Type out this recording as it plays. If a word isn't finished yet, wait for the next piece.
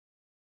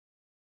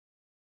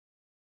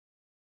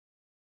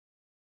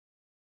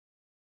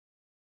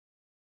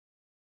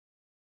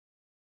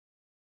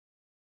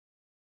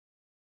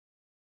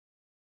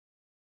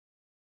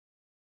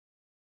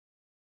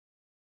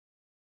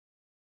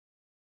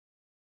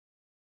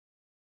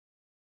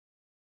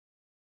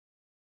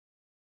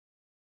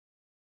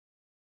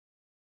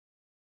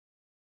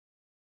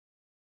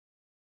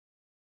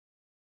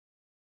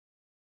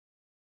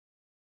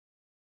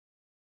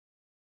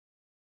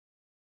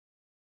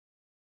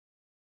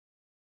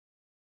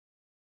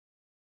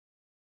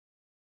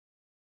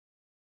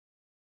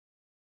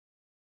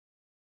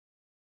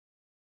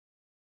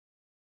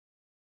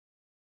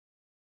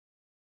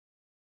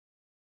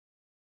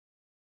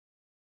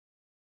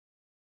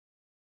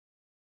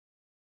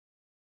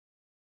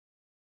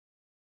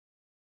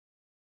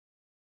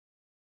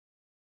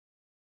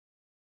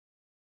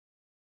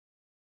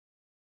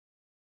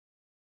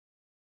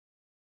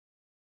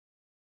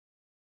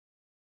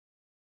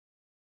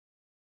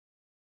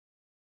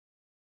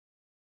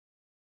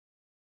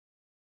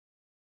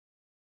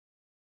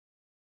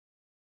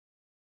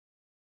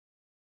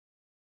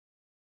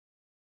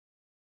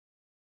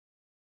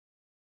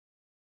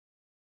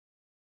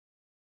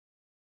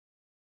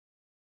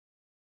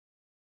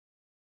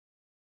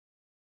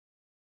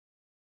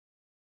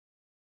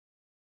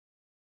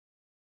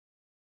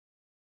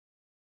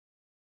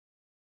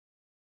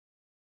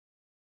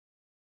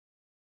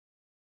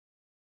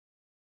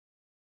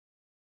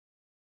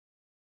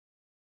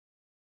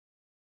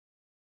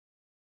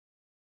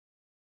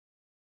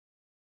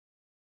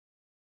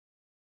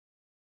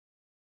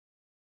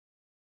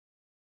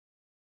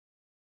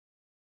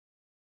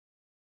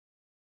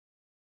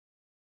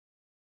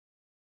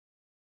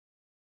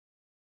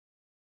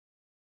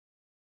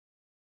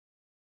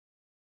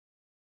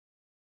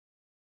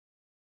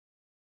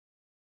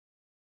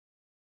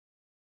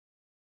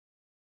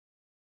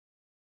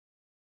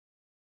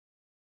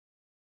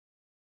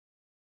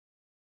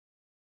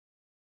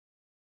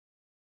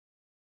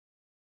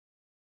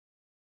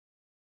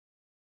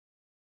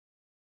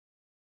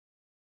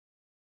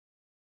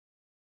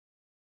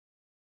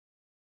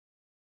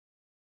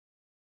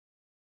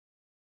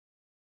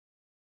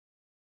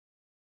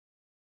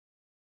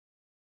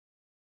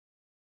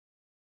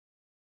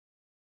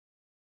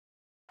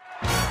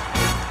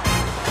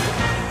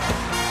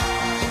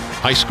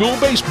high school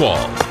baseball.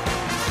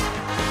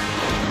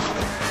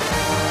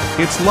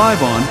 It's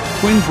live on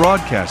Twin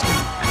Broadcasting.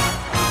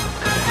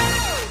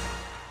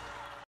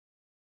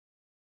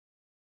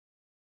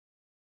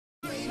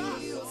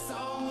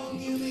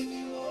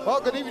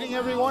 Well, good evening,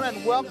 everyone,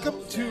 and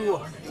welcome to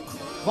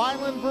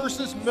Vineland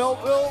versus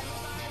Millville,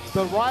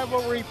 the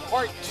rivalry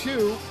part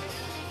 2.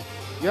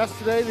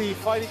 Yesterday, the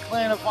Fighting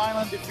Clan of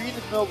Vineland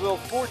defeated Millville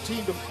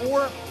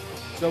 14-4.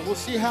 So we'll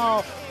see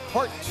how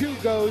part 2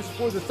 goes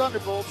for the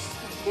Thunderbolts.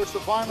 Of course, the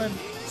Vineland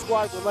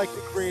squad would like to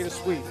create a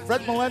sweep.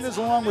 Fred Melendez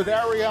along with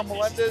Ariel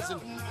Melendez,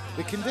 and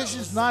the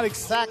conditions not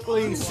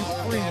exactly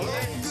supreme.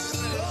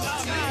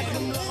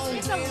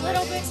 It's a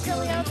little bit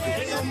chilly out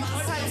there, so I'm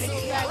kind of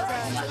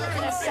expect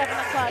in a 7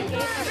 o'clock game.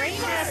 The rain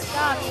has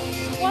stopped.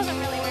 It wasn't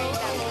really raining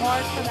that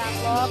hard for that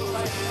long,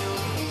 but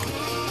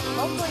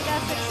hopefully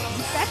that's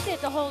expected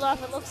to hold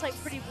off. It looks like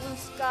pretty blue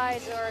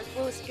skies, or as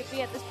blue as it could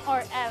be at this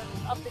part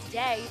of the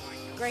day.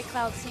 Gray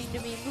clouds seem to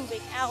be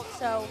moving out,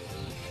 so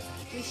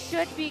we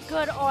should be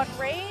good on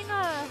rain.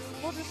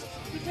 We'll just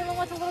be dealing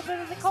with a little bit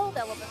of the cold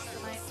elements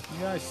tonight.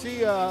 Yeah, I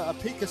see a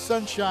peak of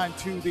sunshine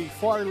to the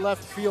far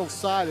left field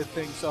side of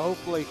things, so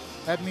hopefully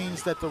that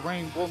means that the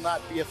rain will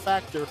not be a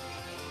factor,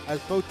 as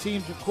both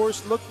teams, of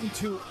course, looking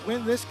to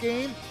win this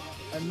game.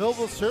 And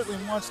Millville certainly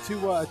wants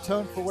to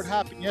atone for what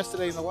happened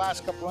yesterday in the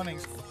last couple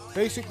innings.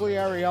 Basically,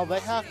 Ariel,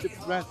 they have to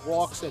prevent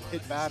walks and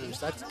hit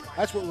batters.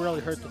 That's what really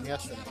hurt them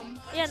yesterday.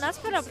 Yeah, and that's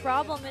been a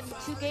problem in the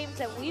 2 games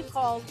that we've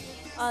called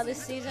this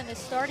season. Is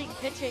starting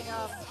pitching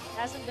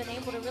hasn't been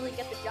able to really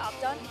get the job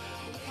done.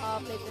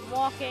 They've been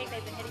walking,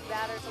 they've been hitting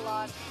batters a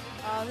lot.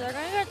 They're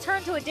going to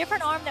turn to a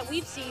different arm that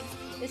we've seen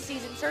this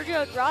season.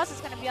 Sergio Droz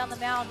is going to be on the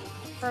mound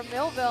for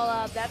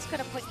Millville. That's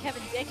going to put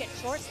Kevin Dick at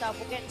shortstop.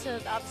 We'll get into,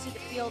 obviously, the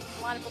field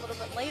lineup a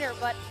little bit later,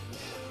 but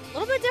a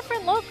little bit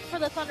different look for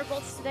the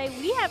Thunderbolts today.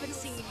 We haven't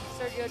seen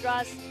Sergio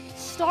Droz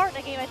start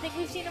a game. I think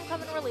we've seen him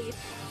come in relief,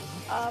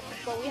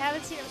 but we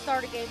haven't seen him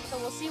start a game, so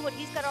we'll see what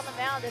he's got on the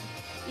mound, and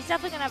he's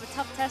definitely going to have a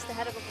tough test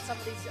ahead of him with some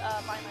of these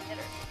Vineland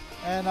hitters.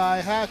 And I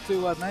have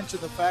to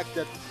mention the fact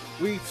that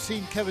we've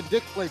seen Kevin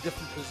Dick play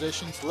different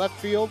positions, left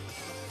field,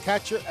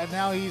 catcher, and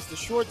now he's the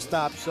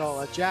shortstop, so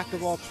a jack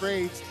of all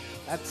trades.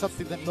 That's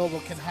something that Millville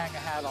can hang a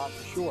hat on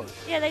for sure.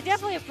 Yeah, they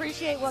definitely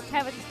appreciate what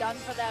Kevin's done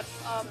for them,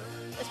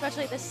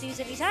 especially this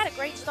season. He's had a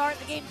great start in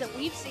the games that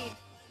we've seen.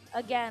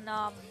 Again,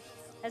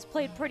 has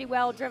played pretty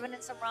well, driven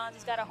in some runs.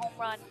 He's got a home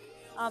run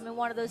in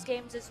one of those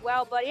games as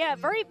well. But yeah,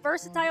 very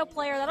versatile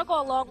player. That'll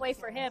go a long way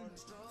for him,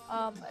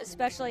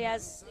 especially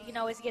as he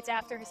gets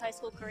after his high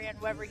school career and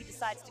wherever he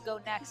decides to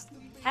go next.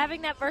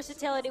 Having that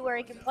versatility where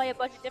he can play a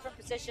bunch of different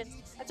positions,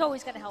 that's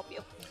always going to help you.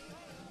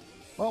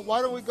 Well,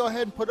 why don't we go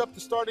ahead and put up the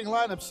starting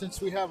lineup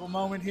since we have a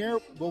moment here.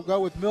 We'll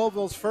go with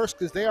Millville's first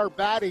because they are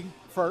batting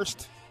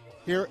first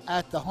here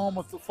at the home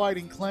of the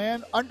Fighting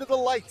Clan under the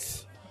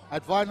lights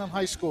at Vineland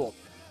High School.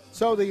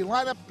 So the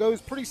lineup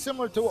goes pretty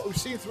similar to what we've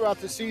seen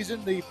throughout the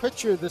season. The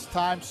pitcher this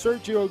time,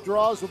 Sergio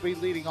Droz, will be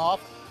leading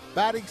off.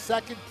 Batting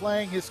second,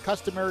 playing his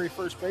customary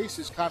first base,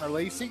 is Connor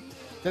Lacey.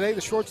 Today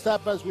the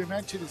shortstop, as we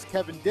mentioned, is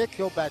Kevin Dick.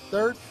 He'll bat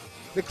third.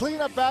 The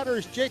cleanup batter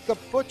is Jacob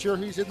Butcher.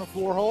 He's in the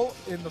 4-hole.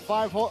 In the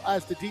 5-hole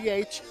as the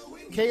DH,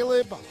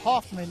 Caleb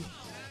Hoffman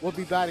will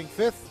be batting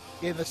fifth.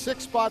 In the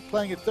 6th spot,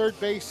 playing at third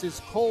base,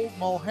 is Cole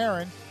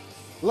Mulheron.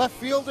 Left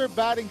fielder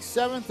batting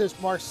seventh is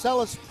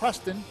Marcellus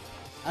Preston.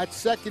 At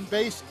second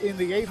base in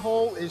the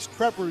 8-hole is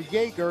Trevor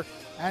Yeager.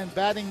 And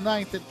batting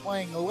ninth and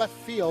playing left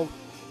field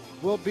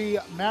will be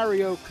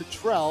Mario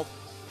Cottrell.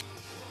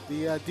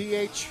 The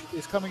DH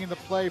is coming into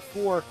play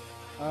for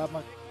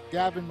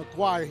Gavin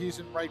McGuire. He's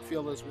in right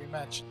field, as we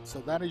mentioned. So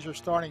that is your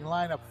starting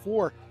lineup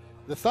for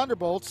the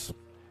Thunderbolts.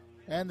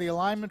 And the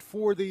alignment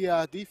for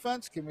the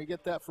defense, can we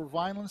get that for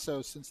Vineland?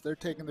 So since they're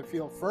taking the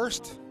field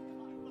first.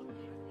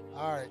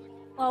 All right.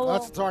 Well,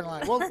 that's the starting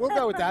line. We'll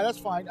go with that. That's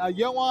fine.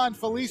 Yohan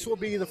Felice will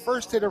be the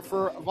first hitter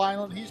for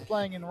Vineland. He's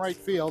playing in right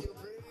field.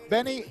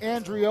 Benny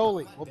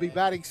Andrioli will be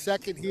batting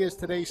second. He is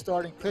today's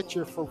starting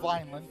pitcher for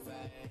Vineland.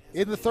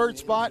 In the 3rd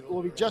spot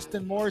will be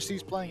Justin Morris.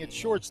 He's playing at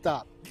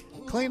shortstop.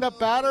 Cleanup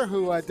batter,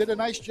 who did a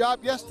nice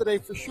job yesterday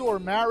for sure,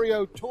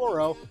 Mario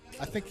Toro.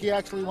 I think he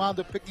actually wound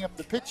up picking up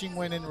the pitching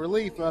win in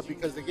relief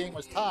because the game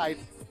was tied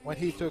when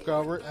he took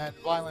over, and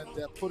Vineland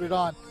put it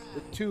on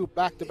with 2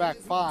 back-to-back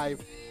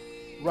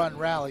 5-run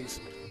rallies.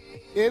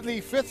 In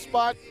the 5th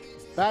spot,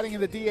 batting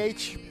in the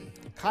DH,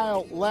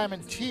 Kyle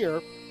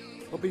Lamentier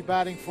will be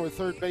batting for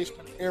third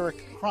baseman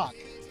Eric Cronk.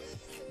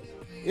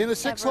 In the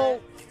 6th hole,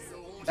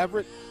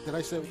 Everett, did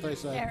I say what did I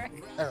say?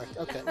 Eric,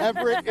 okay.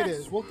 Everett it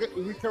is.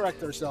 We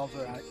correct ourselves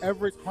around it.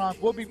 Everett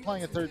Cronk will be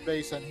playing at third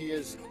base, and he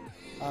is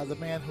the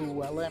man who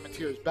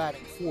Lamentier is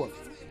batting for.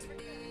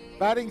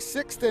 Batting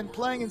 6th and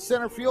playing in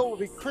center field will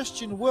be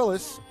Christian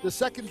Willis. The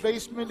second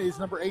baseman is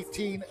number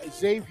 18,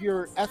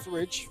 Xavier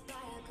Etheridge.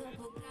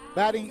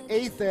 Batting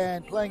 8th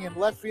and playing in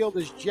left field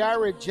is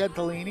Jared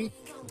Gentilini.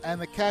 And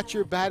the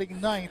catcher batting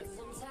 9th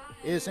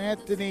is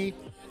Anthony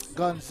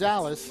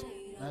Gonzalez.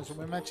 As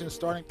we mentioned, the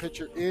starting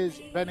pitcher is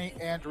Benny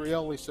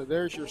Andrioli. So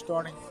there's your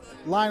starting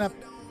lineup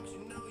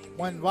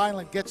when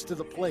Vineland gets to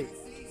the plate.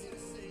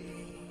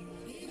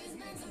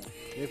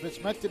 If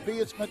it's meant to be,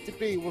 it's meant to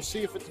be. We'll see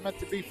if it's meant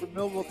to be for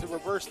Millville to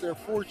reverse their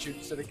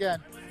fortunes. And again,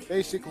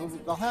 basically,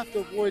 they'll have to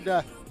avoid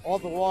all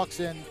the walks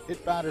and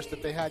hit batters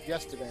that they had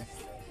yesterday.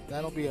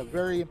 That'll be a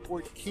very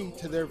important key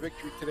to their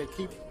victory today.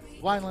 Keep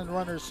Vineland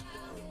runners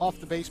off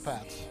the base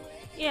paths.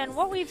 Yeah, and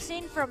what we've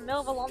seen from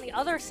Millville on the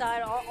other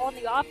side, on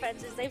the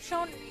offense, is they've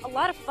shown a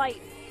lot of fight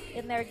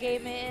in their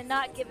game and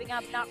not giving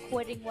up, not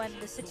quitting when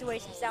the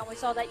situation's down. We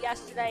saw that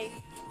yesterday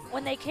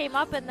when they came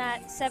up in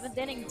that 7th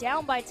inning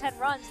down by 10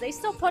 runs. They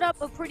still put up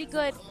a pretty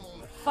good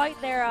fight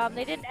there.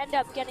 They didn't end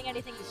up getting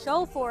anything to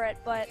show for it,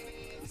 but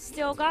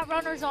still got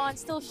runners on,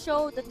 still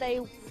showed that they,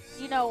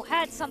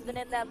 had something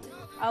in them.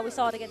 We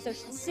saw it against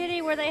Ocean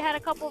City where they had a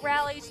couple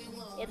rallies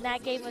in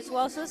that game as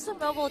well. So this is a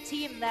Millville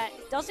team that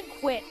doesn't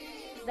quit,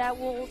 that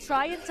will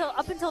try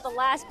up until the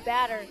last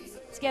batter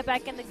to get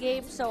back in the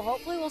game. So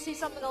hopefully we'll see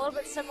something a little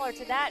bit similar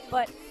to that.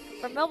 But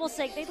for Millville's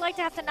sake, they'd like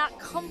to have to not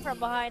come from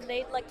behind.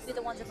 They'd like to be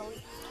the ones in the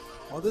lead.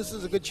 Well, this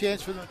is a good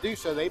chance for them to do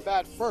so. They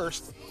bat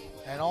first,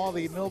 and all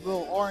the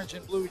Millville orange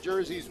and blue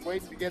jerseys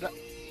waiting to get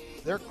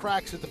their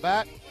cracks at the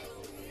bat.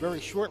 Very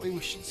shortly, we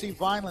should see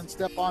Vineland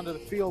step onto the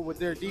field with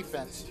their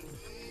defense.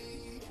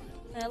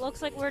 And it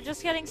looks like we're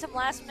just getting some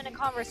last-minute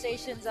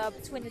conversations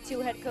between the two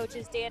head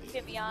coaches, Dan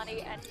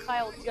Fimiani and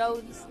Kyle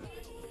Jones.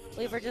 I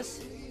believe we're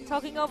just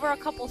talking over a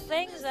couple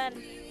things, and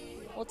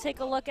we'll take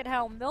a look at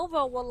how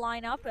Millville will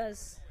line up,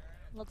 as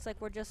it looks like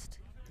we're just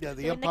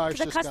the umpires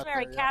the just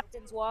customary got there,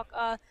 captain's walk.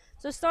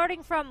 So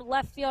starting from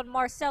left field,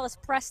 Marcellus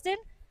Preston,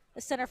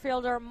 the center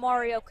fielder,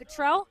 Mario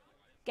Cottrell.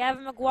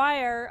 Gavin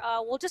McGuire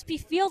will just be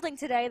fielding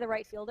today, the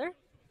right fielder.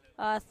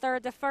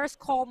 Third to first,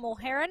 Cole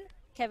Mulheron.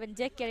 Kevin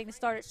Dick getting the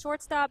start at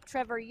shortstop.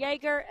 Trevor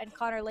Yeager and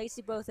Connor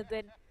Lacey both have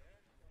been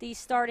the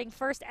starting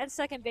first and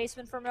second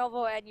baseman for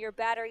Millville. And your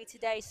battery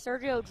today,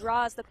 Sergio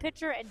Draws, the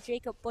pitcher, and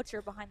Jacob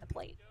Butcher behind the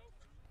plate.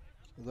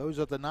 Those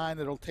are the 9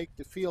 that will take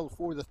the field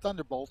for the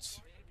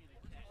Thunderbolts.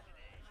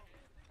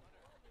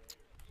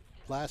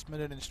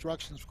 Last-minute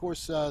instructions. Of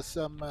course,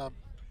 some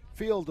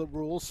field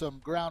rules, some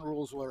ground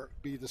rules will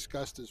be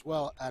discussed as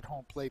well at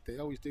home plate. They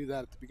always do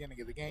that at the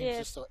beginning of the game,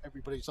 just so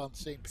everybody's on the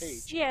same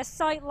page. Yeah,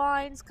 sight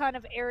lines, kind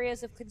of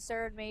areas of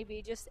concern,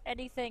 maybe just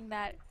anything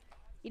that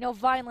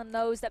Vineland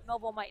knows that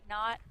Millville might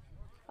not.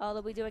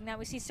 They'll be doing that.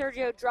 We see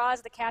Sergio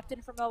Draws, the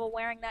captain for Millville,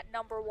 wearing that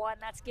number 1.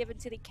 That's given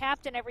to the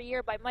captain every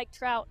year by Mike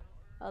Trout.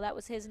 That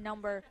was his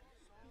number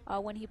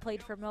when he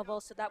played for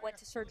Millville, so that went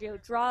to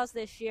Sergio Draws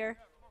this year.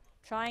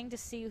 Trying to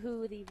see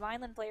who the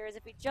Vineland player is.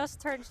 If he just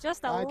turns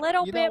just a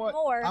little bit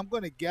more. I'm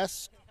going to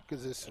guess,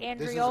 because this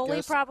Andrioli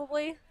is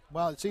probably.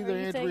 Well, it's either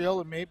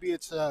Andrioli, maybe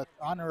it's an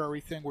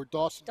honorary thing where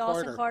Dawson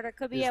Carter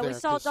could be. Yeah, we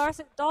saw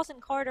Dawson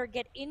Carter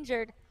get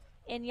injured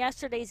in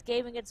yesterday's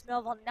game against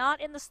Millville. Not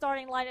in the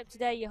starting lineup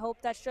today. You hope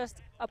that's just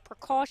a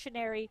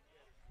precautionary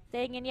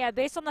thing. And, yeah,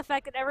 based on the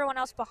fact that everyone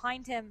else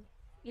behind him,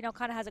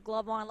 kind of has a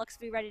glove on, looks to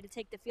be ready to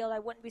take the field, I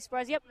wouldn't be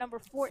surprised. Yep, number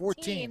 14.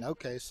 14,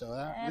 okay, so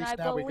at least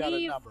now we got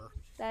a number.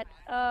 That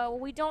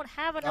we don't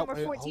have a number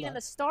 14 in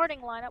the starting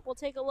lineup. We'll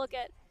take a look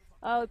at,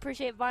 we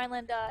appreciate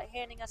Vineland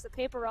handing us the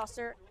paper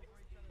roster.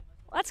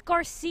 Well, that's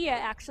Garcia,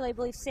 actually. I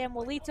believe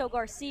Samuelito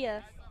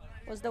Garcia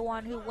was the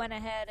one who went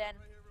ahead and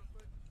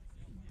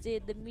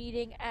did the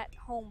meeting at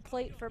home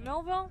plate for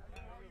Millville,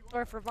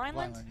 or for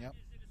Vineland. Yep.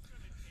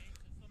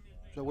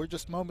 So we're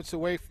just moments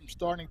away from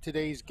starting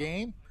today's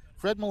game.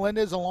 Fred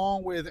Melendez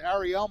along with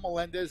Ariel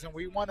Melendez, and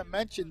we want to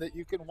mention that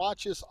you can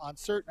watch us on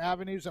certain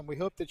avenues, and we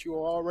hope that you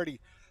will already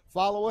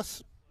follow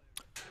us.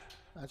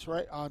 That's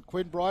right, on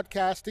Quinn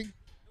Broadcasting,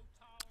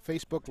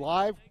 Facebook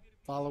Live.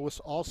 Follow us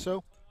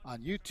also on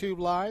YouTube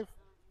Live.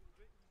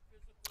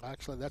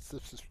 Actually, that's the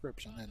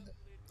subscription, isn't it?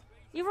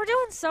 You were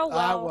doing so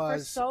well for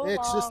so long.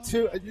 It's just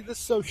too, this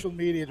social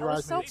media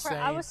drives me insane.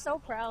 I was so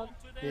proud.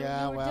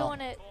 Yeah, you were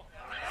doing it.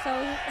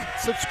 So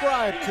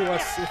subscribe to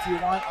us if you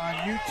want on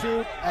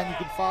YouTube, and you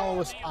can follow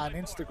us on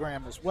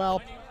Instagram as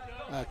well,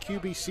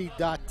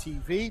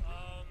 qbc.tv.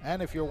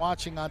 And if you're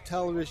watching on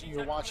television,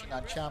 you're watching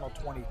on Channel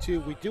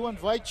 22. We do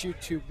invite you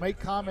to make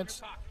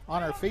comments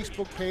on our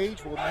Facebook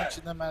page. We'll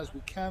mention them as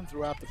we can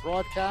throughout the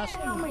broadcast.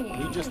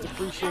 We just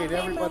appreciate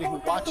everybody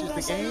who watches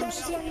the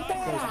games,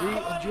 because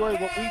we enjoy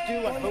what we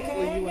do, and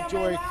hopefully you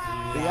enjoy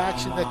the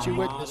action that you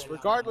witness,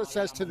 regardless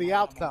as to the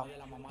outcome.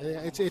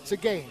 It's a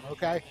game,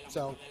 okay?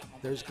 So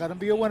there's going to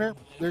be a winner.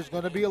 There's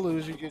going to be a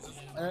loser.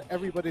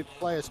 Everybody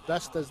play as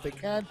best as they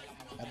can,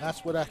 and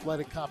that's what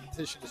athletic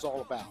competition is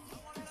all about.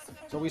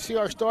 So we see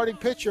our starting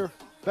pitcher,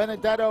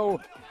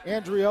 Benedetto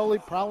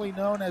Andrioli, probably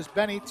known as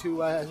Benny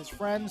to his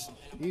friends.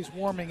 He's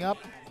warming up,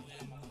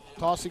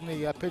 tossing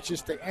the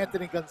pitches to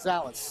Anthony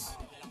Gonzalez.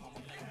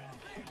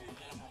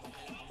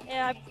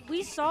 Yeah,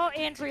 we saw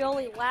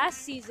Andrioli last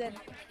season,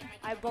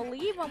 I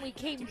believe, when we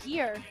came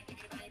here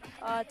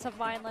to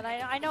Vineland.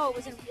 I know it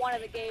was in one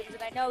of the games,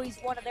 and I know he's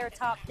one of their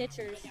top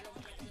pitchers.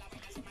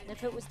 And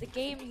if it was the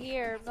game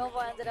here,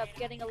 Millville ended up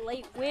getting a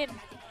late win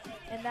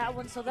in that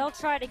one, so they'll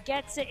try to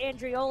get to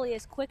Andrioli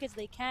as quick as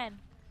they can.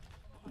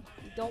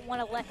 We don't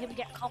want to let him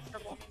get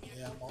comfortable.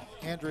 Yeah, well,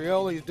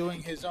 Andrioli is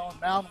doing his own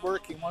mound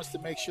work. He wants to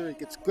make sure he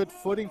gets good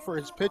footing for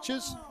his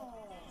pitches.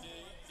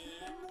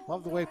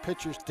 Love the way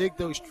pitchers dig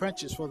those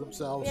trenches for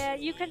themselves. Yeah,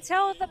 you can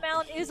tell the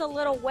mound is a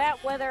little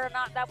wet, whether or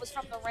not that was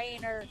from the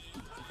rain or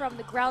from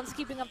the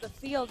groundskeeping of the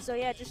field. So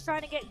yeah, just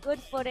trying to get good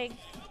footing,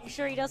 make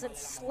sure he doesn't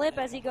slip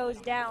as he goes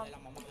down.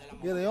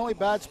 Yeah, the only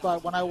bad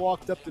spot when I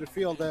walked up to the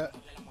field,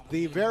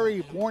 the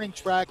very warning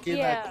track in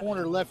that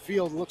corner left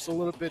field looks a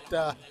little bit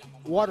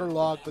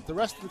waterlogged, but the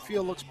rest of the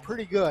field looks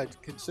pretty good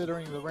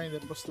considering the rain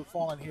that must have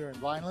fallen here in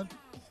Vineland.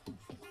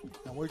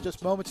 And we're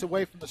just moments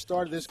away from the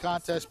start of this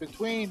contest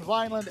between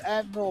Vineland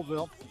and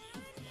Millville.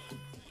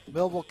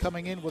 Millville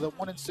coming in with a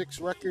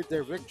 1-6 record.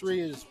 Their victory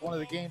is one of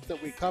the games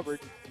that we covered,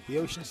 the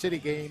Ocean City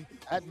game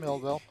at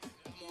Millville.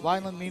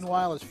 Vineland,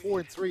 meanwhile, is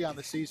 4-3 on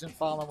the season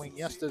following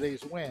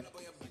yesterday's win.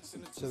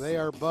 So they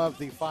are above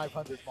the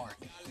 500 mark.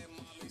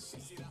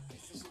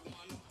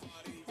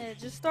 It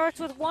just starts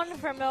with one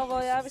for Millville.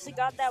 They obviously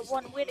got that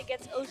one win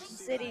against Ocean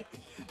City,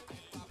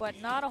 but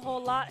not a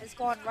whole lot has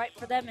gone right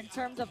for them in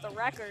terms of the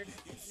record.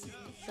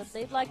 So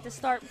they'd like to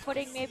start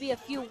putting maybe a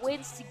few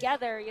wins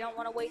together. You don't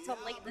want to wait till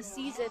late in the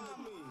season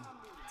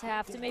to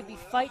have to maybe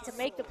fight to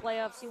make the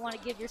playoffs. You want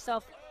to give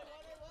yourself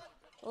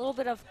a little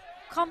bit of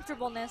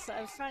comfortableness. I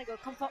was trying to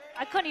go,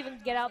 I couldn't even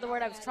get out the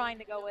word I was trying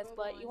to go with,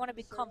 but you want to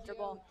be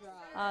comfortable.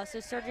 So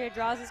Sergio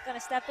Draws is going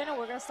to step in, and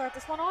we're going to start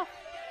this one off.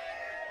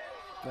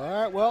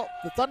 All right, well,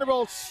 the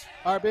Thunderbolts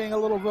are being a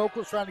little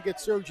vocal, trying to get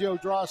Sergio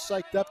Draws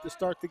psyched up to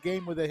start the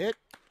game with a hit.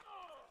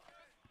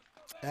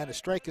 And a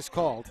strike is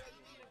called.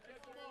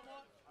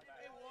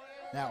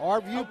 Now, our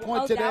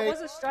viewpoint today. That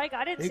was a strike.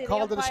 I didn't see the umpire.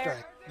 He called it a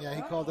strike. Yeah,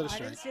 he called it a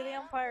strike. I didn't see the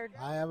umpire.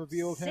 I have a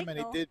view of him, and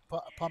he did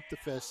pump the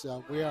fist.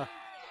 So we are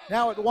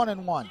now at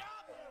 1-1.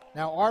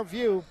 Now, our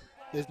view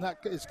is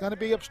going to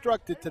be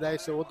obstructed today,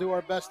 so we'll do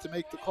our best to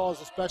make the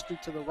calls, especially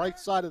to the right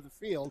side of the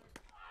field,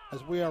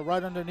 as we are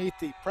right underneath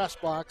the press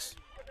box.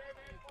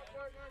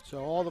 So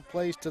all the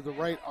plays to the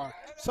right are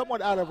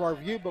somewhat out of our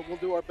view, but we'll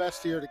do our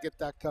best here to get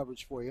that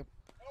coverage for you.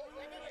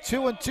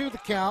 2-2 the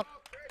count.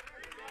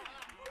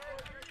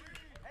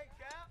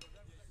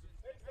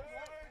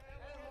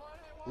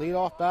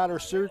 Leadoff batter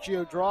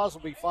Sergio Draws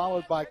will be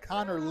followed by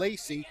Connor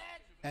Lacey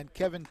and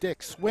Kevin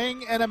Dick.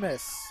 Swing and a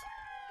miss.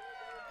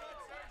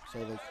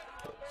 So the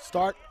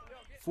start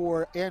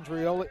for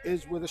Andriola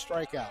is with a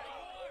strikeout.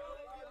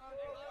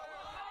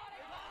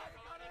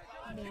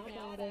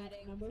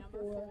 Number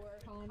 4,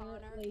 Connor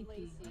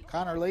Lacey.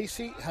 Connor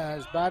Lacey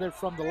has batted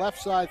from the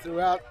left side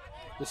throughout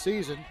the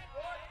season.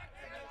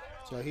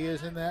 So he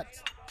is in that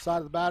side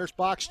of the batter's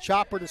box.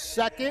 Chopper to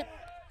second.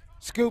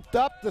 Scooped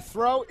up. The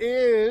throw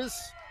is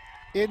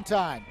in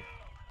time.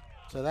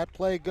 So that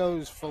play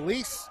goes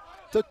Felice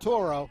to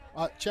Toro.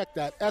 Check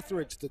that.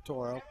 Etheridge to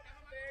Toro.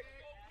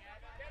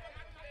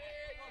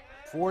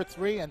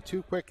 4-3 and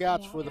 2 quick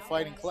outs for the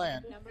Fighting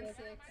Clan.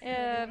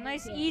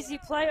 Nice easy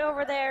play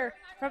over there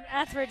from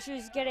Etheridge,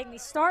 who's getting the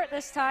start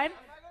this time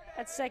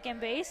at second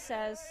base,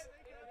 as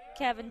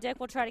Kevin Dick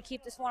will try to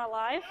keep this one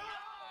alive.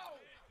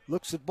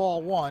 Looks at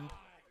ball one.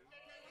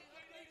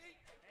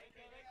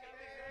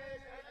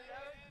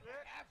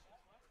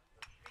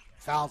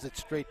 Fouls it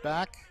straight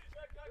back.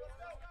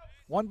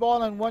 1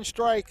 ball and 1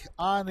 strike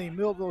on the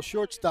Millville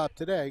shortstop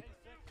today.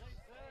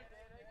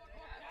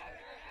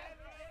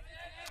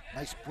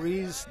 Nice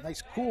breeze,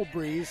 nice cool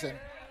breeze, and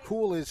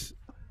cool is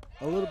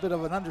a little bit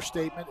of an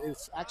understatement.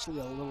 It's actually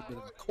a little bit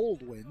of a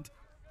cold wind.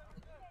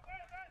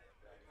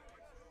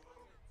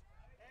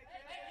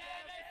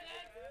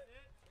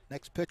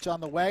 Next pitch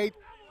on the way,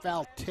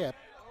 foul tip.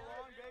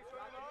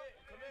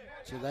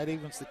 So that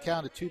evens the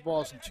count at 2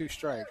 balls and 2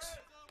 strikes.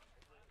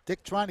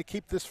 Dick trying to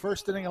keep this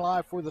first inning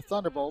alive for the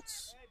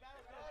Thunderbolts.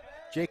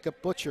 Jacob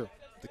Butcher,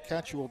 the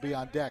catcher, will be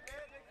on deck.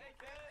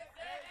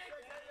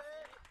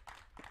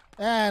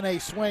 And a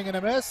swing and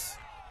a miss.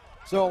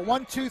 So a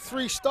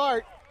 1-2-3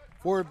 start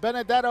for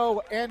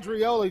Benedetto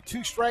Andrioli. 2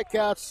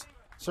 strikeouts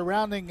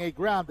surrounding a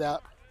ground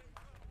out.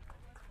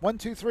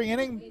 1-2-3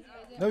 inning.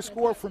 No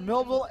score for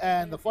Millville,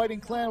 and the Fighting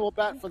Clan will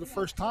bat for the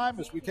first time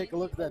as we take a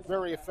look at that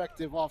very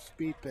effective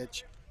off-speed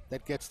pitch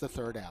that gets the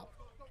 3rd out.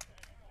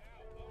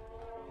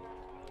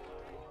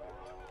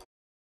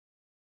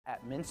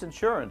 At Mintz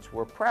Insurance,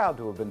 we're proud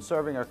to have been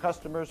serving our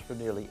customers for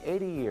nearly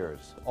 80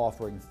 years,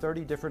 offering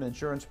 30 different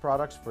insurance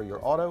products for your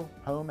auto,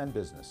 home, and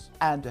business.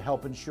 And to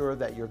help ensure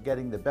that you're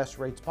getting the best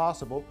rates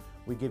possible,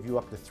 we give you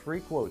up to 3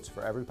 quotes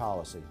for every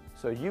policy,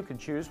 so you can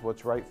choose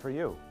what's right for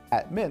you.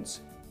 At Mintz,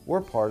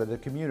 we're part of the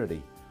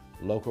community,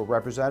 local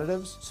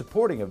representatives,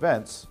 supporting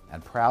events,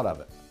 and proud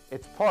of it.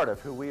 It's part of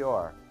who we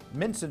are.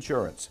 Mintz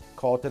Insurance.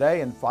 Call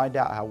today and find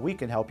out how we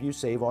can help you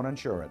save on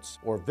insurance,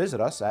 or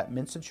visit us at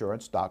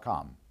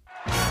mintzinsurance.com.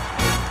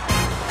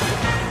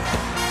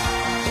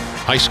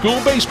 High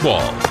school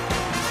baseball.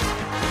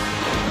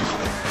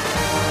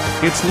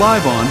 It's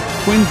live on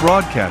Twin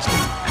Broadcasting.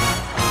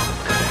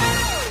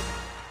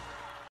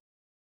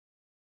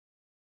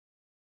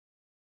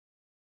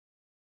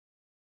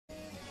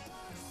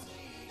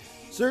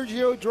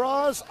 Sergio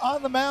Draws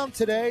on the mound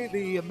today,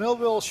 the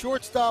Millville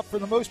shortstop for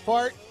the most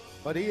part,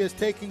 but he is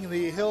taking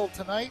the hill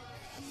tonight.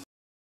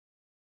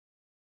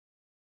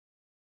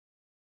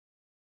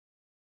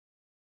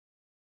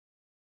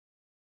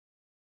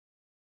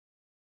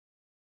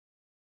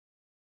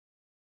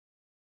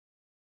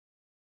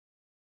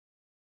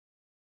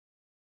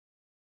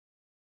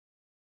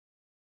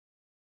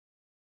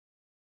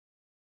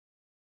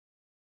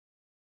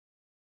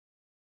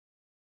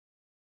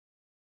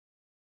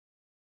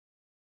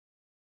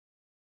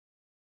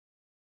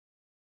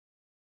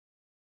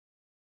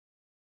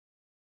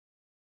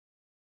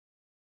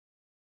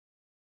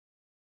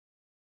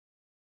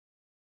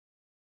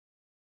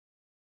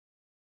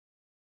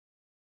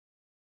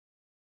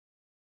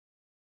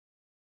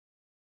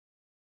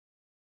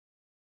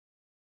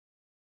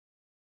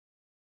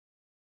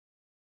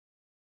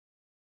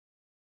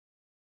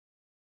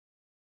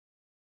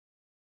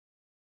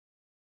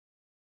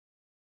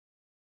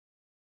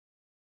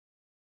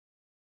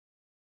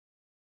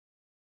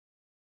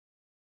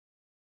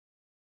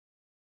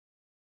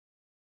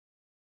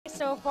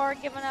 So far,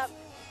 giving up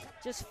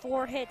just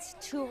 4 hits,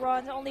 2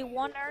 runs, only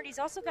 1 earned. He's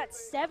also got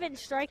 7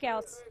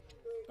 strikeouts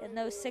in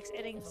those 6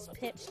 innings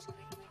pitched.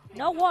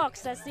 No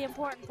walks, that's the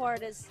important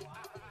part. Is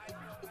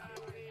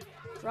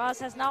Draws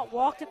has not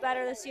walked a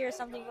batter this year,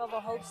 something Millville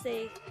hopes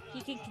he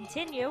can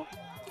continue.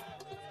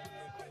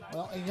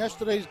 Well, in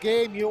yesterday's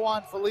game,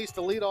 Yohan Felice,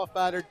 the leadoff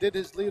batter, did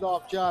his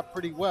leadoff job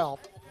pretty well.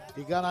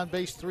 He got on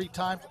base 3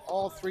 times,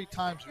 all 3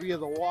 times via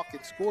the walk,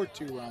 and scored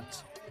 2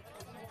 runs.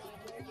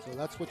 So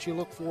that's what you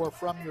look for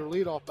from your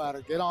leadoff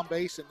batter. Get on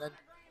base and then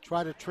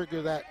try to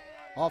trigger that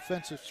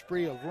offensive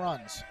spree of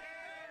runs.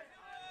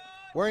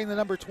 Wearing the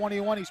number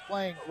 21, he's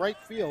playing right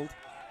field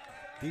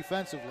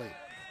defensively.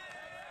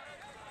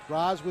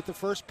 Draws with the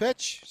first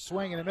pitch,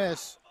 swing and a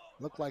miss.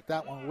 Looked like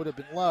that one would have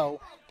been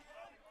low.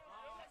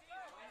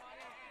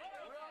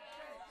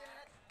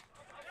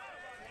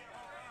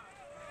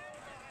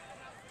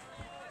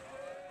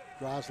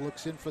 Draws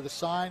looks in for the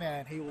sign,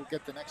 and he will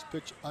get the next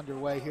pitch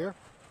underway here.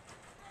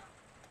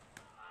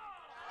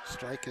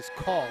 Strike is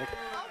called.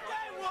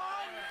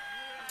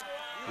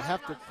 You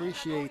have to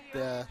appreciate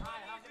the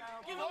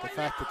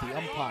fact that the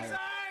umpire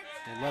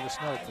will let us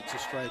know if it's a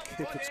strike,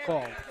 if it's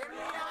called.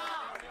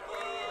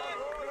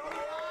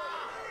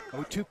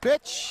 0-2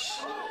 pitch,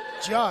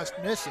 just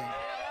missing.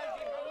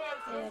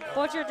 Yeah,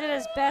 Butcher did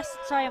his best to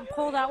try and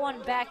pull that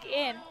one back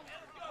in.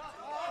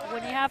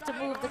 When you have to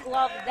move the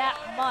glove that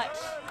much,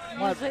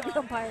 usually the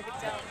umpire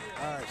can tell.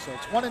 All right, so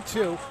it's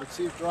 1-2. Let's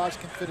see if Draws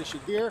can finish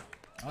it here.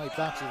 Oh, he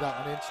bounces that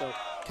one in, so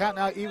count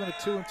now even at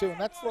 2-2,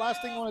 and that's the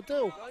last thing you want to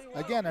do.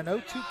 Again, an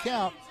 0-2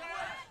 count,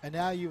 and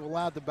now you've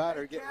allowed the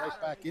batter to get right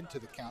back into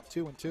the count,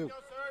 2-2. So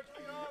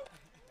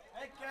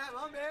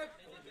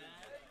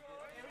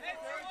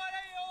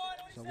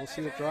we'll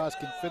see if Draws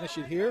can finish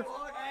it here,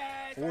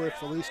 or if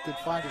Felice can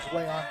find his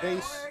way on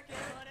base.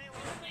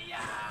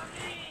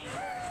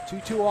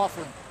 2-2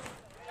 offering.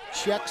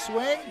 Check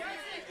swing.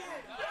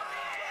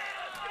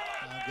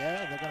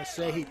 Yeah, they're going to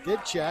say he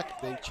did check.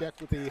 They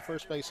checked with the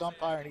first base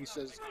umpire, and he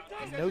says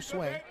no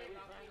swing.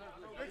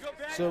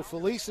 So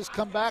Felice has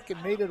come back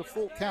and made it a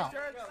full count.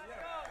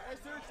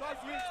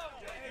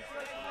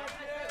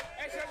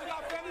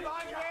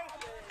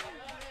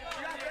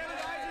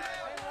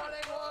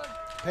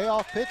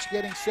 Payoff pitch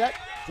getting set.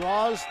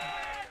 Draws,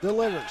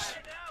 delivers.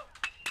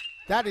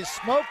 That is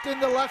smoked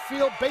into left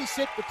field. Base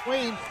hit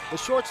between the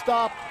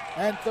shortstop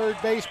and third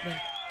baseman.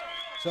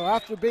 So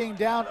after being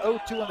down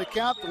 0-2 on the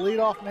count, the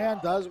leadoff man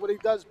does what he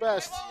does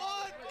best,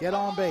 get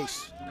on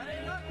base.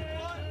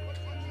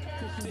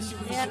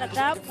 And at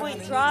that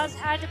point, Draws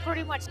had to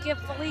pretty much give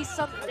Felice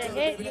something to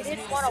hit. He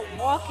didn't want to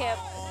walk him.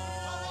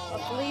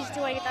 But Felice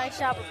doing a nice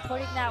job of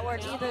putting that where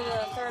neither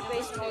the third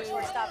baseman or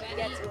shortstop can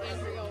get to it.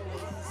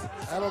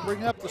 That'll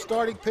bring up the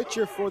starting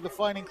pitcher for the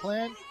Fighting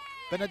Clan,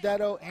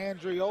 Benedetto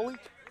Andrioli.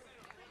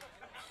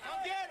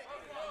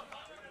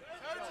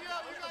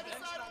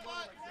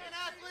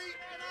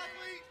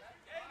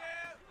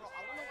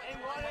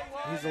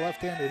 He's a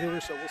left-handed hitter,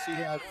 so we'll see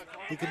how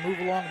he can move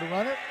along the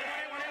runner.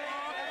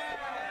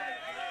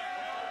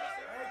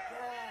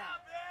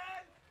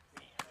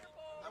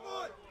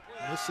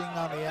 Missing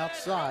on the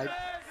outside.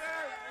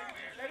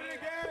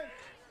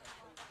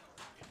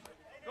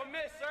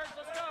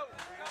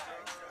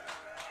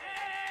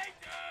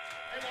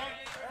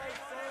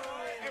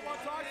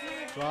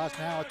 Draws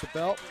now at the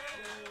belt.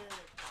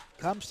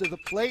 Comes to the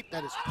plate.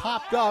 That is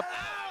popped up.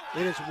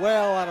 It is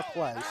well out of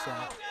play, so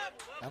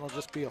that'll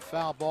just be a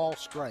foul ball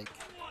strike.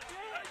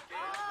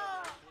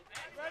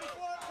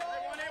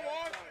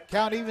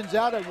 Count evens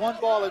out at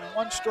 1 ball and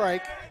 1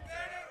 strike.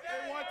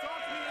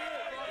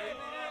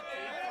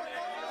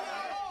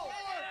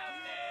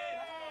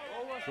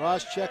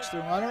 Draws checks the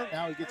runner.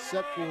 Now he gets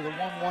set for the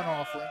 1-1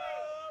 offering.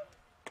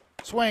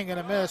 Swing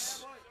and a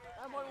miss.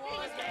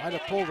 Might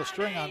have pulled a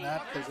string on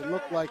that because it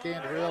looked like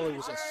Andrioli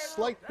was a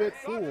slight bit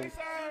fooled.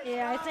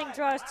 Yeah, I think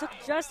Draws took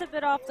just a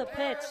bit off the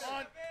pitch.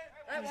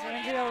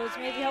 Andrioli was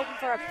maybe hoping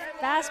for a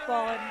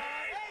fastball and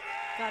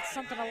got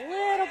something a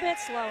little bit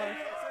slower.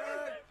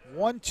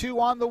 1-2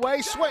 on the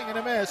way, swing and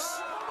a miss.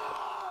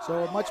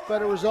 So a much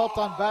better result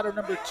on batter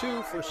number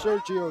 2 for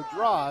Sergio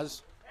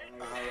Draws.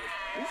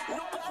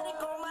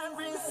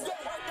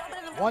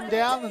 1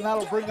 down, and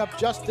that'll bring up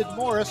Justin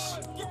Morris,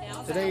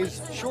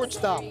 today's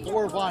shortstop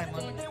for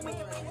Vineland.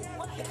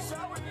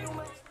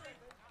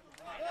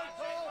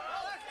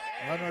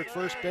 Runner at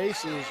first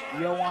base is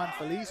Yohan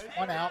Feliz,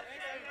 1 out.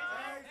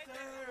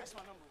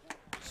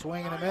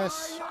 Swing and a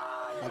miss.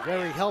 A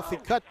very healthy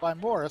cut by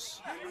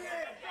Morris.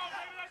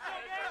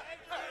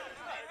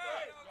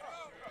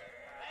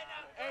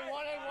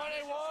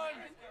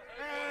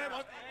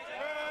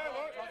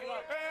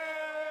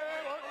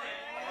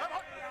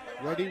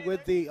 Ready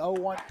with the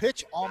 0-1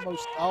 pitch.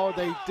 Almost, oh,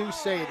 they do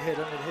say it hit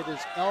him. It hit his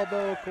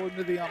elbow, according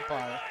to the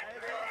umpire.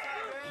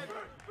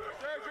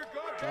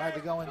 Tried to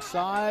go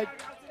inside,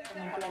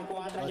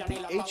 but the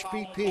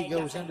HBP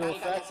goes into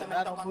effect, and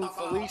that'll move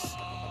Felice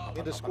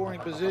into scoring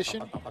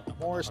position.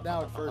 Morris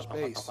now at first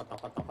base.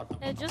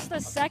 And just the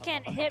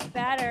second hit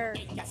batter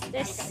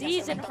this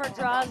season for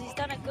Draws. He's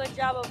done a good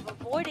job of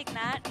avoiding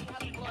that.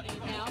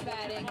 Now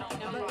batting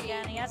number 8.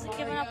 Again, he hasn't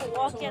given up a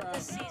walk yet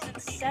this season.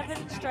 7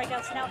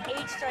 strikeouts, now 8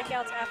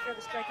 strikeouts after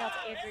the strikeout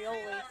to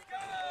Andrioli.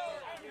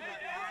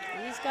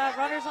 He's got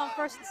runners on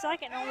first and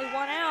second, only 1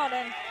 out,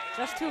 and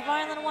just 2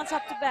 Vineland ones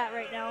up to bat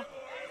right now.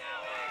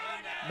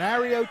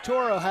 Mario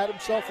Toro had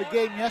himself a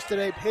game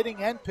yesterday,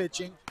 hitting and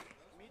pitching.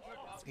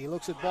 He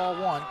looks at ball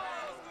 1.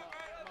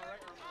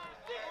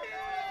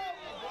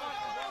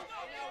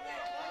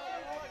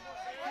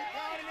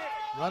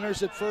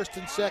 Runners at first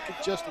and second,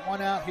 just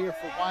 1 out here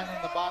for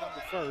Vineland, the bottom of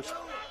the first.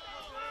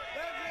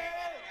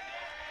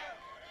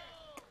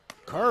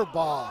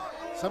 Curveball,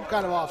 some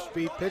kind of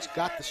off-speed pitch,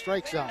 got the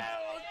strike zone.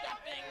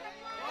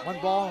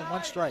 1 ball and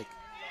 1 strike.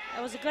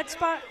 It was a good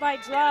spot by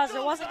Draws.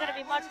 There wasn't going to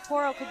be much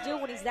Toro could do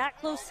when he's that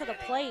close to the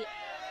plate.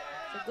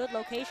 It's a good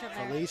location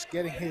there. Felice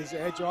getting his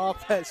edge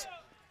off as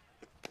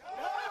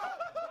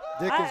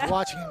Dick was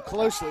watching him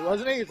closely,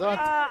 wasn't he? He was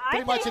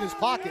pretty much in his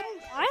pocket.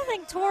 I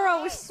think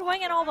Toro was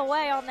swinging all the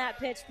way on that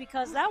pitch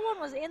because that one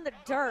was in the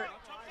dirt.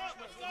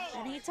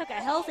 And he took a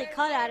healthy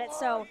cut at it,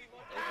 so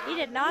he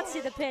did not see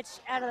the pitch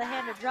out of the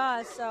hand of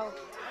Draws. So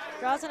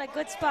Draws in a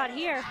good spot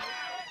here.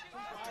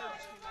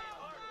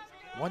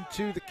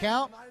 1-2 the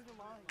count.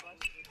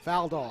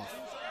 Fouled off.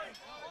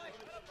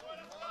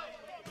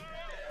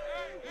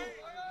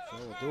 So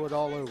we'll do it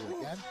all over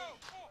again.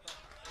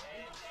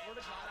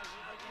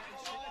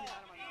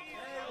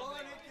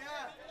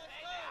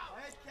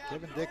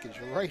 Kevin Dick is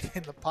right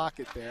in the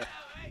pocket there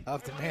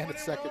of the man at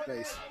second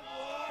base.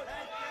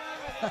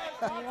 You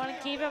want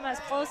to keep him as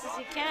close as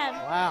you can.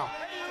 Wow.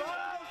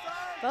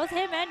 Both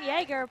him and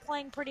Yeager are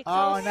playing pretty close.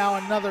 Oh, and now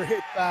another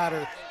hit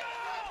batter.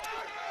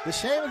 The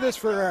shame of this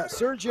for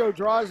Sergio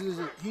Draws is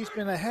that he's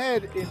been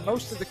ahead in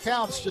most of the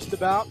counts just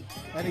about,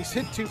 and he's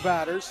hit 2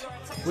 batters,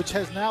 which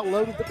has now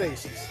loaded the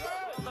bases.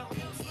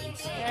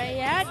 Yeah, he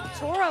had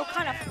Toro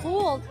kind of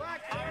fooled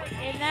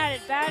in that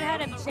at bat, had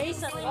him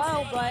chasing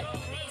low, but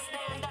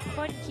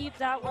couldn't keep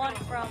that one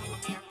from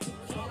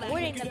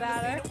avoiding the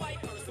batter.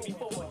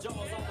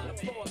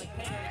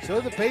 So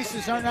the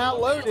bases are now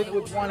loaded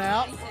with 1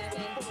 out.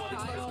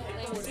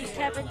 You see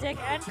Kevin Dick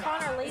and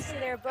Connor Lacey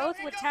there, both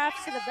with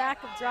taps to the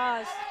back of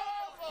Draws.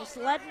 Just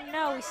letting him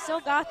know he's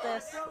still got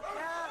this.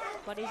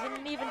 But he's in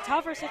an even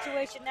tougher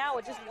situation now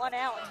with just 1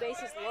 out and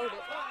bases loaded.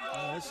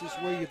 This is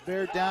where you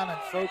bear down and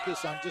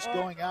focus on just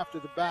going after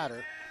the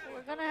batter.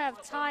 We're going to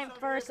have time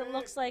first. It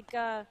looks like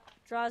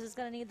Draws is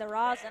going to need the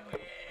rosin.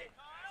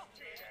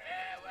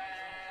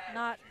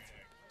 Not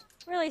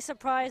really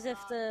surprised if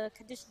the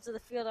conditions of the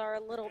field are a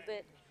little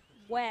bit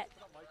wet.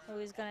 So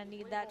he's going to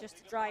need that just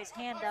to dry his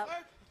hand up.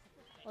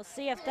 We'll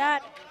see if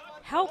that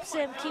helps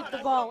him keep the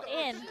ball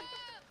in.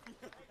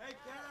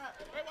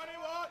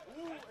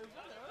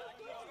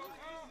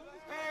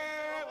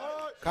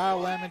 Kyle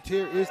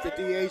Lamentier is the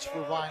DH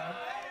for Vineland.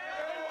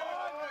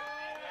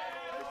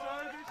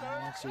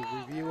 And that's a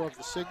review of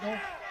the signal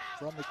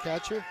from the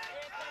catcher.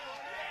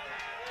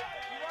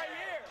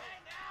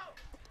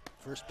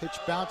 First pitch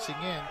bouncing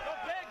in.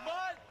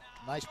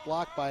 Nice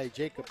block by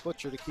Jacob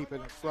Butcher to keep it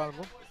in front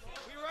of him.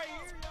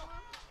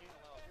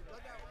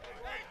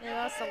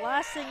 Yeah, that's the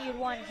last thing you'd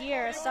want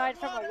here, aside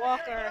from a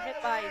walk or a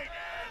hit by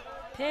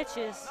pitch,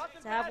 is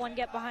to have one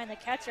get behind the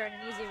catcher and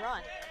an easy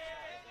run.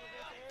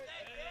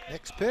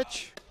 Next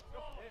pitch,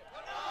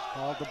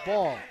 called the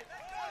ball.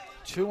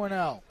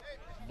 2-0.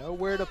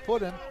 Nowhere to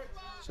put him,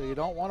 so you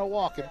don't want to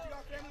walk him.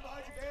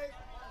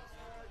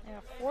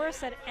 Yeah,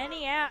 force at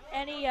any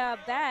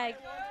bag,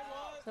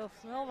 so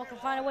if Millville can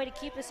find a way to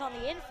keep this on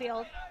the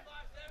infield.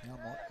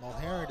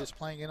 Mulherland is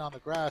playing in on the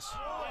grass,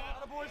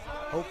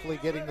 hopefully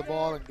getting the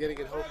ball and getting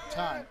it home in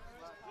time.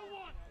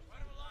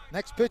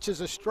 Next pitch is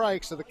a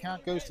strike, so the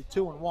count goes to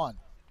 2-1.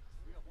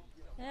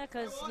 Yeah,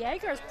 because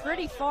Yeager's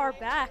pretty far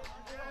back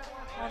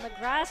on the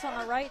grass on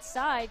the right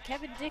side.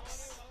 Kevin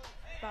Dick's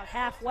about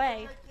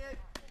halfway.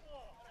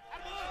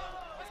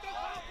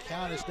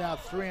 Count is now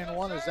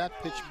 3-1 as that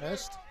pitch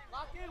missed.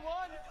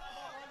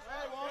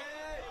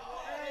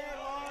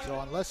 So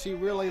unless he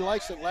really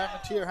likes it,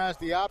 Lamentier has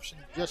the option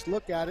to just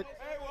look at it.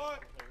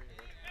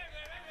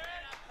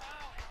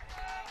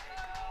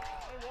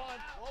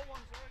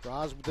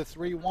 Draws with the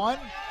 3-1,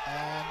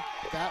 and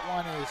that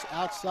one is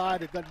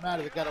outside. It doesn't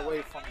matter. They got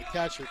away from the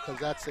catcher because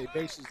that's a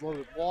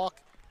bases-loaded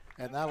walk,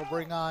 and that'll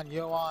bring on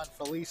Yohan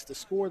Felice to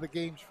score the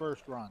game's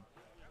first run.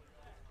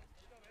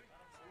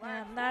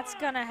 And that's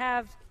going to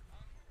have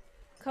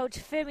Coach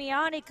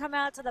Fimiani come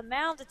out to the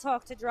mound to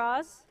talk to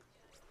Draws.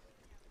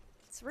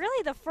 It's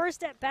really the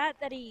first at-bat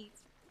that he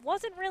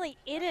wasn't really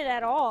in it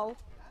at all.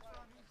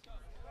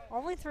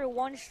 Only threw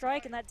one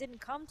strike, and that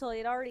didn't come till he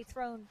had already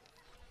thrown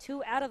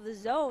 2 out of the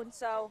zone,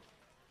 so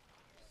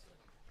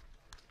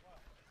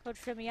Coach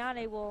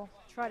Fimiani will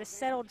try to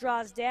settle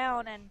Draws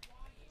down and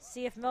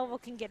see if Millville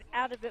can get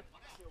out of it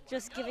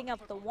just giving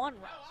up the 1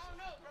 run.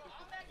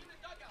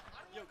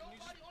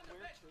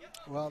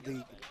 Well,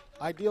 the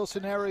ideal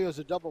scenario is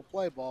a double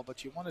play ball,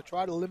 but you want to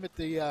try to limit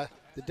the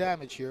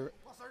damage here.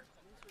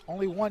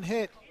 Only 1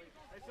 hit,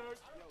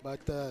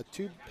 but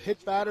 2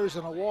 hit batters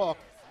and a walk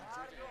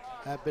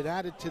have been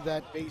added to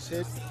that base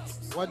hit.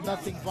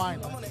 1-0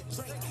 Vineland.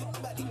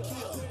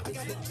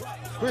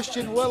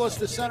 Christian Willis,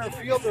 the center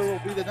fielder,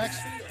 will be the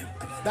next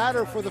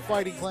batter for the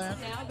Fighting Clan.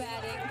 Now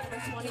batting for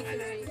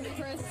 23,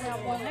 Chris.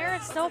 Well,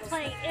 Merritt's still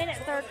playing in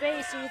at third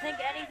base, so you think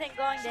anything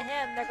going to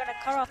him, they're going to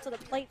cut off to the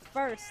plate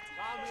first.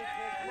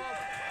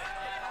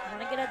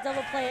 Want to get a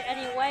double play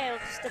anyway. It'll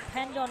just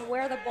depend on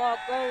where the ball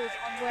goes,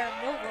 on where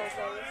Millville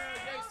goes.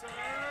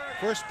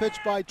 First pitch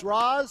by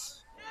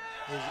Draws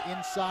is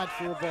inside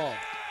for a ball.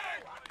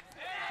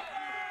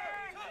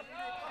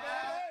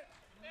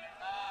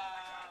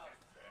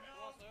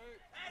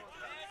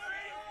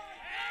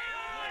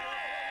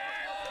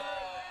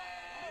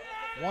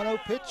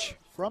 One-0 pitch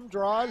from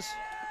Draws. He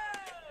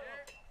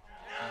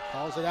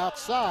calls it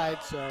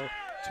outside, so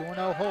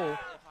 2-0 hole.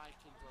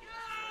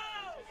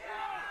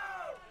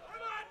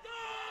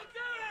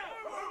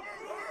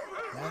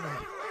 And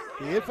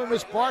the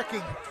infamous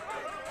barking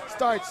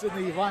starts in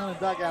the Vineland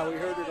dugout. We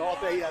heard it all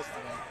day yesterday.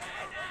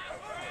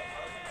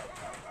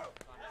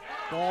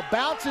 Ball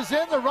bounces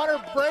in, the runner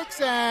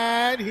breaks,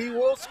 and he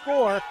will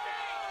score.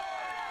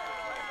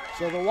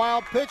 So the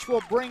wild pitch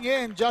will bring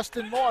in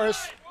Justin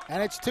Morris,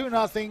 and it's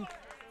 2-0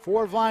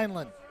 for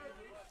Vineland.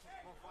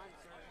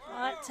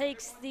 That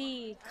takes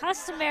the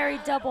customary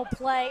double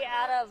play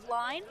out of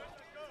line.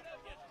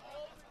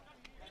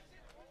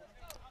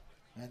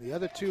 And the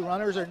other 2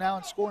 runners are now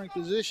in scoring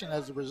position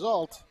as a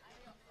result.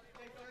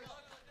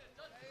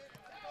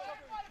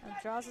 And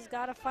Draws has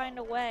got to find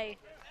a way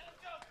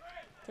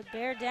to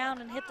bear down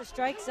and hit the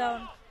strike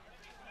zone.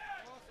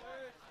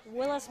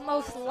 Willis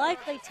most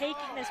likely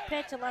taking this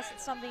pitch unless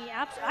it's something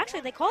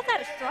actually, they called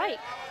that a strike.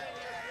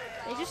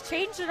 They just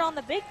changed it on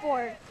the big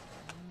board.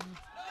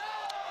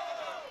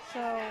 So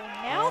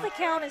now the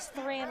count is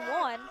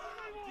 3-1.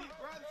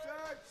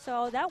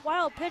 So that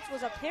wild pitch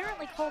was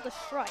apparently called a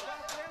strike.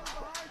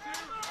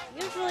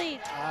 Usually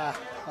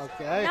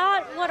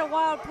not what a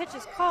wild pitch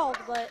is called,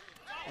 but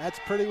that's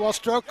pretty well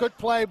struck. Good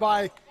play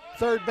by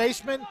third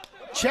baseman.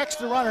 Checks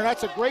the runner.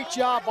 That's a great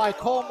job by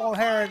Cole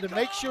Mulheron to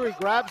make sure he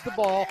grabs the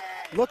ball,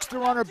 looks the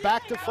runner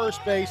back to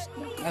first base,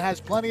 and has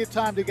plenty of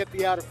time to get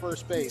the out of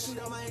first base.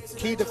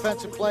 Key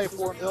defensive play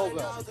for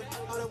Millville.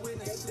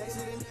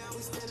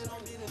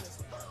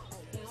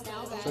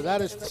 So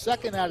that is the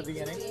second out of the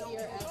inning.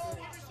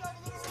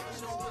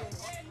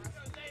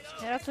 Yeah,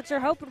 that's what you're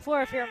hoping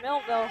for if you're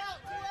Millville.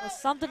 Was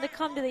something to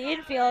come to the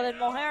infield, and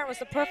Mulheron was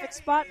the perfect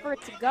spot for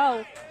it to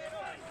go.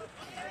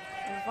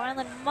 And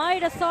Vineland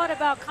might have thought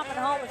about coming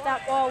home if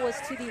that ball was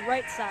to the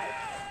right side.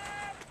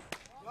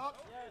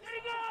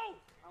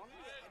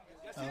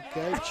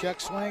 Okay, check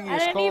swing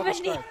is called a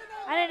strike.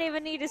 I didn't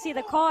even need to see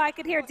the call. I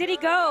could hear, did he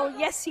go?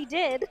 Yes, he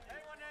did.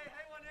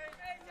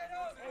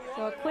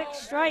 So a quick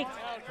strike.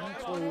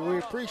 We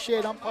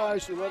appreciate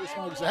umpires who let us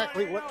know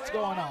exactly what's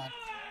going on.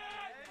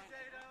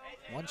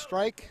 1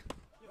 strike.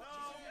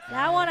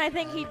 That one I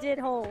think he did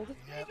hold.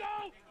 Yep.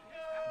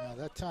 No,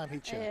 that time he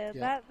checked.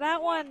 Yeah,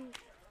 that one,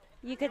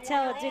 you could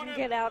tell it didn't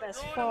get out as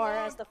far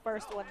as the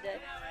first one did.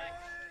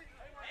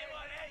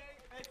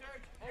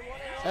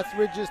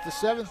 Etheridge is the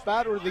 7th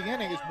batter of the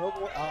inning.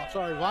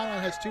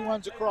 Vineland has 2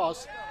 runs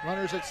across.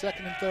 Runners at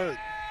second and third.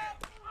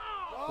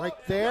 Right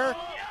there,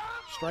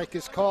 strike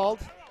is called.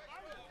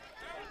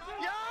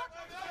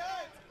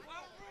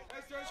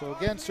 So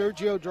again,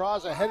 Sergio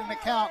Draws ahead in the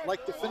count,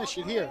 like to finish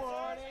it here.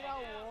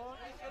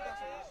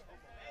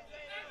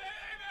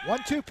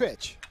 1-2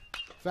 pitch,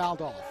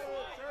 fouled off.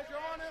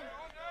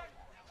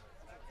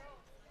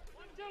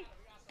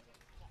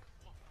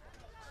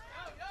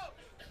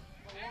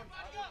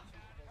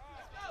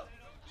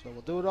 So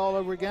we'll do it all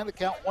over again to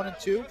count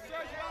 1-2.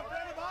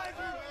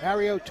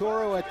 Mario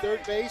Toro at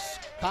third base,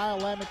 Kyle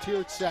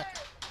Lamentier at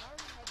second.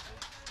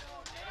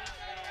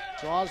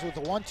 Draws with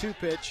a 1-2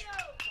 pitch.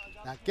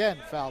 Now again,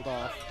 fouled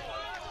off.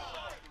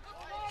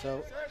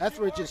 So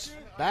Etheridge is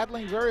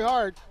battling very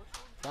hard,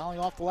 fouling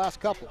off the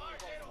last couple.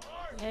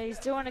 Yeah, he's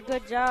doing a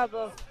good job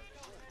of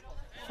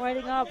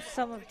fighting up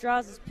some of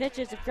Draws'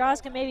 pitches. If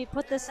Draws can maybe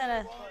put this in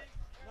a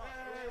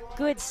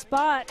good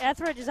spot.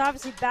 Etheridge is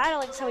obviously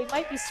battling, so he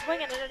might be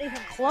swinging at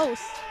anything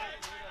close.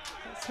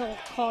 So he'll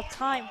call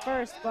time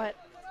first, but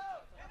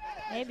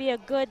maybe a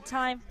good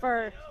time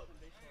for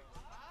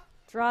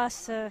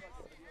Draws to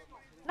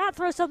not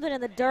throw something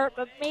in the dirt,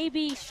 but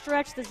maybe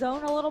stretch the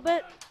zone a little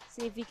bit.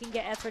 See if he can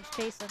get Etheridge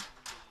chasing.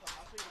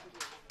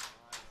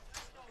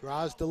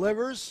 Draws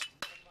delivers.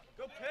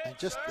 And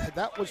just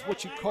that was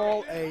what you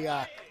call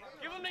a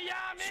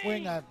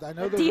swing. I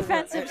know there's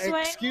defensive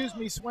swing. Excuse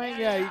me, swing.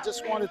 Yeah, he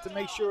just wanted to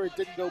make sure it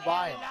didn't go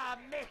by him.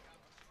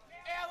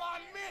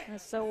 And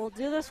so we'll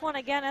do this one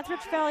again. Etheridge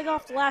fouling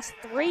off the last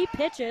 3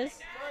 pitches.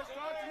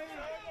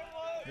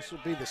 This will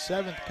be the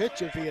 7th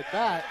pitch of the at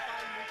bat.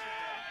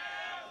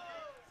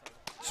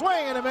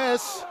 Swing and a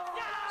miss.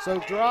 So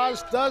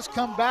Draws does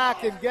come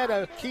back and get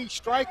a key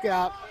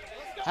strikeout.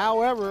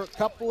 However, a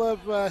couple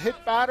of hit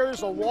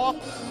batters, a walk,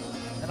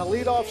 and a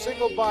leadoff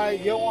single by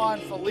Yohan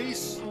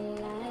Felice.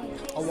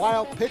 A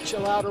wild pitch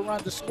allowed a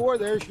run to score.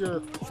 There's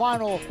your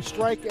final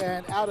strike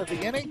and out of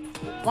the inning.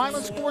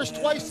 Vineland scores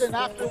twice, and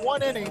after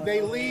 1 inning,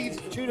 they lead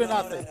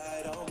 2-0.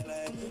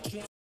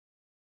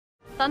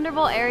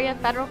 Thunderbolt Area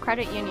Federal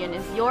Credit Union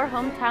is your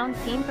hometown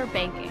team for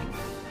banking.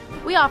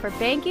 We offer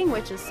banking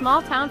which is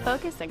small town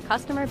focused and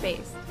customer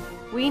based.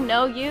 We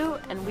know you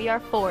and we are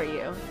for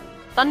you.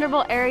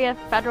 Thunderbolt Area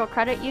Federal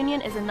Credit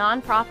Union is a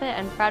non-profit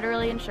and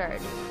federally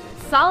insured.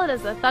 Solid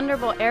as a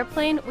Thunderbolt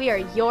airplane, we are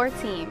your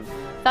team.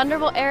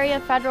 Thunderbolt Area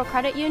Federal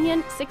Credit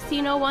Union,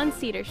 1601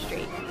 Cedar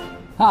Street.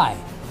 Hi,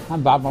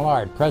 I'm Bob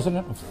Millard,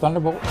 president of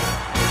Thunderbolt.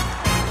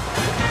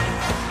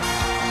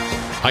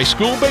 High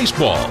school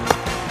baseball.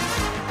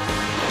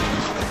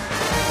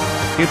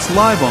 It's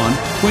live on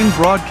Twin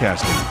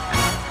Broadcasting.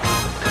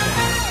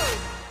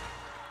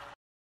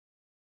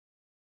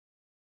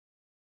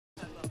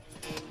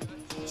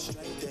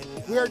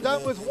 We are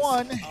done with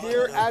 1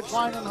 here at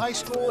Vineland High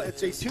School.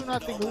 It's a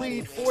 2-0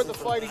 lead for the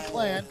Fighting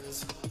Clan.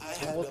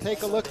 And we'll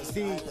take a look at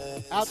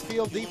the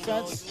outfield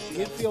defense,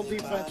 the infield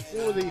defense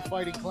for the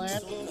Fighting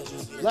Clan.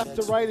 Left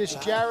to right is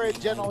Jared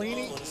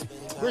Gentilini,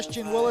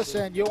 Christian Willis,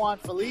 and Yohan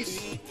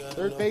Felice.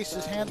 Third base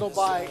is handled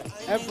by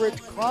Everett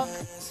Crunk.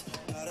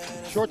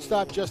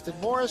 Shortstop Justin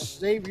Morris,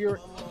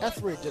 Xavier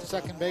Etheridge at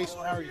second base,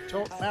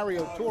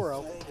 Mario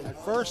Toro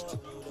at first.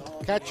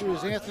 Catcher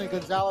is Anthony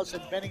Gonzalez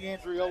and Benny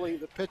Andrioli,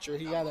 the pitcher.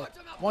 He had a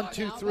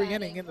 1-2-3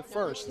 inning in the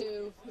first.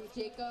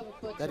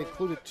 That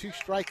included 2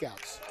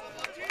 strikeouts.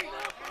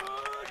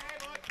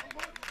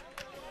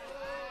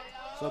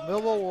 So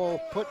Millville will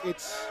put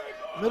its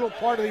middle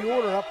part of the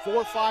order up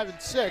 4, 5,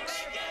 and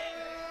 6.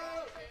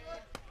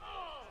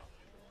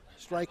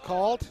 Strike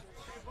called.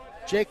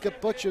 Jacob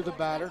Butcher, the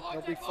batter.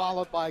 He'll be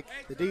followed by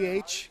the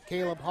DH,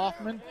 Caleb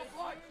Hoffman,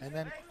 and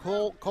then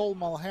Cole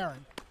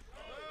Mulherron.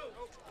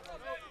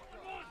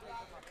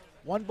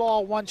 1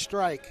 ball, 1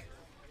 strike.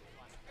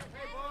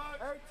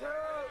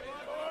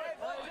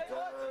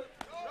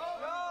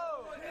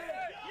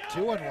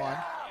 Two and 1.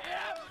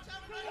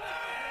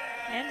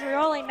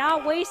 Andrioli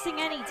not wasting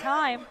any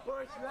time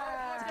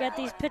to get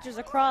these pitchers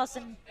across,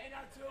 and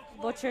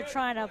Butcher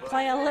trying to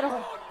play a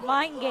little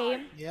mind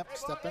game. Yep,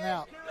 stepping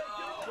out.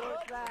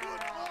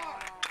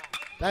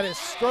 That is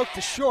stroked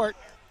to short,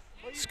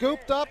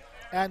 scooped up,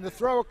 and the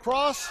throw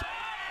across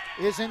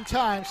is in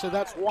time, so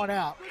that's 1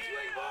 out.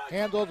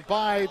 Handled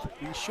by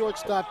the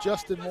shortstop,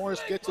 Justin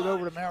Morris, gets it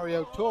over to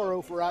Mario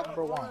Toro for out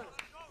number 1.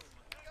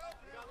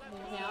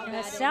 And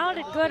it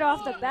sounded good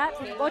off the bat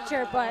from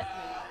Butcher, but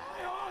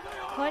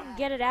couldn't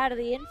get it out of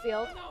the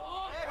infield.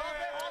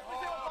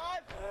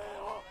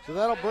 So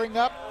that'll bring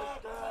up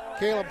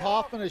Caleb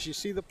Hoffman as you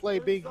see the play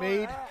being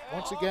made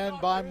once again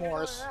by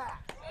Morris.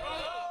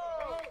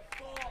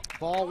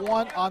 Ball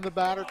 1 on the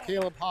batter,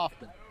 Caleb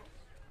Hoffman.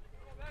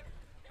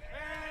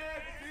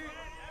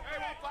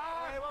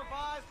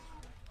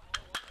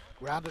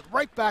 Grounded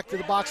right back to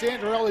the box.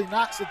 Andrioli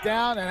knocks it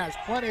down and has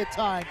plenty of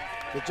time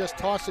to just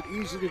toss it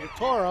easily to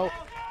Toro.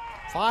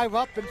 5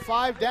 up and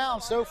 5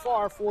 down so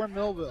far for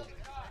Millville.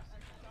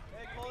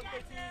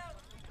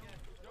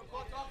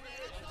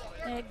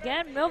 And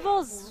again,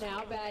 Millville's,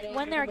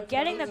 when they're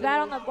getting the bat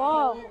on the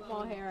ball,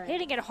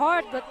 hitting it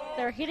hard, but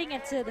they're hitting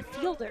it to the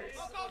fielders.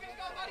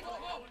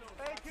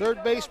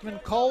 Third baseman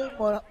Cole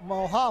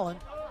Mulherron.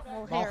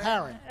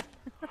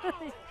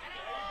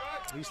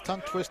 These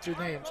tongue twister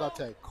names, I'll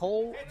tell you.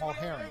 Cole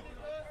Mulherron.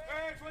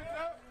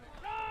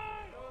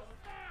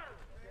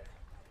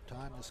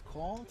 Time is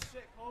called.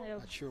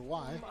 Not sure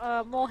why.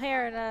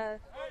 Mulherron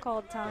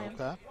called time.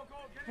 Okay.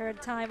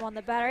 Heard time on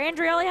the batter.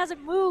 Andrioli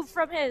hasn't moved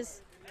from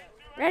his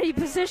ready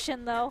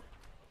position, though.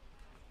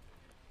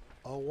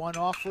 0-1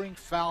 offering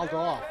fouled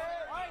off.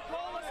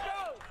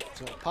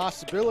 So a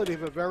possibility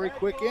of a very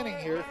quick inning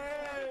here.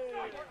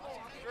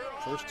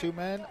 First 2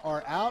 men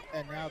are out,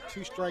 and now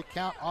 2-strike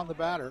count on the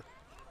batter,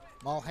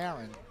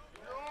 Mulherron.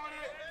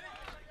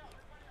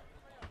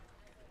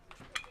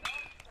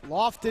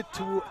 Lofted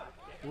to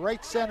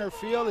right center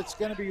field. It's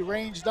going to be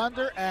ranged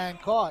under and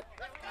caught.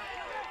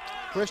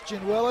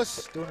 Christian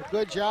Willis doing a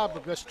good job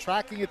of just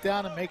tracking it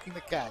down and making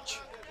the catch.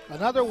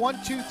 Another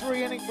 1-2-3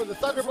 inning for the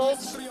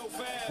Thunderbolts.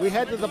 We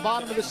head to the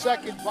bottom of the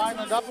second,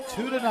 Vineland up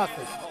 2-0.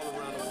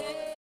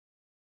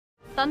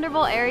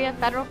 Thunderbolt Area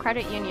Federal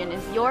Credit Union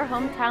is your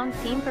hometown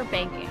team for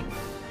banking.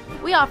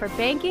 We offer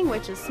banking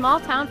which is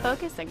small town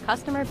focused and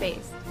customer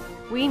based.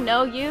 We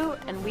know you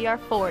and we are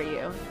for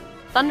you.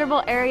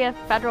 Thunderbolt Area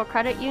Federal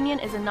Credit Union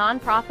is a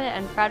non-profit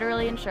and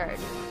federally insured.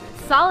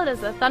 Solid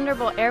as a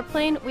Thunderbolt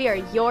airplane, we are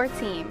your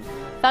team.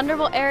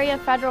 Thunderbolt Area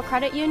Federal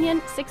Credit Union,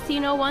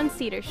 1601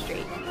 Cedar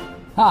Street.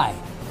 Hi,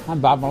 I'm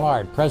Bob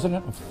Millard,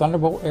 President of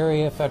Thunderbolt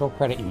Area Federal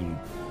Credit Union.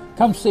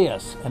 Come see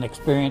us and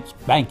experience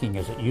banking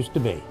as it used to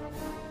be.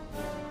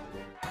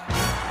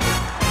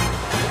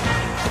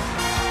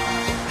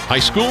 High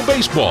school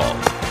baseball.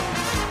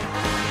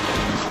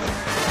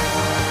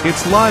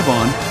 It's live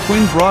on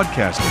Twin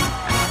Broadcasting.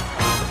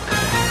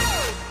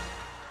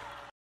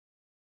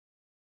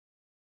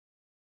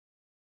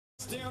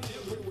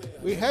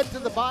 We head to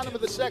the bottom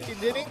of the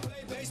second inning.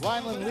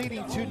 Vineland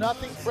leading 2-0.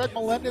 Fred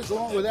Melendez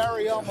along with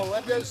Ariel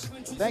Melendez.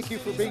 Thank you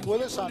for being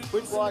with us on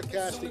Twin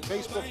Broadcasting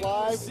Facebook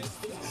Live,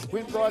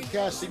 Twin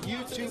Broadcasting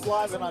YouTube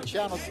Live, and on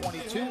Channel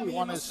 22. We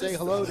want to say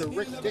hello to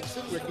Ricky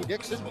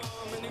Dixon,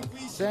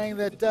 saying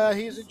that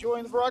he's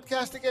enjoying the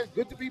broadcast again.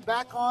 Good to be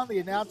back on. The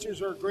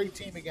announcers are a great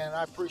team again.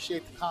 I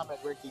appreciate the comment,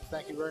 Ricky.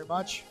 Thank you very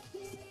much.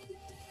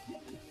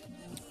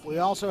 We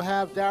also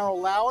have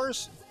Darryl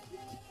Lowers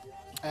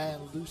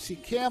and Lucy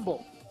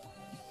Campbell.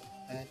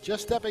 And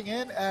just stepping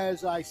in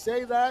as I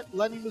say that,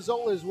 Lenny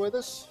Mazzola is with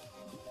us,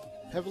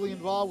 heavily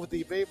involved with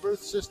the Babe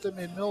Ruth system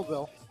in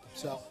Millville.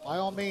 So, by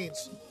all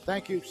means,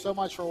 thank you so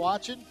much for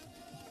watching.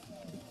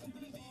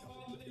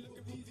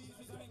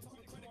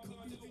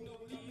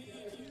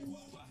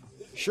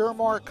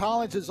 Shermar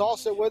Collins is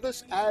also with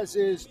us, as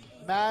is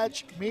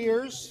Madge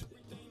Mears,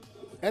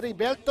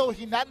 Heriberto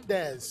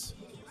Hernandez.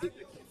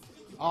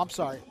 Oh, I'm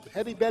sorry,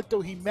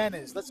 Heriberto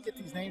Jimenez. Let's get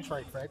these names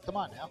right, Fred. Come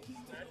on now.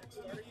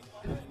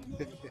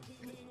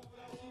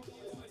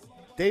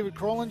 David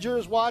Krolinger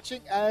is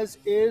watching, as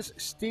is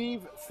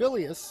Steve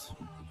Filius,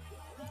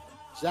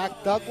 Zach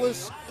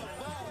Douglas,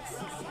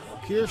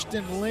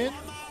 Kirsten Lynn,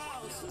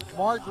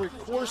 Margaret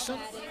Corson,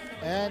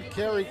 and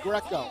Carrie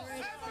Greco.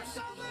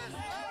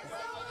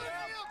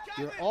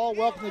 You're all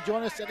welcome to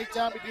join us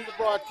anytime we do the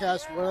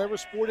broadcast, whatever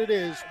sport it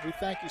is. We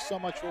thank you so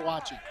much for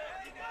watching.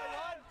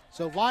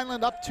 So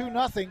Vineland up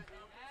 2-0,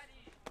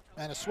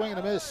 and a swing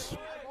and a miss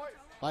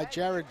by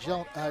Jared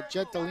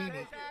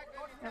Gentilini.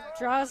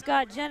 Draws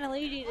got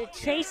Gentilini to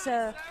chase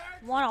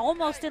one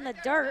almost in the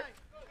dirt.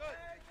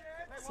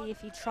 See if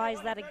he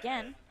tries that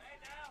again.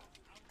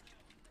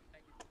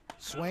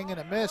 Swing and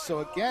a miss. So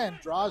again,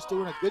 Draws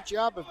doing a good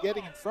job of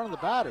getting in front of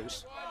the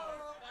batters.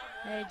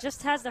 And he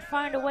just has to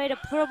find a way to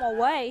put him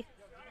away.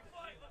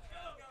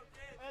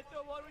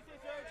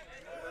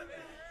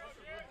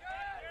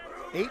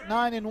 Eight,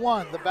 9, and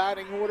 1, the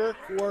batting order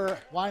for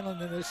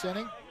Vineland in this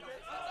inning.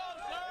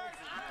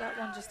 That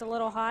one just a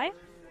little high.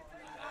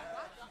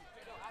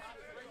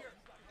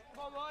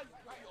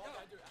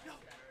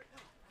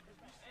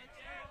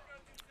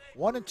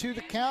 One and 2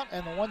 the count,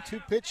 and the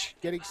 1-2 pitch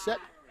getting set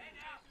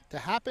to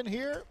happen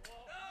here.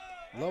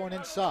 Low and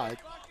inside.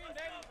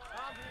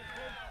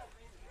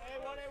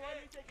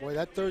 Boy,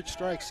 that third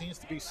strike seems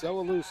to be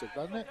so elusive,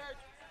 doesn't it?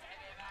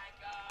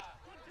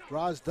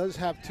 Draws does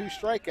have 2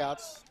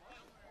 strikeouts,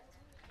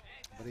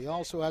 but he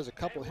also has a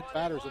couple hit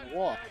batters and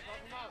walk.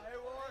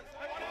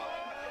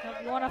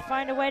 You want to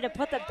find a way to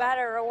put the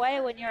batter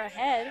away when you're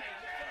ahead.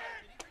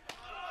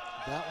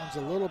 That one's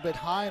a little bit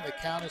high, and the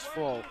count is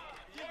full.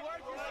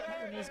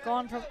 And he's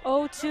gone from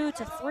 0-2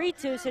 to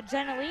 3-2, so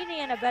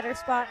Gentilini in a better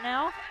spot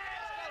now.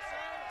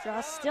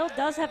 Draws still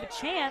does have a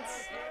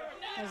chance,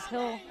 as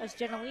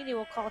Gentilini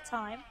will call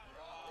time.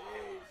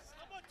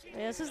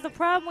 Yeah, this is the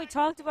problem we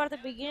talked about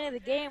at the beginning of the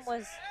game,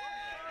 was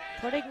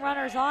putting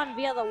runners on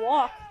via the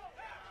walk.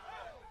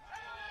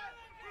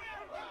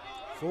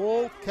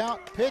 Full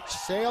count pitch,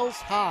 sails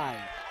high.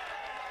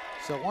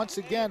 So once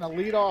again, a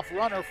leadoff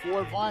runner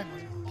for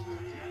Vineland.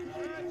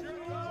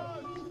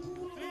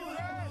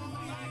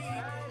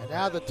 And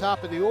now the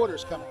top of the order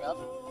is coming up.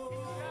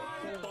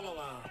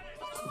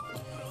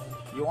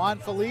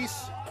 Yohan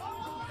Felice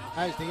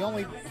has the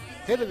only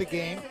hit of the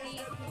game.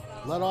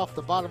 Led off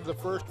the bottom of the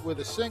first with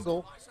a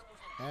single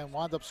and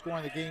wound up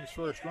scoring the game's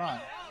first run.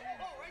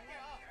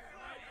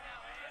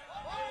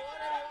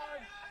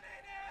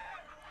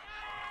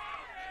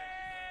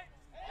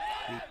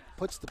 He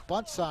puts the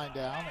bunt sign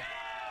down,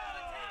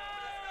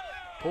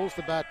 pulls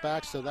the bat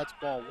back, so that's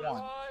ball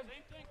 1.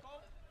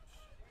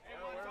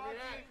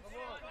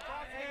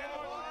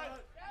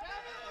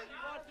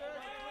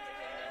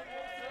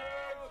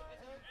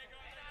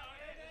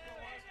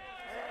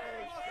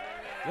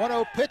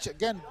 One-0 pitch,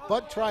 again,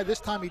 bunt try. This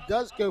time he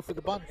does go for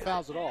the bunt and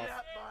fouls it off.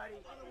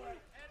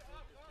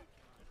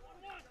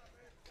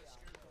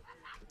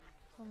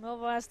 Well,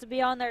 Millville has to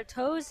be on their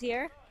toes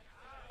here.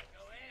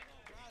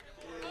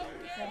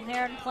 And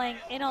Heron playing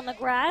in on the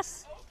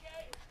grass.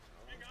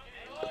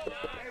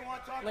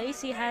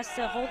 Lacey has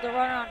to hold the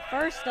runner on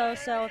first, though,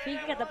 so if he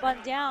can get the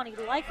bunt down, he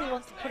likely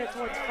wants to put it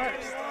towards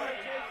first.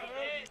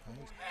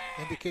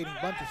 Indicating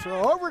bunt to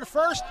throw over to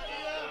first.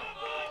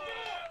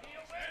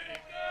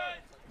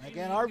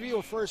 Again, our view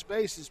of first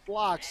base is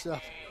blocked, so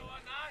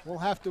we'll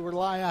have to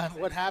rely on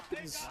what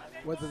happens,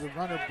 whether the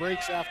runner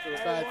breaks after a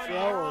bad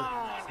throw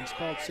or he's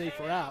called safe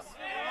or out.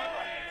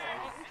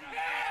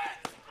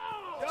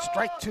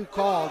 Strike 2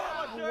 called.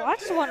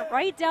 Watch the one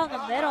right down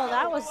the middle.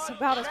 That was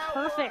about as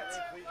perfect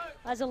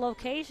as a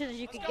location as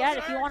you could get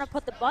if you want to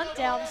put the bunt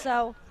down.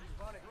 So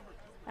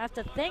I have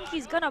to think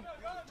he's going to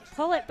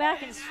pull it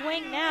back and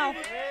swing now.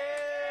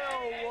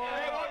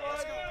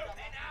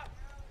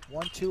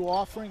 1-2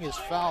 offering is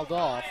fouled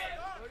off.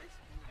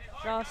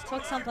 Josh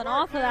took something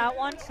off of that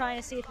one,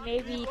 trying to see if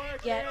maybe he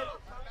could get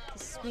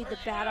to speed the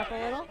bat up a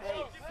little.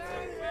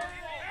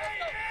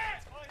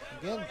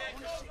 Again,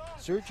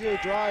 Sergio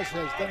Draz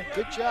has done a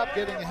good job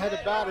getting ahead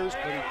of batters,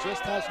 but he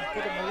just hasn't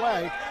put them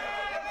away.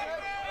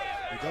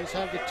 He does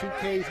have the 2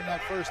 Ks in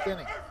that first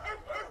inning.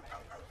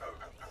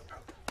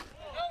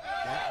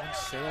 That one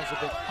sails a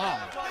bit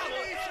high.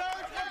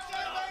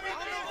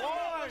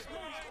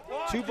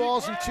 2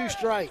 balls and 2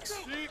 strikes.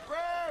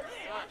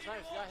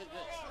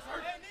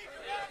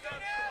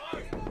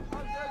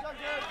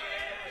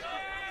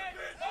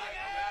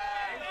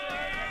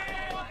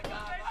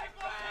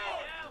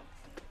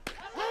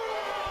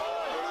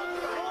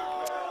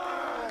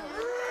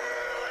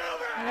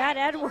 That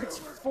Edwards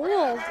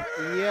fooled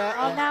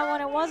on that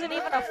one. It wasn't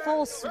even a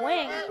full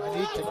swing. I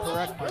need to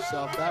correct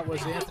myself. That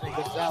was Anthony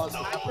Gonzalez.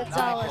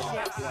 Gonzalez,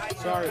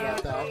 yes. Sorry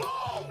about that.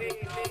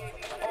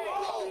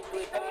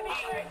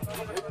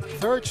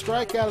 Third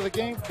strikeout of the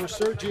game for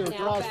Sergio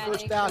Draz.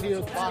 First out here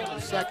at the bottom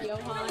of the second.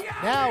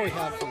 Now we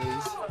have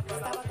Feliz.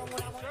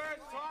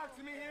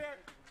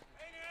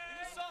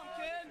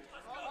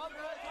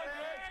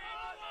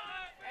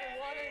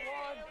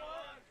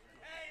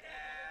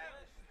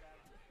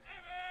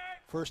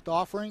 First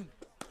offering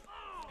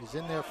is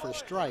in there for a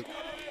strike.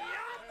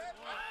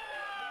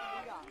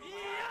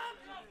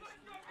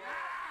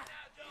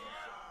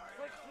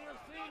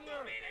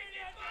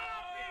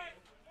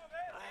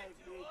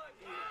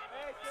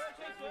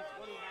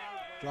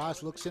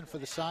 Draz looks in for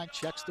the sign,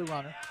 checks the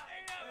runner.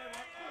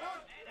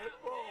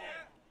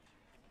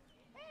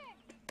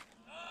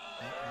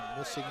 And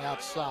missing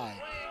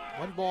outside.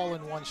 1 ball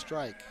and 1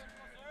 strike.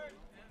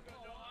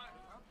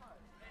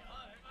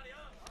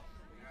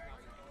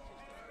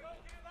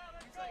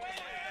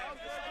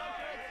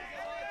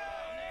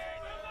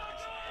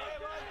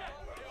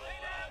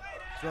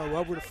 Throw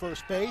over to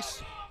first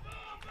base.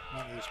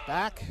 Runner's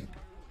back.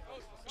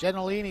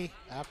 Gentilini,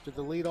 after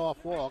the leadoff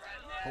walk,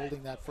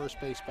 holding that first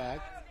base bag.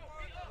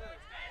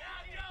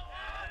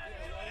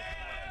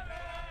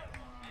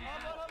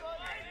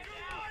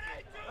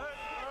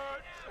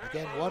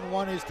 Again,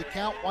 1-1 is the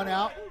count. 1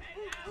 out,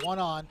 1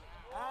 on.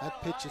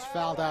 That pitch is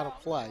fouled out of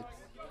play.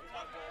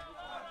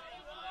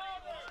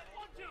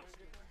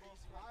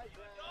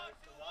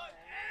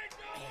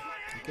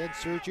 Again,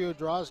 Sergio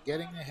Draz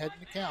getting ahead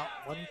in the count.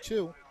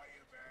 1-2.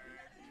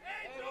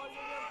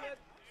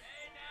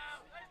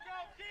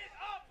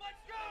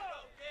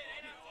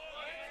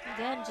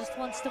 Again, just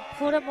wants to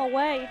put him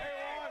away.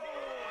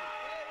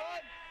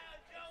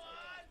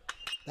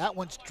 That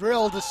one's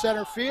drilled to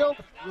center field,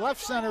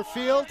 left center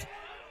field.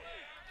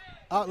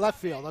 Left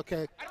field,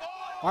 okay.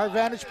 Our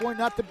vantage point,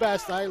 not the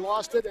best. I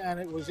lost it, and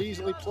it was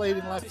easily played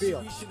in left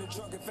field.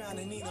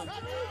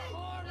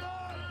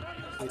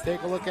 We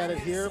take a look at it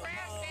here.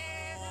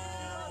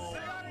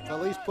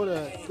 Feliz put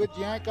a good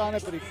yank on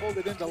it, but he pulled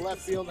it into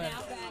left field, and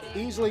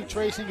easily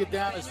tracing it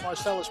down is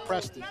Marcellus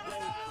Preston.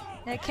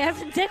 And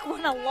Kevin Dick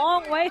went a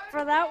long way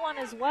for that one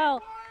as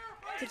well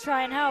to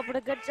try and help, but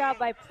a good job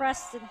by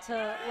Preston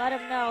to let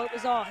him know it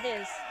was all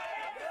his.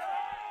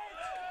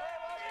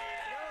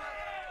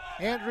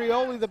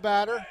 Andrioli, the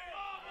batter.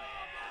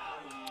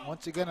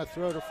 Once again, a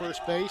throw to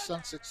first base,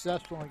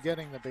 unsuccessful in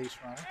getting the base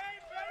runner.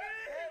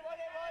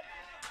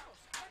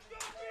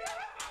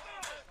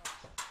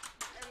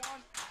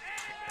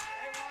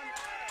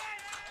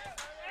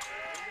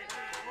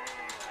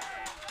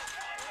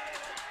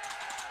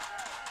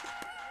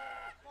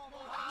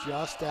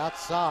 Just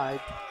outside.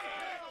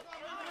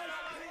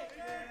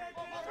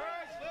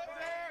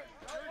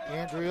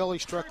 Andrioli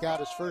struck out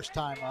his first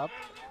time up.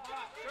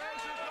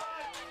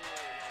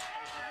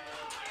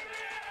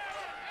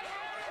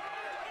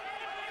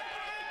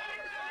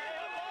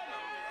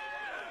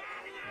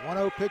 One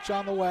 1-0 pitch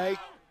on the way.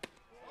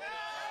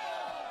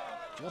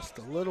 Just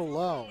a little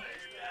low.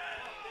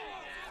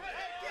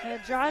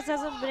 Draz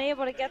hasn't been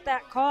able to get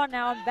that call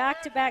now on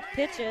back-to-back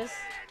pitches.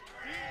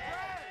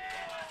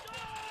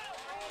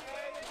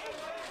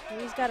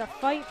 He's got to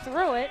fight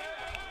through it.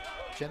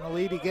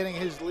 Gentilini getting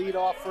his lead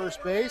off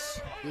first base,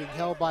 being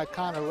held by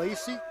Connor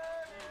Lacey.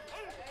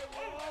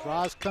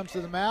 Draz comes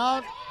to the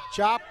mound.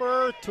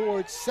 Chopper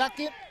towards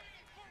second.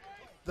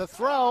 The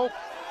throw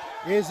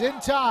is in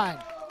time.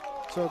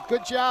 So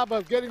good job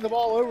of getting the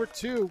ball over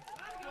to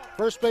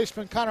first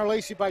baseman Connor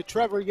Lacey by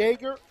Trevor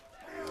Yeager.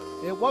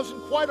 It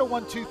wasn't quite a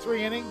 1-2-3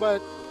 inning,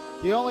 but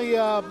the only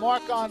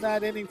mark on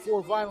that inning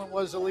for Vineland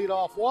was a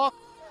leadoff walk.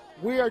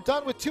 We are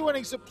done with 2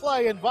 innings of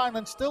play, and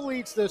Vineland still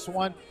leads this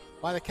one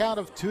by the count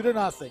of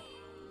 2-0.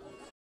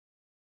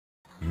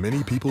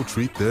 Many people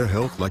treat their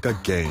health like a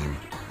game.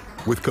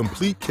 With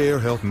Complete Care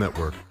Health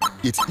Network,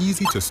 it's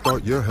easy to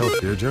start your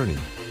healthcare journey.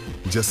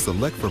 Just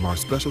select from our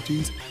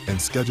specialties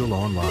and schedule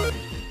online,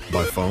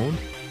 by phone,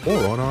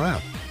 or on our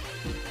app.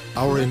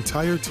 Our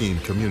entire team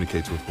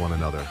communicates with one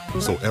another,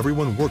 so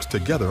everyone works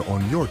together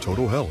on your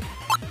total health.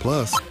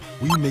 Plus,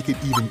 we make it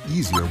even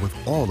easier with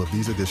all of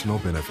these additional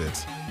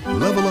benefits.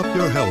 Level up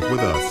your health with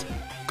us.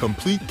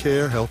 Complete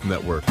Care Health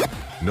Network.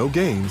 No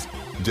games,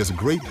 just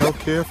great health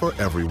care for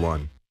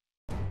everyone.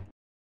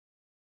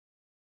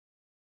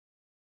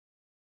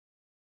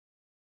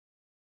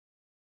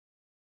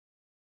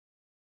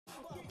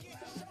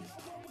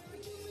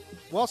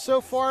 Well,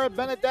 so far,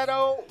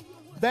 Benedetto,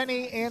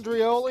 Benny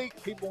Andrioli.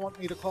 People want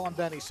me to call him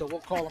Benny, so we'll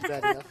call him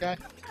Benny, okay?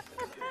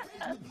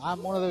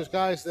 I'm one of those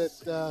guys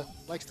that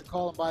likes to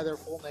call him by their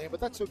full name, but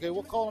that's okay.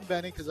 We'll call him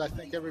Benny because I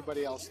think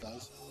everybody else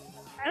does.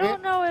 I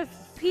don't know if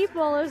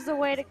people is the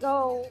way to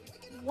go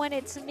when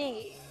it's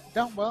me.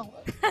 No, well,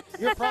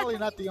 you're probably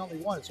not the only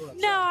one.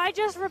 No, I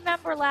just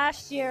remember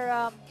last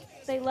year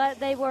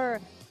they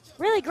were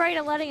really great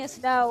at letting us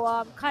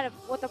know kind of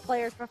what the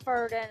players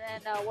preferred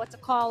and what to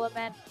call him.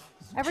 And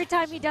every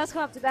time he does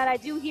come up to bat, I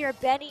do hear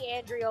Benny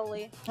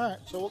Andrioli. All right,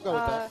 so we'll go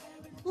with that.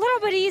 A little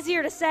bit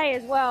easier to say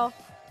as well.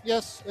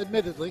 Yes,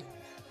 admittedly.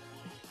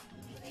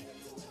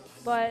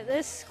 But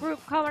this group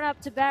coming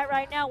up to bat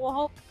right now, we'll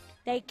hope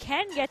they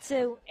can get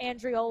to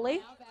Andrioli.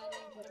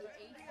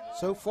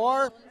 So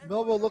far,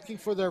 Millville looking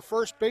for their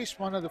first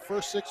baseman of the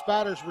first 6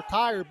 batters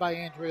retired by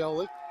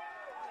Andrioli.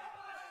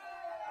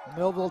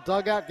 Millville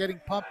dugout getting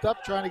pumped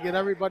up, trying to get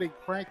everybody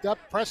cranked up.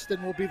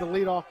 Preston will be the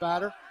leadoff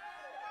batter.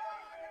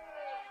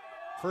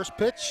 First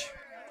pitch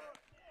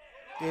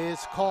is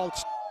called,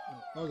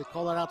 oh, they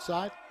call that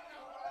outside?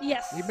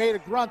 Yes. He made a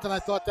grunt, and I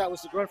thought that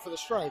was the grunt for the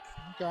strike.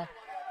 Okay.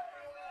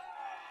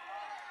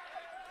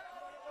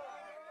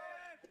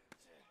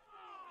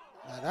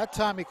 Now that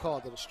time he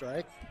called it a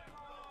strike.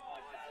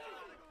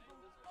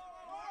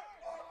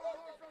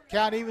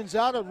 Count evens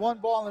out at 1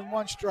 ball and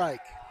 1 strike.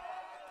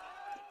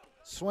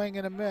 Swing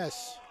and a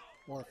miss,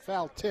 or a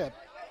foul tip.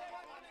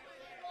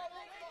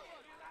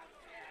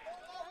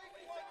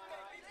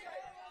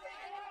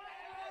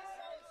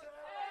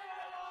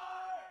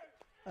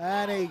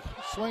 And he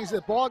swings,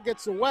 the ball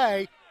gets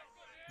away.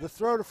 The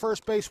throw to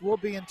first base will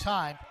be in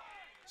time.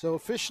 So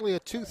officially a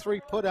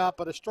 2-3 put out,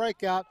 but a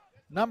strikeout,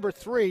 number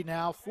 3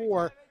 now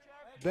for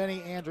Benny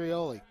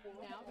Andrioli.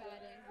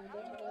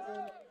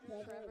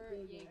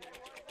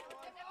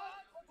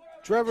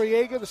 Trevor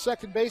Yeager, the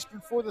second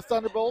baseman for the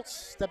Thunderbolts,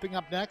 stepping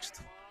up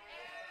next.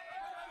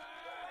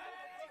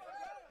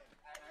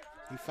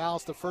 He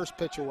fouls the first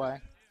pitch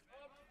away.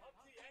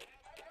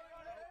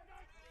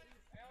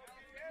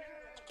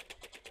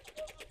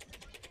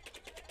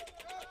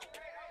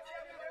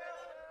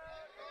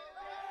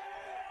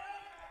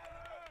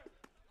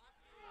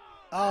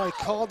 Oh, he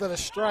called it a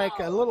strike.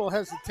 A little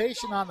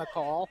hesitation on the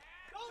call.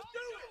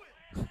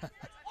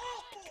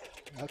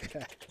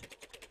 Okay.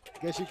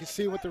 Guess you can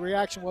see what the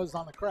reaction was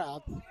on the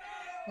crowd.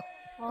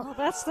 Well,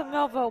 that's the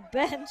Millville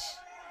bench.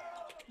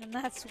 And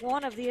that's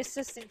one of the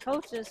assistant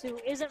coaches who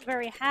isn't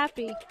very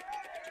happy,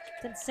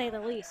 to say the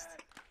least.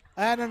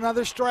 And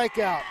another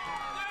strikeout.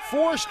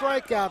 4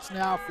 strikeouts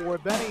now for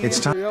Benny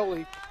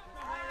Andrioli.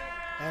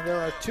 And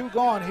there are 2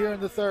 gone here in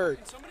the third.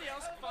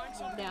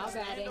 Now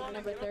batting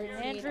number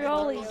 13.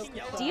 Andrioli's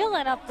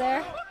dealing up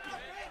there.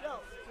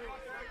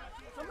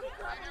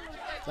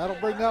 That'll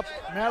bring up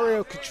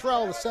Mario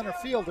Cottrell, the center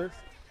fielder.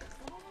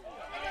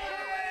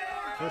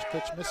 First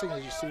pitch missing,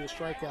 as you see the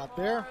strikeout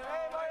there.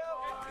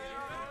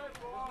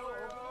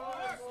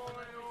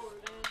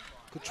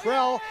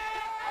 Cottrell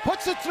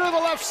puts it through the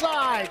left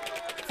side.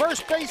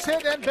 First base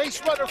hit and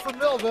base runner for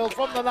Millville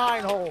from the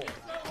 9-hole.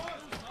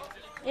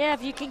 Yeah,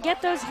 if you can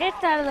get those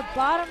hits out of the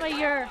bottom of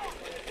your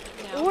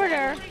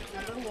order,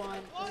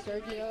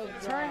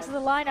 turn to the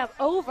lineup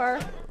over,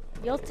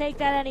 you'll take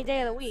that any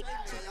day of the week.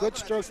 Good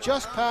stroke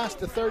just past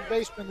the third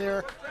baseman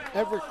there.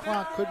 Everett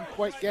Cronk couldn't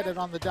quite get it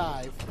on the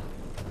dive.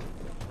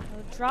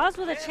 Draws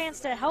with a chance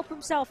to help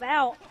himself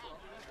out.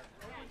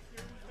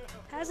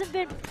 Hasn't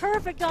been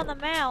perfect on the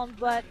mound,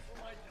 but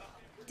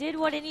did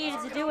what he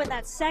needed to do in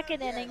that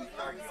second inning.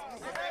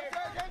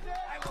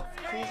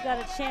 So he's got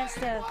a chance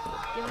to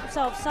give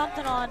himself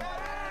something on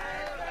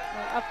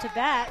up to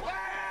bat.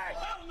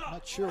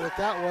 Not sure what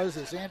that was,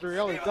 as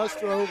Andrioli does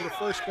throw over to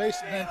first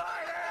base, and then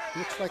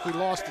looks like he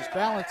lost his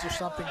balance or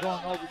something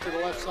going over to the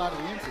left side of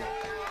the infield.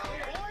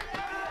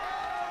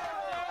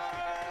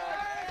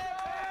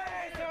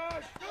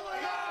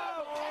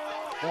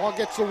 Ball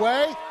gets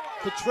away.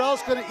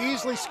 Cottrell's going to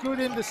easily scoot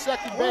into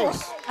second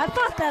base. I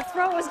thought that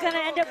throw was going to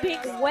end up being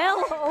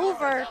well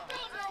over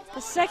the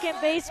second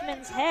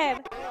baseman's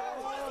head.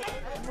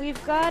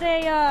 We've got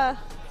a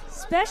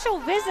special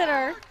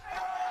visitor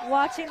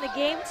watching the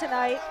game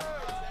tonight,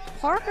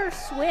 Parker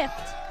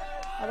Swift.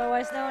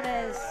 otherwise known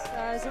as,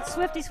 is it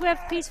Swifty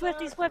Swift, P.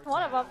 Swifty Swift,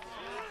 one of them.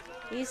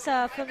 He's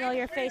a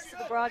familiar face to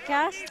the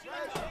broadcast.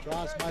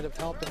 Draws might have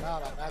helped him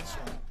out on that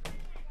swing.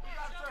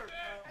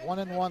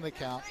 1-1 the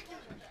count.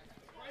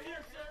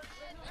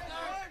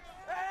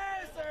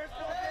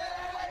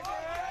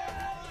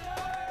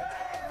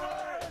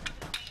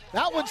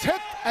 That one's hit,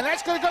 and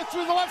that's going to go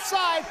through the left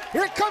side.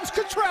 Here comes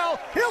Cottrell.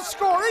 He'll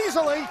score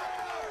easily.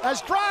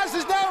 As Draws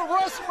is now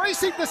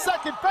racing to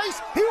second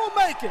base, he will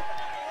make it.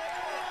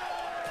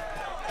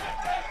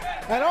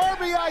 An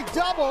RBI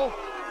double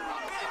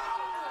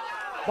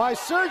by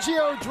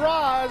Sergio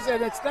Draws,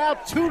 and it's now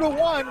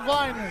 2-1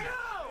 Vineland.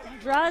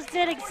 Draws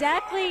did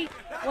exactly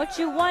what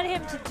you want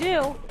him to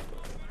do.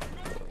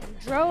 And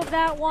drove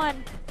that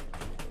one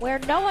where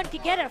no one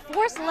could get it.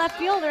 Forced the left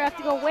fielder have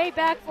to go way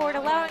back for it,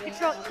 allowing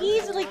Cottrell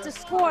easily to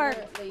score.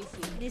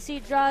 You see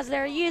Draws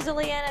there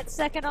easily in at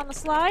second on the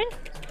slide.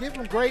 Give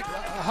him great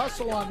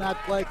hustle on that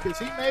play because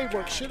he made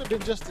what should have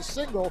been just a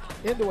single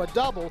into a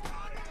double.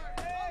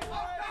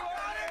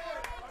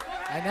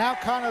 And now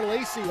Connor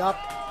Lacey up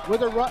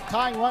with a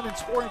tying run in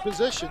scoring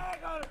position.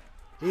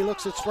 He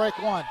looks at strike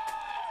one.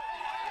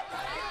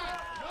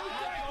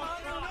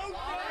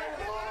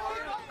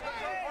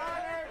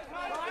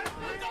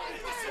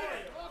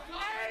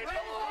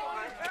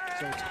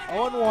 So it's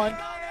 0-1.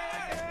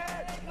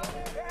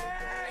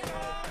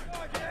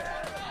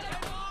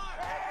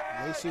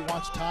 Lacey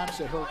wants time,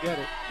 so he'll get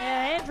it.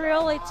 Yeah,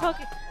 Andrioli took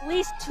at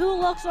least 2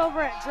 looks over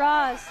at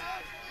Draws.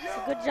 It's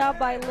a good job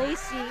by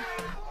Lacey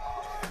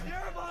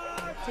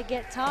to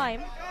get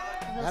time.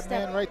 That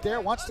man right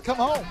there wants to come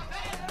home.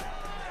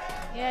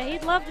 Yeah,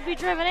 he'd love to be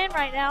driven in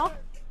right now.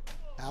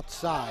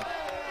 Outside.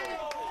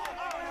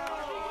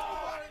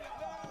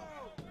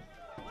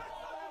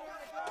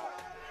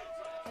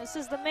 This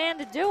is the man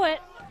to do it.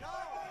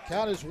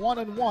 Count is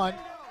 1-1.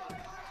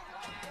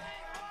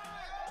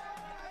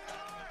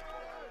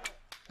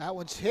 That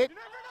one's hit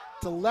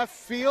to left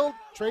field,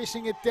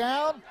 tracing it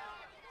down.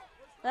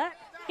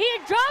 He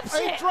drops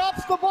it. He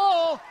drops the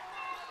ball.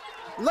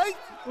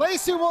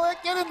 Lacey will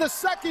get into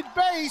second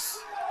base,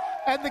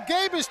 and the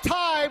game is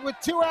tied with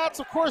 2 outs.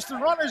 Of course, the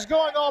runner's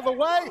going all the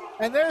way,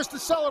 and there's the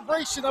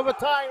celebration of a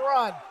tying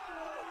run.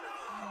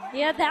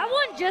 Yeah, that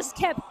one just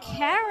kept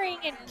carrying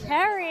and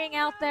carrying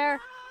out there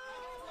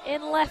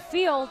in left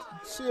field.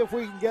 Let's see if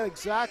we can get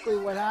exactly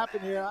what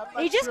happened here.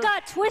 He just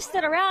got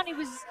twisted around. He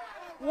was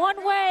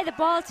one way, the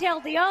ball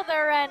tailed the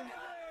other, and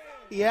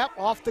yep,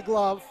 off the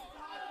glove.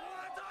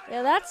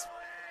 Yeah, that's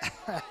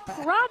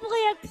probably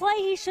a play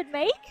he should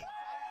make,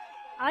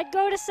 I'd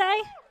go to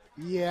say.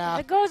 Yeah.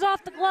 If it goes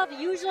off the glove,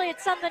 usually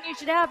it's something you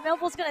should have.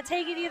 Millville's going to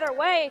take it either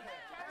way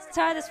to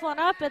tie this one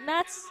up, and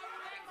that's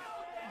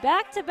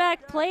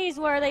back-to-back plays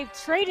where they've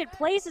traded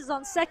places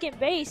on second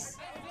base.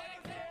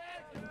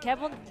 And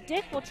Kevin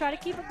Dick will try to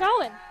keep it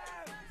going.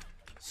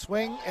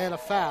 Swing and a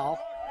foul.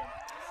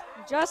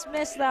 Just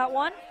missed that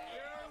one.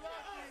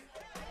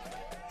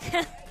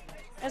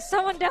 As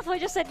someone definitely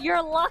just said,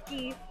 you're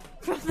lucky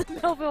from the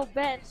Millville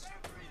bench.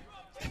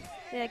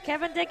 Yeah,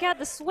 Kevin Dick had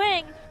the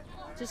swing,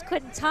 just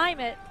couldn't time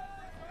it.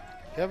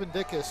 Kevin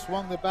Dick has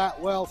swung the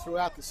bat well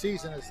throughout the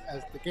season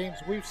as the games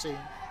we've seen.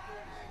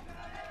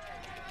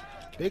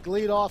 Big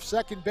lead off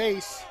second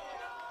base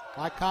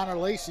by Connor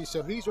Lacey,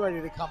 so he's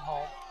ready to come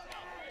home.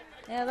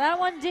 Yeah, that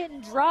one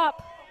didn't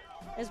drop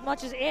as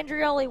much as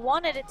Andrioli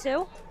wanted it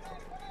to.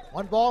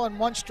 1 ball and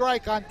 1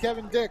 strike on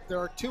Kevin Dick. There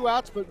are 2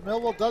 outs, but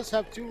Millville does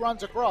have 2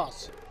 runs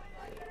across.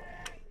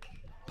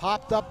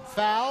 Popped up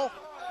foul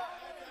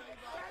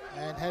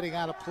and heading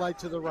out of play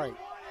to the right.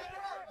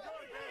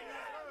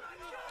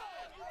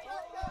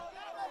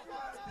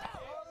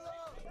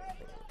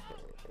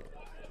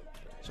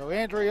 So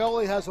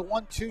Andrioli has a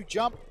 1-2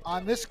 jump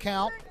on this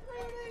count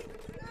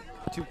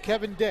to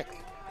Kevin Dick.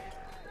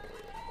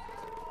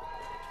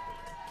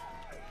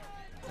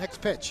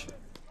 Next pitch.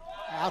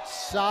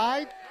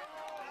 Outside,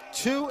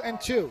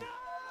 2-2.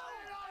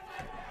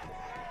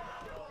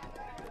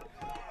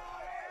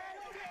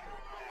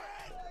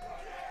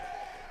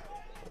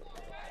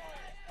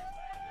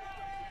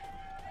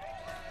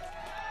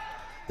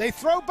 They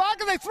throw back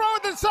and they throw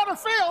it in center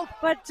field.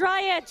 But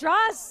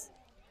Draws.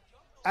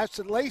 That's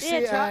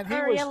Lacey, and he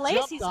was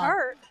Lacey's jumped on.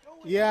 hurt.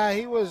 Yeah,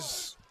 he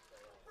was.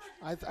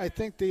 I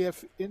think the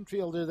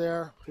infielder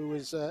there, who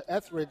was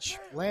Etheridge,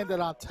 landed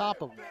on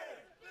top of him.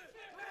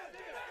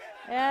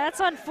 Yeah, that's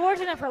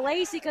unfortunate for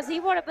Lacey because he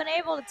would have been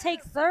able to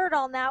take third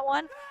on that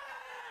one.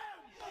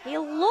 He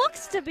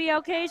looks to be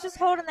okay. He's just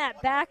holding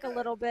that back a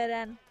little bit,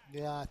 and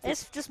yeah,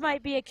 this just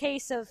might be a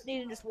case of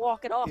needing to just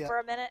walk it off for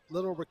a minute.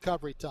 Little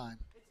recovery time.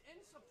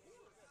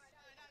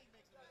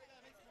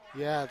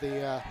 Yeah,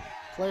 the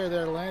player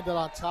there landed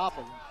on top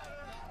of him.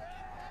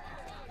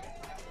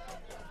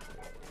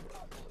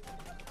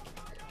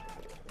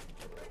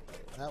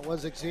 That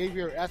was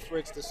Xavier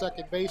Etheridge, the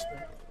second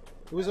baseman.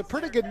 It was a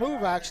pretty good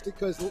move, actually,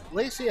 because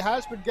Lacey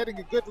has been getting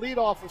a good lead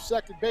off of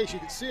second base. You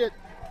can see it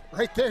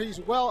right there. He's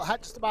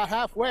just about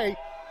halfway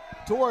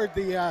toward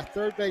the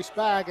third base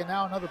bag, and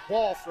now another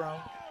ball thrown.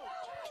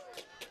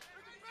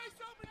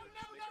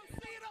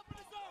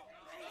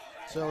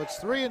 So it's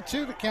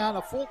 3-2 to count,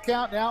 a full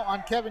count now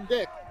on Kevin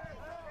Dick.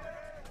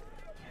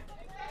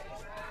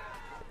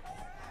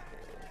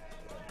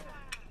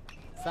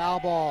 Foul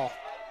ball.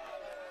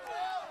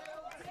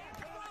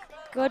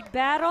 Good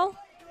battle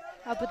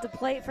up at the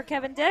plate for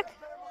Kevin Dick.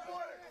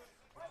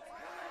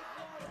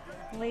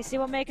 Lacey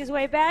will make his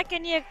way back,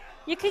 and you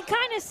can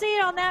kind of see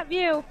it on that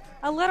view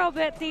a little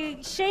bit,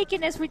 the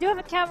shakiness. We do have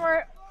a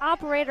camera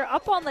operator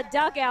up on the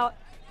dugout.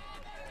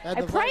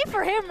 I pray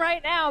for him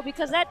right now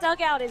because that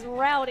dugout is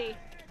rowdy.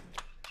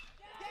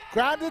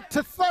 Grounded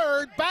to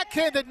third,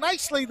 backhanded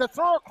nicely. The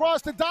throw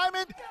across the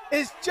diamond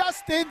is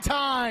just in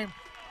time.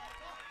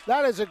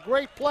 That is a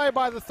great play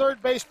by the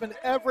third baseman,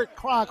 Everett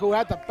Cronk, who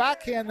had to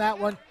backhand that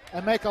one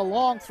and make a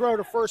long throw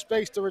to first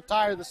base to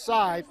retire the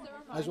side,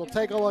 as we'll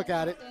take a look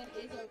at it.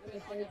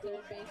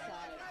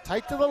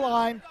 Tight to the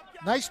line,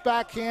 nice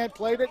backhand,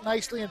 played it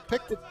nicely and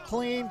picked it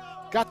clean,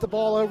 got the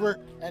ball over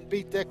and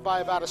beat Dick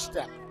by about a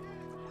step.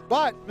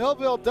 But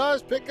Millville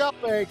does pick up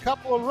a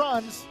couple of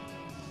runs.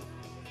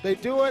 They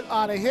do it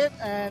on a hit,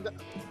 and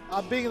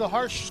I'm being the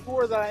harsh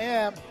scorer that I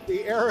am,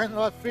 the error in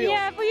left field.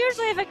 Yeah, but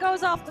usually if it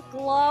goes off the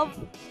glove,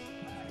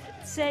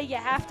 say you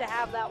have to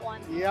have that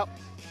one. Yep.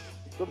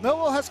 But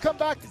Millville has come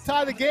back to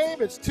tie the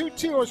game. It's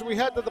 2-2 as we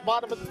head to the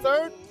bottom of the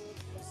third.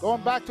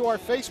 Going back to our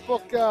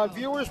Facebook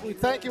viewers, we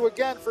thank you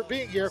again for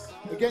being here.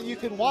 Again, you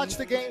can watch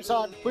the games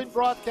on Quinn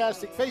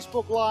Broadcasting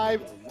Facebook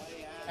Live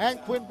and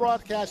Quinn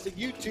Broadcasting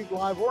YouTube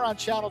Live. We're on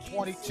Channel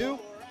 22.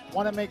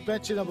 Want to make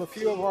mention of a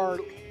few of our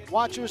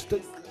watchers.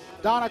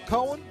 Donna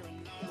Cohen,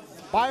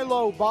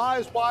 Bilo Ba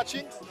is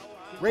watching.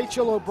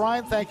 Rachel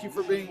O'Brien, thank you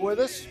for being with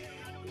us.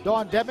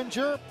 Dawn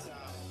Debinger,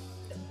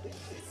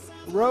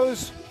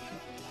 Rose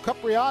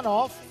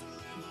Kuprianov,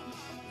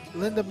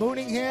 Linda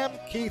Mooningham,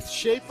 Keith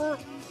Schaefer,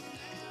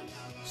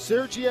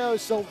 Sergio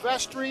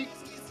Silvestri,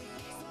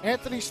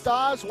 Anthony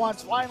Stas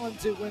wants Vineland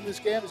to win this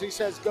game, as he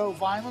says, go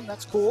Vineland.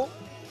 That's cool.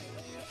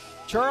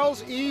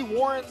 Charles E.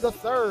 Warren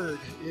III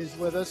is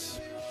with us.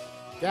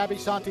 Gabby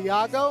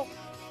Santiago,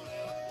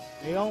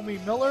 Naomi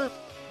Miller,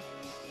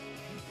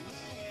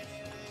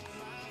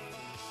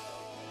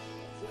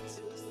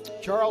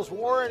 Charles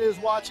Warren is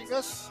watching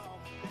us.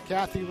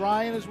 Kathy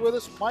Ryan is with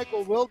us.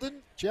 Michael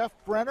Wilden, Jeff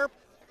Brenner,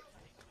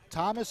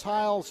 Thomas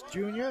Hiles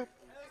Jr.,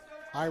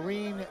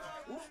 Irene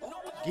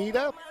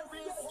Gita,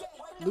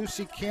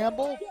 Lucy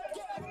Campbell.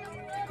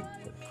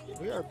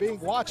 We are being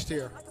watched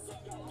here.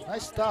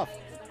 Nice stuff.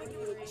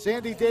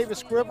 Sandy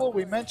Davis Gribble,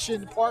 we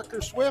mentioned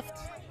Parker Swift,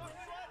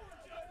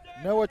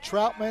 Noah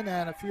Troutman,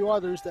 and a few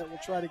others that we'll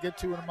try to get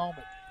to in a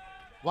moment.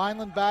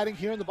 Vineland batting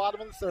here in the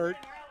bottom of the third.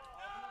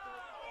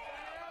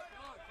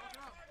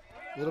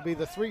 It'll be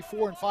the 3,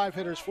 4, and 5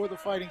 hitters for the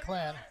Fighting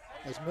Clan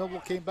as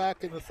Millville came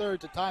back in the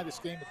third to tie this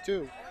game at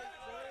 2.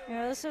 You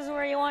know, this is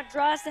where you want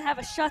Droz to have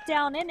a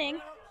shutdown inning.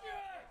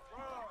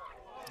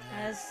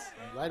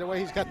 Right away,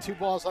 he's got 2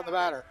 balls on the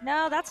batter.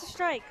 No, that's a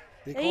strike.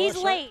 He's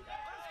late.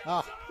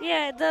 Oh.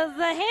 Yeah, the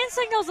hand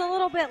signal's a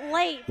little bit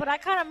late, but I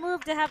kind of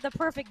moved to have the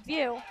perfect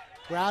view.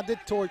 Grounded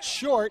towards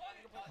short.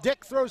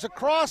 Dick throws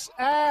across,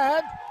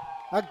 and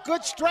a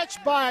good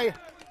stretch by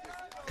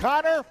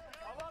Connor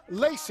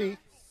Lacey.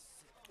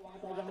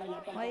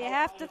 Well, you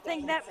have to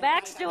think that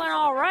back's doing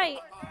all right,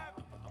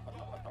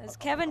 as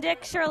Kevin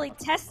Dick surely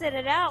tested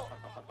it out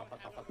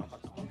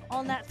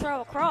on that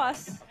throw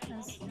across.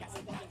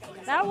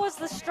 That was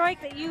the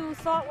strike that you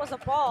thought was a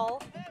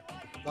ball.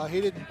 Well,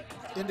 he didn't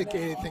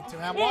indicate anything to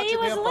me. Yeah, he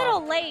was a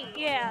little late,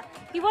 yeah.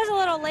 He was a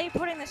little late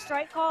putting the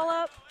strike call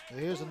up.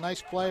 Here's a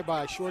nice play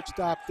by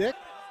shortstop Dick.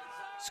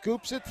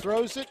 Scoops it,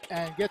 throws it,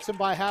 and gets him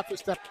by half a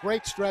step.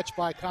 Great stretch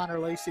by Connor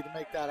Lacey to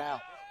make that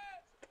out.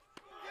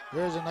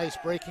 There's a nice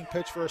breaking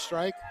pitch for a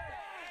strike.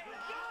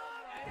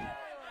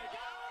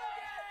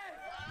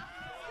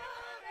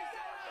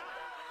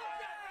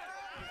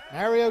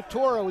 Mario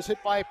Toro was hit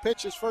by a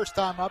pitch his first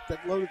time up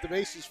that loaded the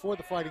bases for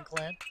the Fighting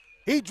Clan.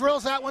 He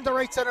drills that one to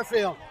right center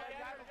field.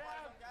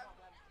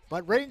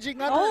 But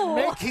ranging under and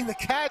making the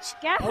catch,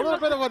 a little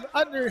bit of an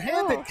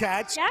underhanded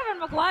catch.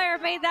 Gavin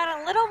McGuire made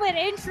that a little bit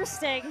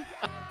interesting.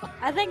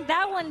 I think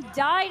that one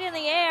died in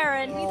the air,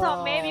 and he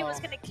thought maybe it was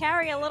going to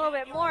carry a little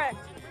bit more.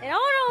 They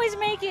don't always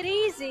make it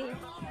easy,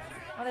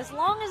 but as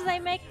long as they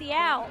make the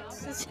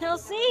outs, as you'll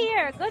see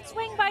here, good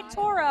swing by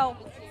Toro.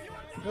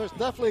 It was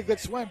definitely a good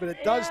swing, but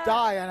it does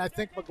die, and I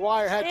think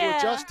McGuire had to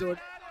adjust to it,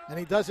 and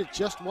he does it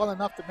just well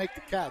enough to make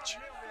the catch.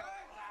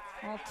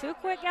 Well, 2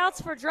 quick outs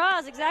for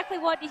Droz, exactly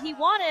what he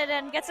wanted,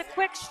 and gets a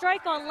quick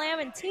strike on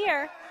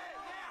Lamontier.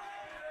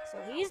 So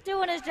he's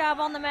doing his job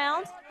on the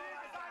mound.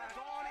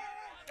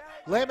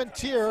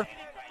 Lamontier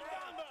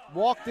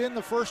walked in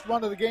the first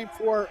run of the game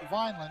for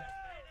Vineland.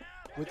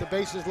 With the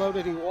bases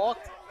loaded, he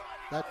walked.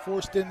 That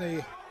forced in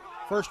the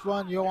first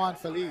run, Yohan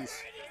Feliz.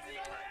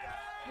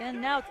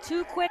 And now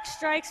 2 quick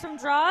strikes from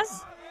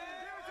Droz.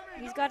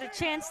 He's got a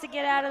chance to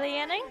get out of the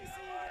inning.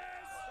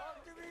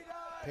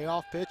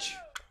 Payoff pitch.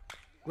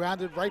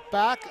 Grounded right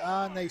back,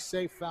 and they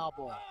say foul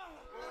ball.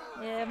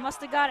 Yeah,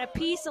 must have got a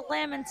piece of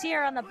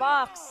Lamontier on the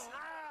box.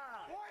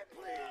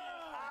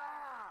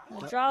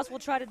 Well, Droz will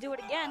try to do it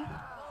again.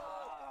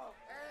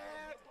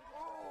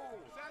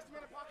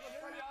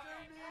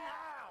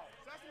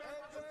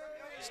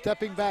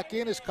 Stepping back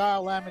in is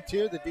Kyle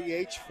Lamentier, the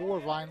DH for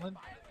Vineland.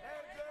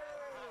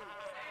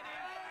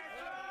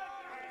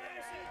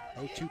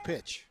 0-2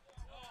 pitch.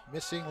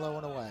 Missing, low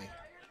and away.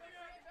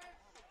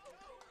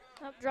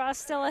 Draw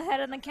still ahead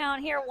in the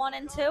count here,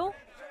 1-2.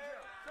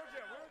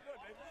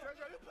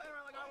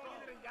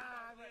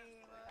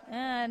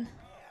 And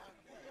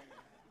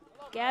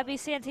Gabby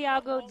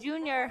Santiago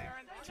Jr.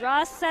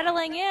 Draw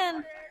settling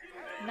in.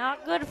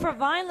 Not good for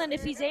Vineland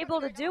if he's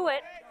able to do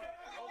it.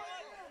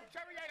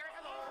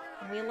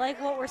 We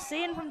like what we're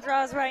seeing from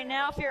Draws right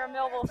now if you're a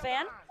Millville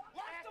fan.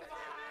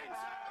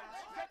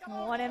 We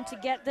want him to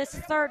get this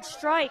third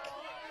strike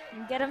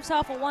and get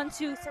himself a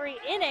 1-2-3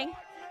 inning.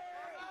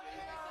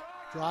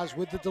 Draws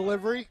with the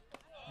delivery,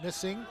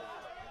 missing.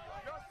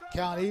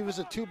 Count evens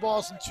at 2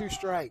 balls and 2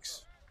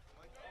 strikes.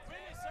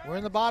 We're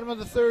in the bottom of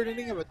the third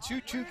inning of a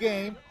 2-2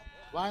 game.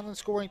 Vineland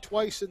scoring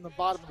twice in the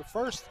bottom of the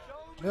first.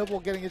 Millville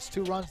getting its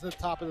 2 runs in the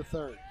top of the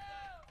third.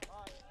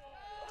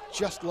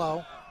 Just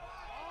low.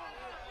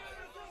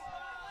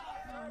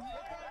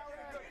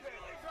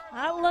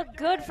 That looked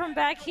good from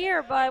back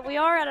here, but we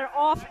are at an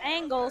off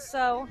angle,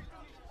 so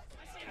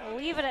we'll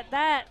leave it at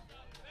that.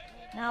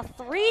 Now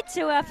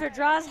 3-2 after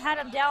Draws had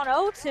him down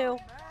 0-2.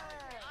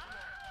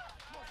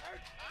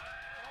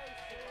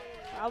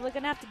 Probably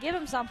gonna have to give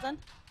him something.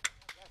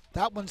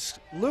 That one's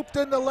looped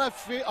into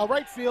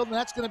right field, and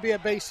that's gonna be a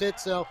base hit.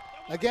 So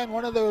again,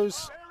 one of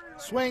those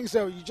swings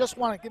that you just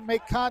want to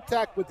make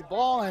contact with the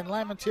ball, and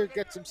Lamentier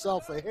gets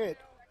himself a hit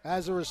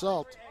as a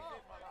result.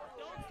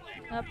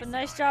 A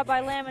nice job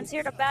by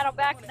Lamentier to battle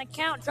back in the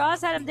count.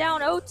 Draws had him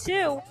down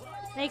 0-2.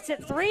 Makes it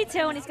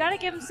 3-2, and he's got to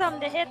give him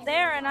something to hit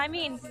there. And I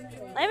mean,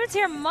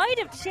 Lamentier might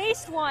have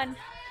chased one,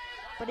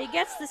 but he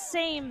gets the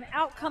same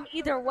outcome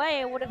either way.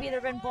 It would have either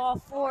been ball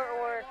 4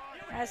 or,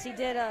 as he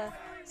did, a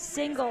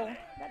single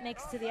that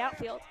makes it to the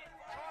outfield.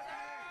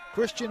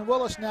 Christian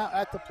Willis now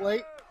at the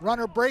plate.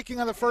 Runner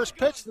breaking on the first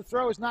pitch. The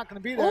throw is not going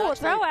to be there. Oh,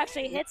 throw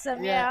actually hits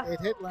him, yeah. It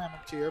hit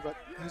Lamentier, but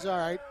he's all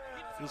right.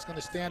 He's going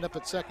to stand up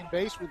at second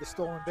base with a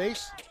stolen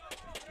base.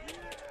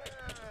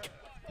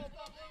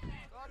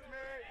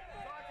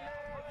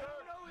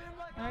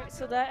 All right,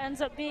 so that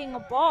ends up being a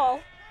ball.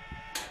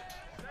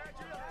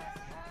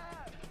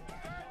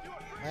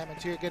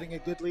 Lamentier getting a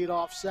good lead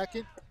off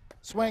second.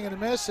 Swing and a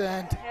miss,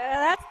 and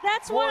yeah,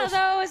 that's one of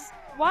those.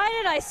 Why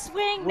did I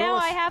swing? Now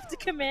I have to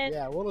commit.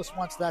 Yeah, Willis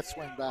wants that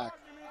swing back.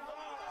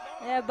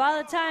 Yeah,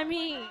 by the time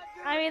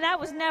that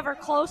was never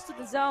close to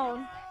the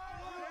zone.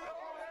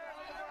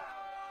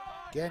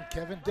 Again,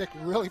 Kevin Dick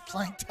really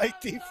playing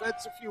tight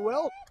defense, if you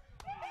will.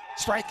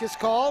 Strike is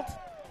called.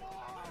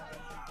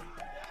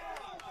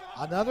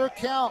 Another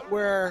count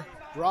where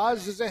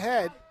Draws is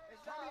ahead.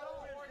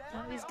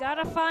 Well, he's got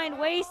to find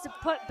ways to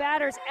put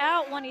batters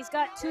out when he's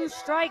got 2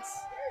 strikes.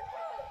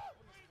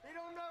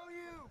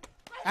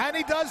 And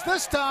he does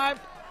this time.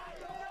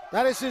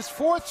 That is his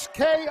 4th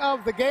K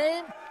of the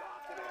game.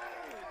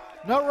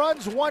 No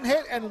runs, 1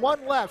 hit, and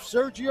 1 left.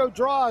 Sergio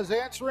Draws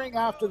answering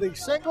after the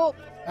single,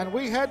 and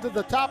we head to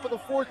the top of the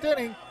 4th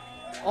inning,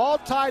 all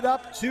tied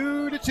up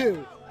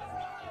 2-2.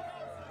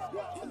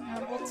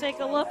 And we'll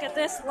take a look at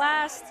this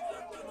last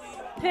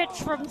pitch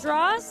from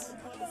Draws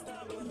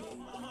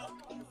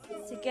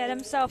to get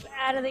himself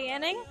out of the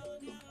inning.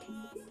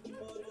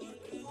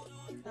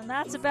 And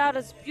that's about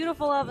as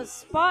beautiful of a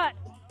spot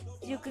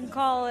you can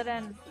call it,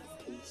 and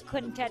just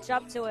couldn't catch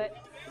up to it.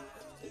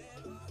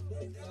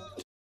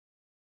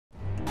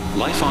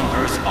 Life on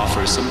Earth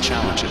offers some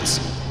challenges.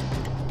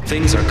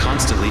 Things are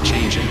constantly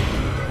changing.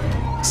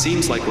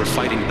 Seems like we're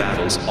fighting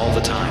battles all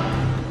the time.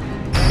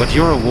 But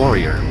you're a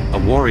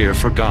warrior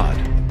for God,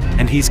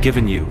 and He's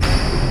given you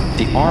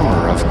the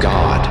armor of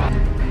God.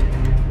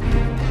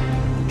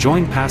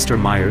 Join Pastor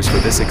Myers for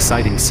this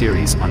exciting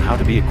series on how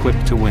to be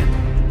equipped to win.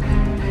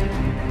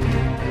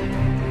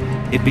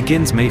 It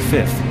begins May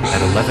 5th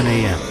at 11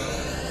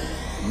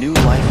 a.m. New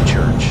Life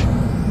Church,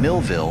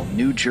 Millville,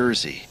 New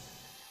Jersey.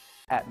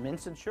 At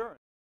Mintz Insurance.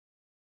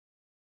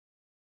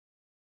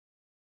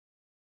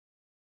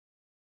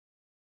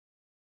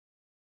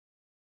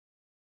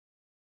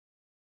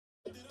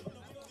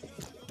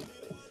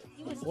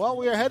 Well,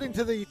 we are heading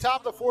to the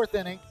top of the 4th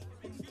inning.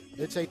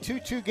 It's a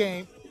 2-2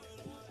 game.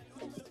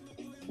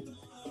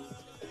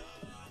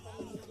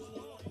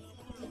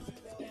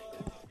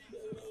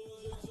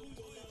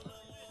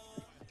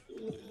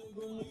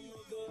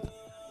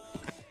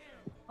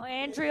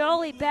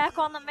 Andrioli back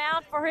on the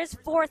mound for his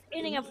 4th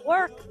inning of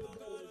work.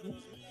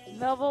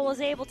 Millville was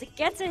able to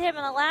get to him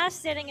in the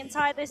last inning and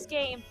tie this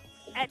game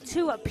at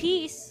 2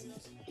 apiece.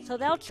 So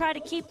they'll try to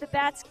keep the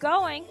bats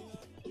going.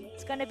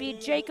 It's going to be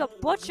Jacob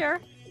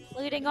Butcher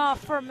leading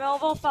off for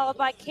Millville, followed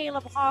by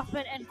Caleb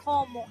Hoffman and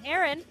Cole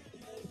Mulheron.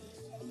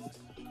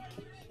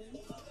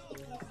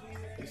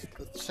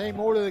 The same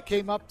order that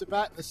came up to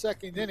bat in the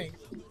 2nd inning.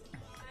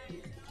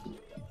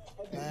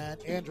 And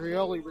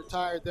Andrioli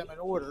retired them in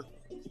order.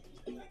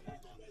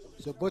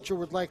 So Butcher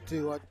would like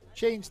to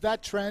change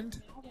that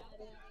trend.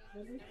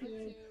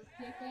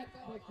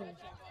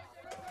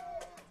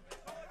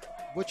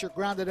 Butcher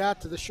grounded out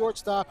to the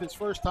shortstop his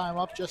first time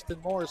up. Justin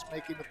Morris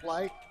making the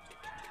play.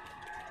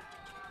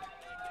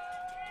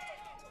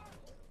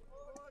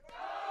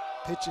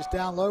 Pitch is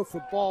down low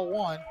for ball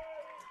one.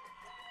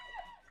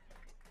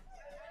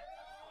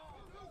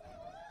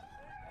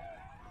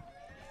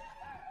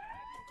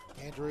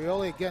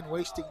 Andrioli again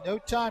wasting no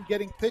time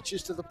getting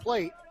pitches to the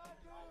plate.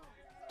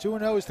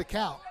 2-0 is the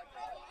count.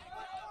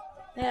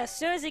 Yeah, as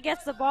soon as he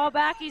gets the ball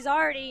back, he's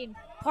already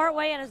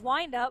partway in his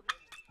windup.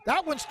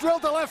 That one's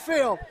drilled to left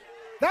field.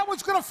 That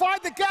one's going to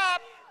find the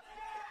gap.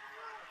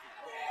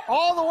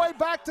 All the way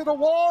back to the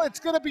wall. It's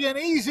going to be an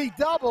easy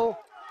double.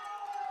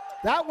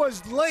 That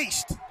was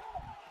laced.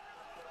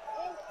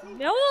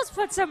 Millville's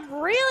put some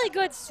really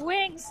good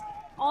swings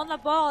on the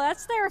ball.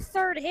 That's their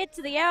third hit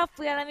to the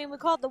outfield. I mean, we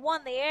called the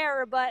one the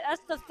error, but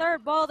that's the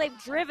third ball they've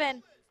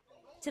driven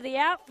to the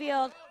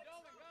outfield.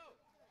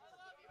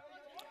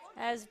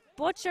 As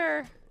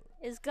Butcher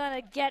is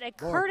going to get a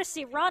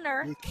courtesy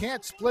runner. You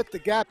can't split the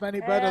gap any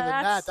better than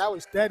that. That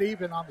was dead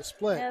even on the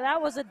split. Yeah,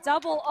 that was a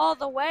double all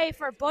the way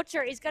for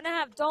Butcher. He's going to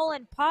have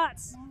Dolan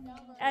Potts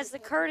as the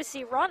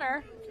courtesy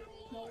runner.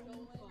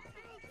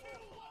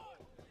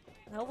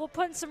 Well, we're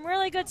putting some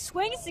really good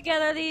swings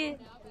together the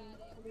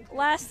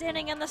last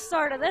inning and the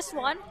start of this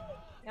one.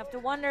 You have to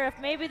wonder if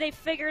maybe they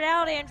figured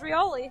out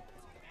Andrioli.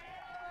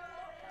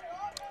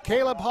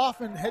 Caleb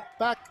Hoffman hit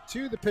back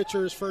to the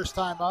pitcher his first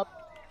time up.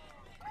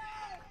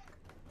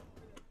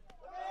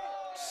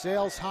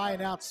 Sails high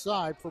and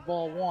outside for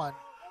ball one.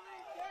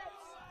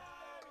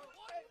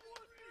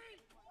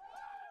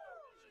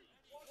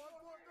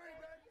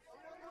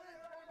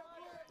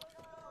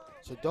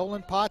 So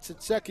Dolan Potts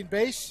at second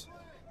base.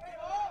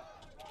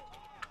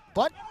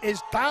 Bunt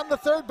is down the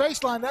third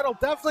baseline. That'll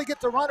definitely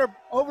get the runner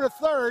over to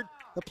third.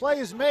 The play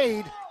is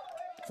made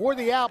for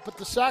the out, but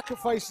the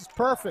sacrifice is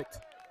perfect.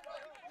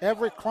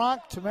 Everett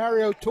Cronk to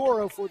Mario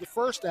Toro for the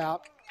first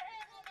out.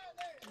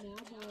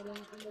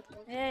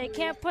 Yeah, you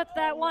can't put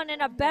that one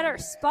in a better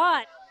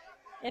spot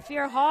if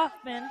you're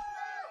Hoffman.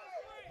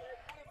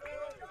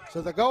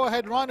 So the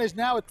go-ahead run is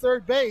now at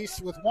third base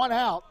with one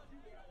out.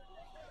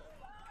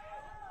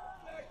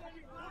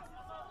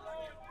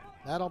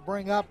 That'll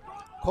bring up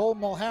Cole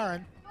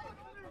Mulherrin.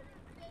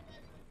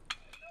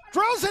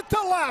 Drills it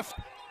to left.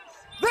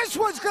 This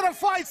one's going to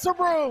find some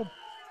room.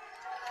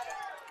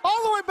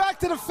 All the way back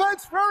to the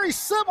fence, very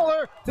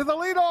similar to the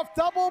leadoff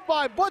double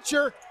by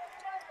Butcher.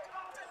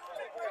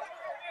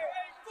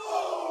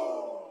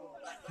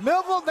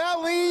 Millville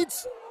now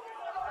leads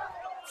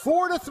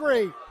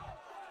 4-3.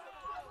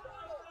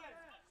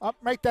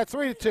 Make that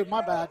 3-2,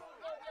 my bad.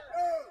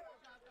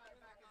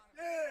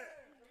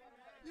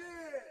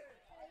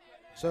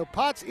 So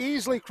Potts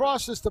easily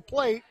crosses the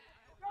plate.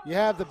 You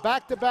have the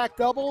back-to-back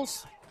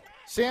doubles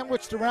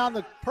sandwiched around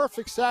the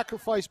perfect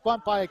sacrifice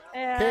bunt by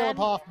Caleb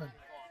Hoffman.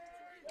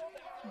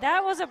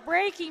 That was a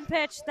breaking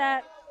pitch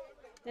that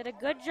did a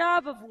good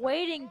job of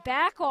waiting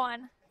back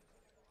on.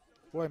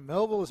 Boy,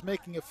 Millville is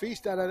making a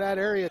feast out of that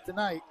area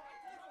tonight.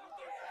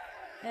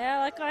 Yeah,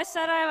 like I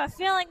said, I have a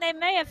feeling they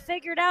may have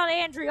figured out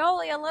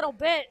Andrioli a little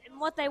bit and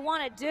what they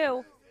want to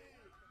do.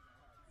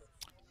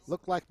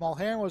 Looked like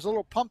Mulherrin was a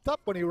little pumped up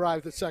when he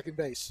arrived at second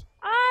base.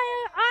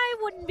 I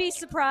wouldn't be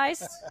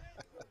surprised.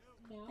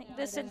 I think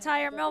this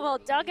entire Millville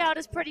dugout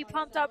is pretty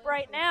pumped up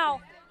right now.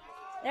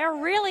 They're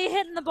really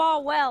hitting the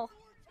ball well.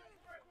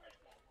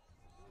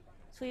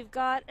 So we've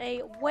got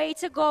a way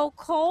to go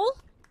Cole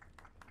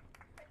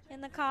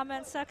in the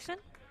comment section.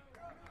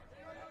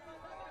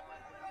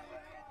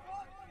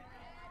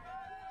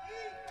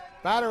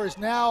 Batter is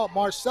now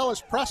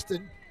Marcellus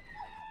Preston.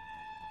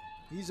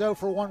 He's 0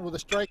 for 1 with a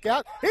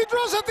strikeout. He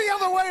drills it the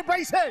other way,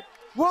 base hit.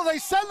 Will they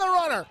send the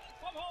runner?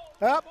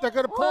 Yep, they're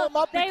going to pull him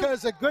up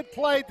because a good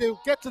play to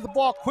get to the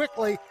ball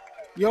quickly.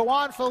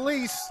 Yohan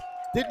Felice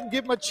didn't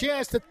give him a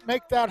chance to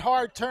make that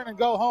hard turn and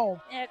go home,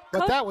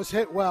 but that was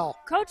hit well.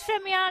 Coach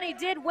Fimiani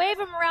did wave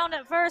him around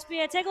at first, but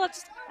yeah, take a look.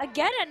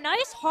 Again, a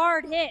nice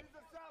hard hit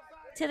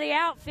to the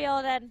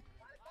outfield, and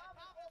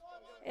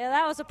yeah,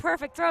 that was a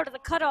perfect throw to the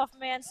cutoff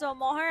man, so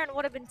Mulherrin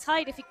would have been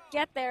tight if he could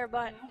get there,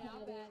 but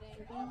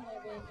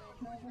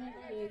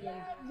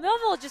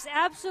Millville just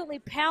absolutely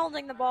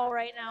pounding the ball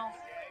right now.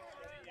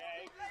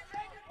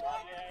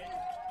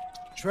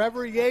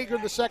 Trevor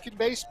Yeager, the second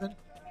baseman.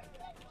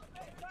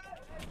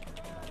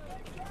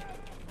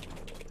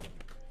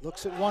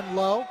 Looks at one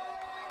low.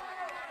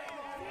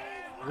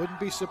 Wouldn't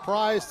be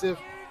surprised if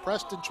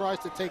Preston tries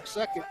to take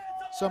second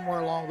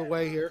somewhere along the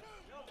way here.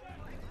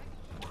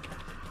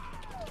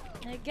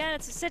 And again,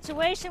 it's a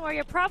situation where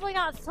you're probably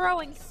not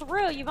throwing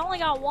through. You've only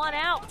got one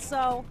out,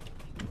 so.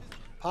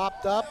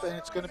 Popped up, and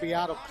it's going to be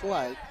out of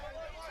play.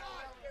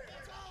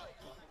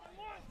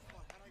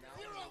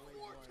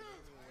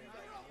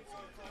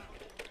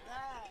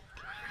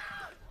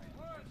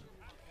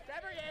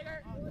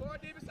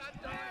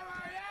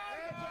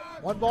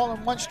 One ball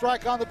and one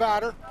strike on the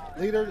batter.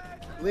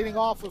 Leading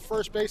off of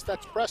first base,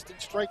 that's Preston.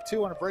 Strike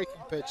two on a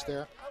breaking pitch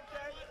there.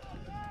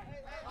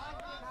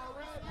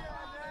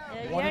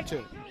 Yeah,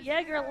 1-2.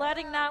 Yeager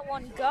letting that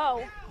one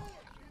go.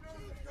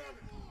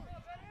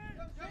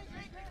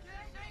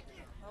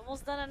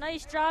 Millville's done a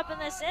nice job in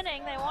this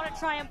inning. They want to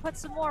try and put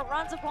some more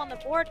runs up on the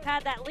board,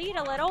 pad that lead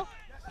a little.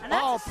 And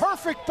that's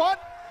perfect bunt.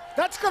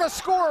 That's going to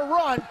score a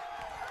run.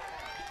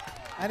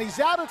 And he's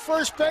out at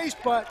first base,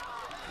 but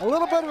a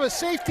little bit of a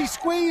safety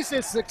squeeze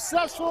is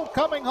successful.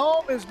 Coming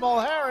home is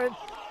Mulherrin,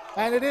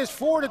 and it is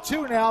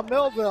 4-2 now,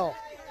 Millville.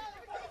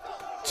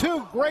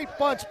 Two great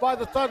bunts by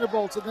the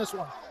Thunderbolts in this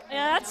one.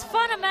 Yeah, that's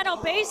fundamental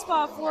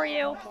baseball for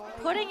you.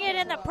 Putting it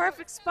in the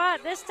perfect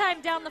spot, this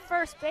time down the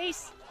first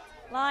base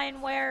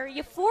line where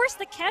you force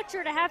the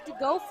catcher to have to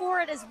go for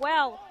it as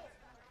well.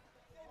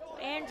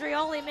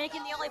 Andrioli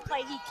making the only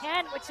play he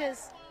can, which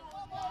is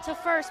to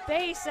first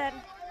base, and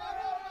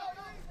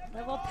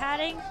Millville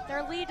padding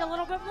their lead a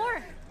little bit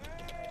more.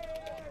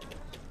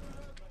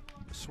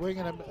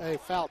 Swinging a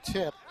foul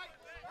tip.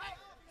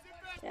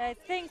 Yeah, I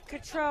think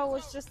Cottrell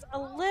was just a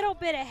little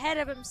bit ahead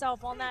of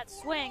himself on that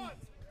swing.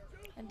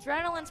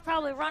 Adrenaline's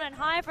probably running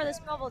high for this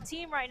Millville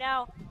team right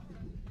now,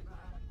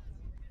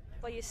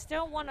 but you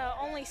still want to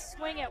only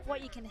swing at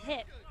what you can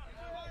hit.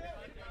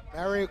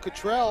 Mario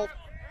Cottrell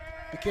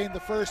became the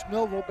first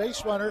Millville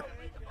base runner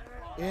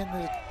in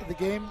the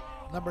game.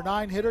 Number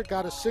 9 hitter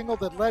got a single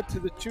that led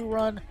to the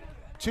 2-run,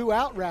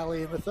 2-out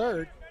rally in the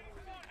third.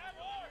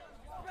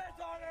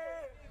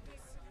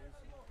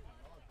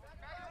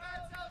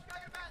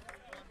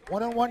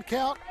 One-on-one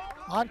count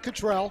on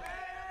Cottrell.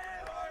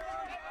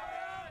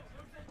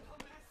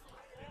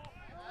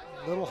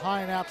 A little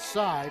high and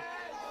outside.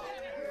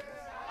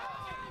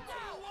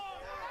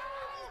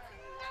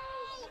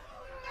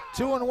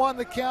 Two and one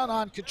the count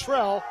on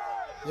Cottrell.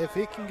 If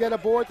he can get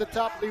aboard, the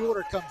top of the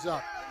order comes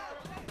up.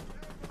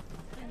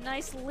 A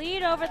nice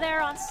lead over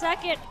there on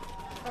second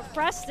for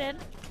Preston.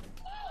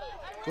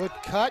 Good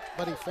cut,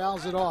 but he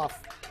fouls it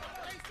off.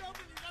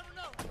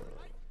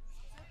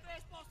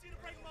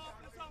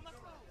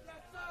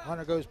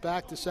 Runner goes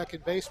back to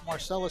second base.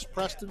 Marcellus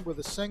Preston with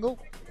a single.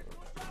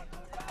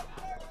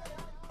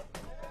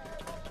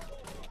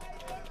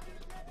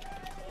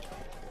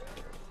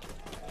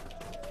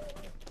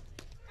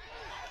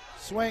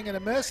 Swing and a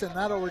miss, and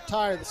that'll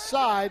retire the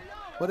side,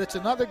 but it's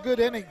another good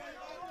inning.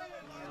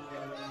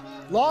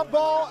 Long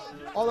ball,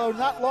 although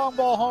not long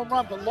ball home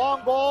run, but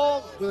long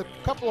ball with a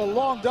couple of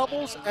long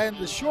doubles, and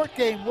the short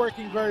game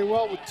working very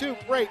well with two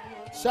great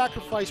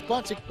sacrifice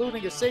bunts,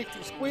 including a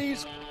safety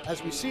squeeze,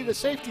 as we see the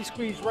safety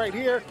squeeze right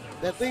here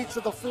that leads to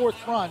the fourth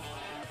run.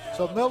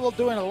 So Millville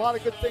doing a lot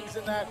of good things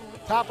in that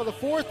top of the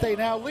fourth. They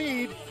now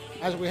lead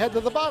as we head to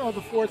the bottom of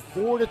the fourth,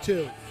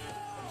 4-2.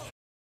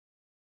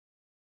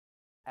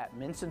 At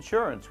Mintz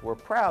Insurance, we're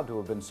proud to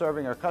have been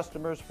serving our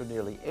customers for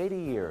nearly 80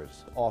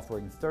 years,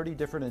 offering 30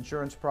 different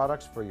insurance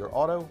products for your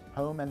auto,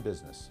 home, and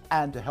business.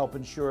 And to help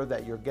ensure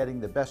that you're getting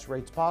the best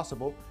rates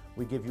possible,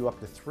 we give you up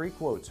to 3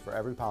 quotes for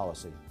every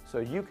policy, so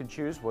you can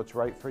choose what's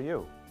right for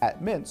you.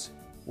 At Mintz,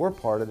 we're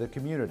part of the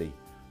community,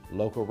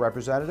 local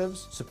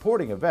representatives,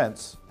 supporting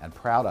events, and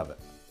proud of it.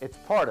 It's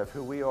part of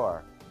who we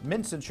are.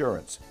 Mintz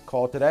Insurance.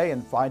 Call today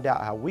and find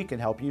out how we can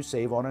help you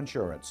save on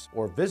insurance,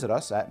 or visit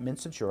us at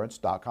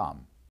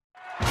mintzinsurance.com.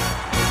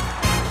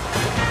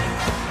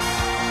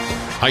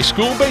 High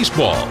school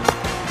baseball.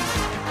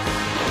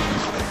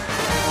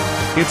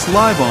 It's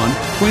live on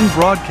Twin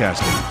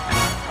Broadcasting.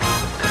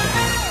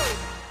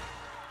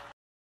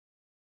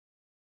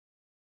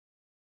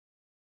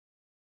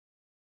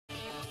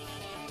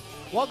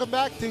 Welcome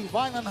back to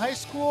Vineland High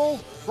School.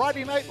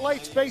 Friday Night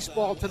Lights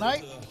baseball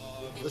tonight.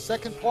 The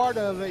second part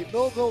of a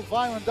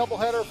Millville-Vineland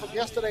doubleheader from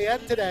yesterday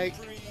and today.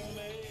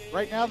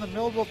 Right now, the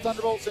Millville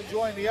Thunderbolts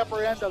enjoying the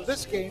upper end of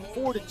this game,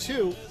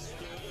 4-2.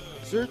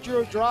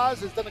 Sergio Draz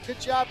has done a good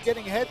job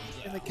getting ahead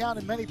in the count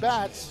in many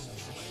bats.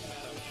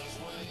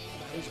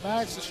 He's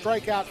managed to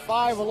strike out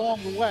 5 along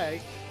the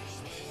way.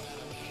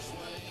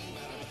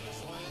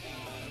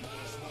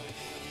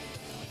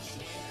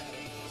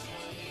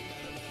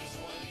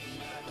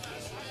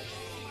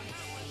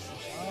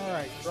 All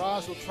right,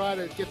 Draz will try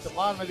to get the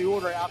bottom of the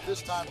order out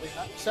this time.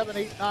 The 7,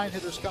 8, 9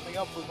 hitters coming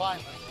up for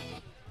Vineland.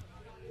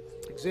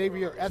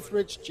 Xavier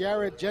Etheridge,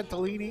 Jared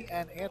Gentilini,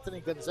 and Anthony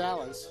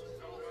Gonzalez.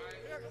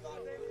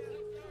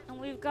 And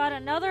we've got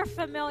another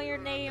familiar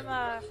name,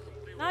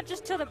 not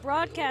just to the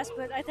broadcast,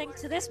 but I think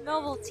to this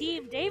Millville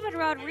team, David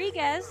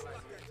Rodriguez.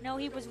 I know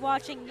he was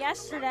watching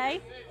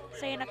yesterday,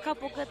 saying a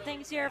couple good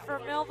things here for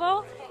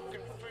Millville.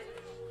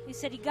 He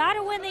said, you got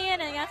to win the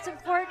inning. That's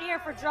important here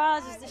for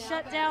Draws, is to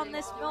shut down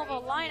this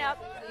Millville lineup.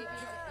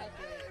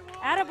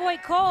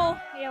 Attaboy Cole,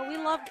 yeah, we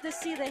love to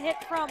see the hit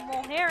from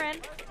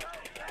Mulherrin.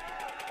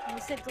 And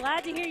he said,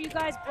 glad to hear you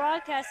guys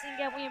broadcasting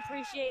again. We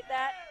appreciate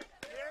that.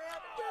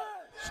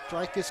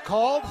 Strike is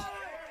called.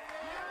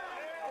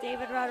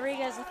 David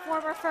Rodriguez, the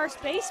former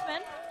first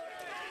baseman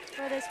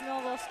for this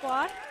Millville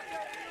squad.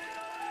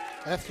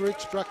 Etheridge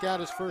struck out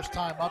his first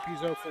time up. He's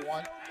 0 for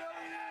 1.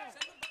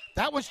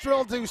 That was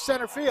drilled to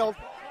center field.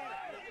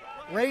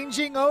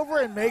 Ranging over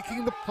and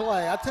making the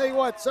play. I'll tell you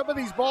what, some of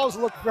these balls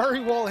look very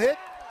well hit,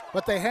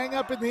 but they hang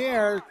up in the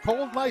air.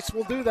 Cold nights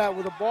will do that,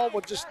 where the ball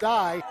will just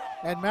die,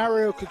 and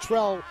Mario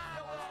Cottrell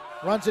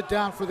runs it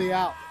down for the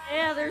out.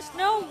 Yeah, there's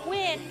no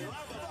wind,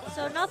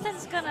 So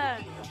nothing's gonna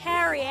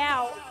carry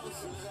out.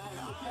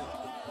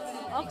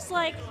 Looks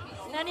like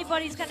if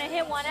anybody's gonna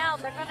hit one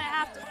out, they're gonna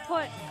have to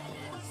put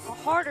a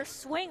harder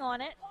swing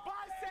on it.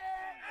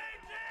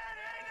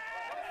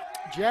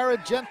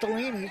 Jared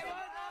Gentilini,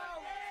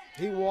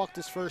 he walked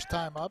his first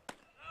time up.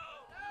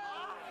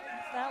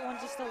 That one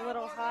just a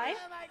little high.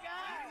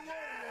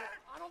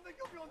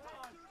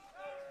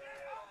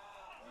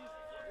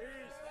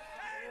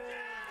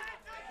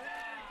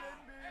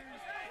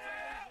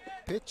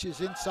 Pitch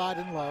is inside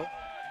and low.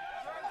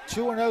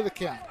 2-0 the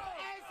count.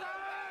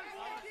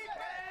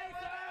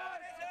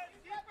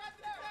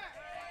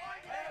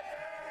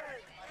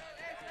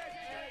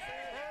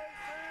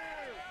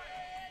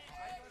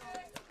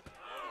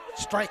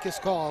 Strike is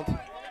called.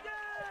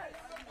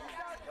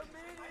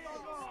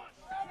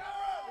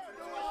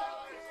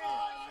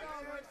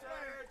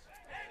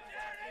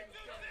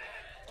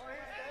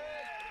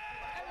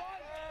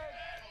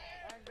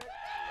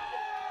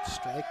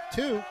 Strike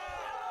two.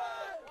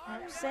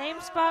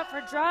 Same spot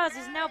for Draws.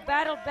 He's now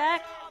battled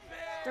back.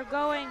 They're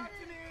going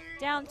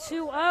down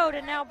 2-0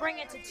 to now bring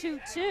it to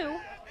 2-2.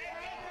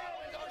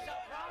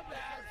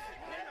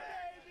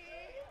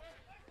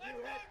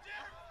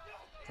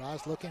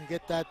 Draws looking to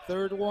get that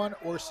third one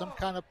or some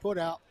kind of put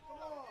out.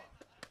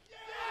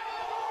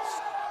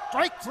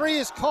 Strike three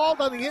is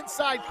called on the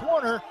inside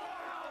corner.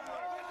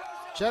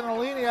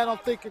 Gentilini, I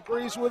don't think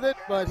agrees with it,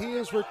 but he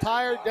is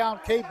retired down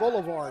K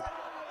Boulevard.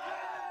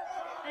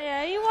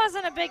 Yeah, he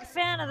wasn't a big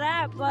fan of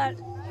that, but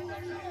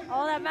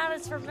all that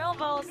matters for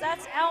Millville is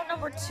that's out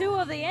number 2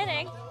 of the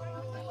inning,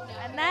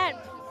 and that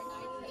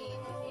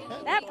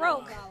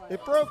broke.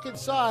 It broke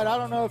inside. I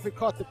don't know if it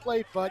caught the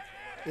plate, but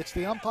it's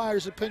the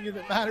umpire's opinion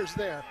that matters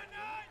there.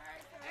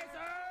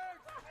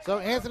 So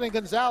Anthony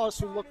Gonzalez,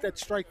 who looked at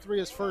strike three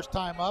his first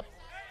time up,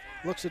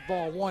 looks at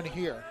ball one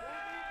here.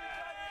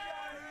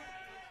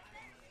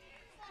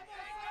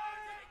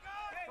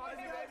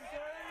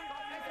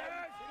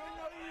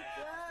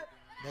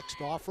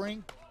 Next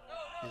offering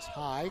is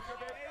high.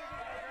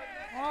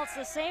 Well, it's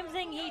the same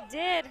thing he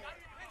did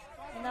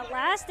in the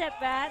last at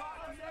bat.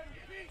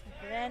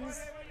 It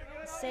ends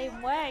the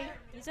same way.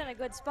 He's in a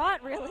good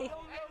spot, really.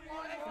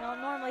 You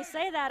don't normally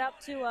say that up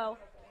 2-0.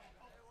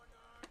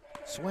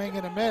 Swing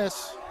and a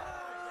miss.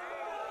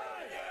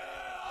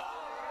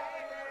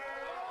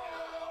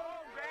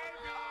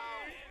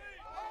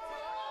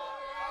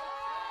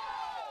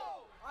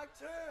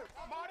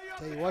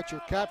 Tell you what, you're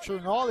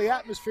capturing all the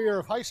atmosphere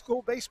of high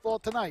school baseball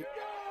tonight.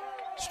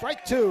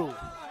 Strike two.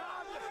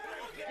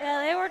 Yeah,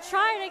 they were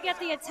trying to get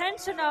the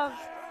attention of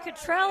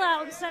Cottrell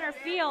out in center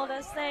field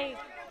as they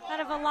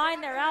kind of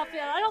aligned their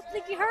outfield. I don't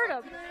think he heard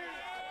him.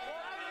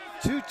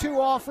 2-2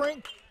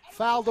 offering,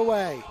 fouled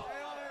away.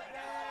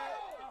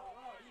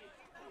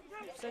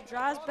 So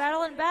Draws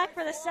battling back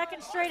for the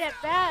second straight at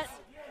bat.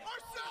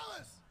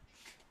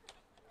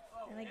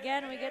 And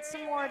again, we get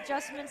some more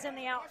adjustments in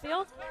the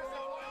outfield.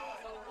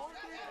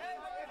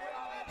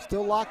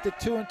 Still locked at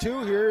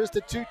 2-2. Here is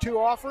the 2-2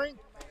 offering.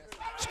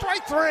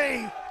 Strike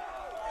three.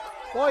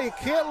 Boy, you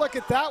can't look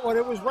at that one.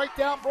 It was right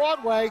down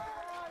Broadway.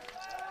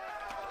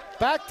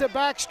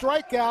 Back-to-back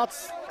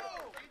strikeouts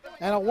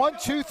and a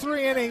 1-2-3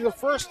 inning. The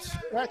first,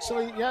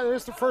 actually, yeah,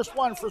 there's the first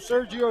one for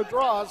Sergio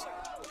Draws.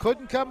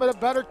 Couldn't come at a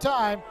better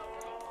time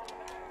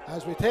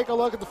as we take a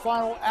look at the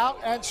final out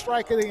and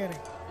strike of the inning.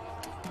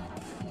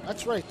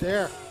 That's right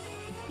there.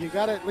 You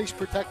got to at least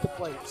protect the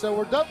plate. So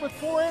we're done with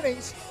 4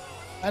 innings,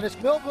 and it's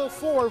Millville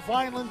 4,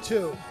 Vineland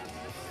 2.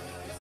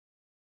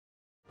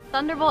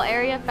 Thunderbolt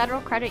Area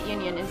Federal Credit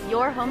Union is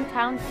your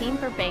hometown team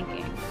for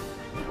banking.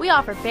 We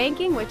offer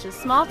banking which is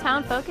small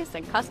town focused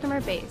and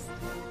customer based.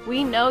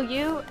 We know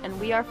you and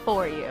we are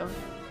for you.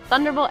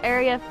 Thunderbolt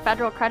Area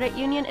Federal Credit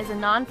Union is a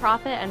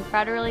nonprofit and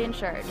federally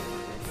insured.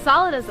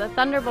 Solid as a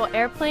Thunderbolt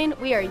airplane,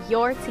 we are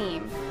your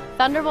team.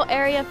 Thunderbolt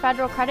Area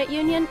Federal Credit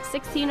Union,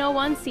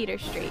 1601 Cedar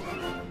Street.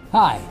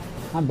 Hi,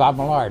 I'm Bob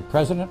Millard,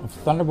 President of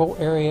Thunderbolt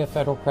Area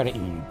Federal Credit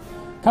Union.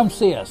 Come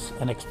see us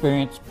and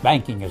experience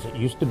banking as it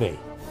used to be.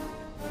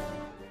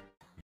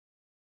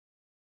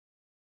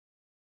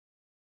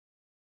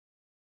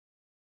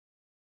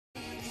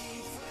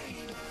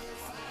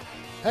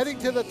 Heading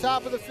to the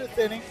top of the 5th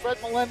inning, Fred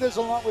Melendez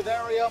along with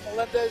Ariel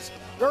Melendez.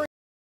 Very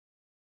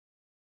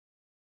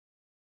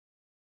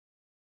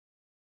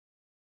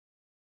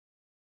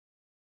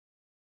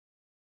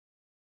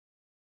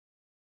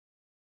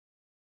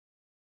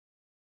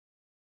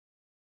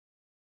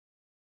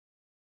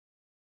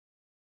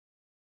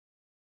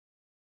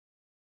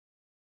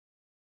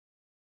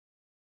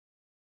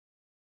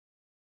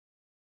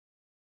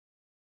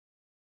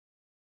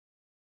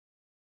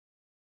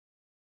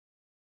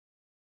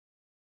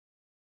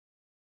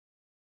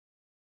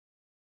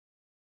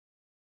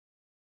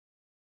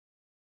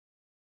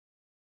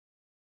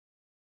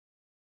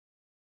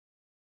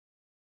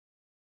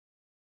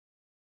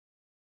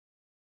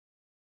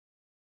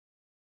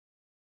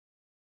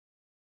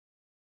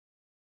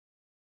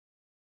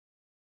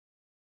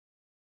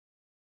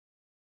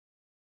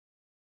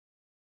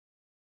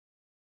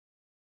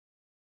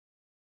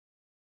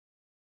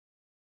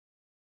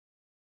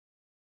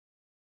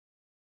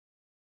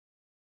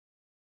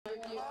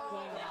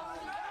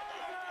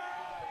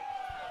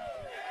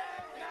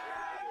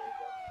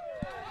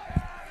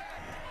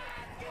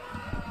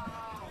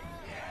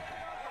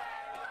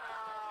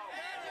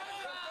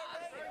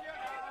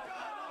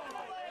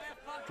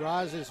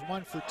Draws is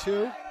 1 for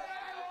 2.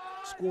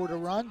 Scored a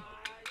run.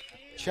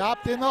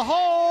 Chopped in the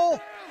hole.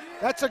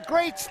 That's a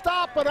great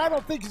stop, but I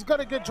don't think he's going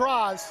to get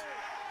draws.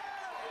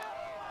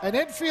 An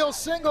infield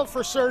single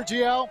for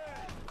Sergio.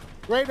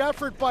 Great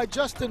effort by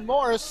Justin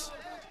Morris,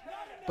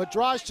 but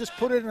Draws just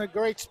put it in a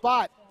great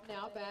spot.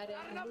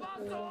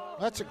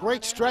 That's a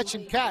great stretch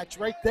and catch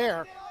right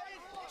there.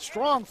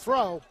 Strong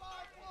throw,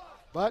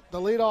 but the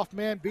leadoff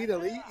man beat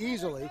it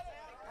easily.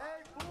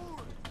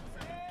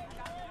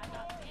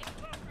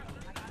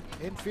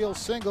 Infield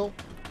single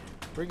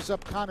brings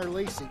up Connor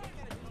Lacey.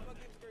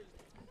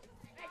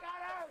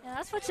 Yeah,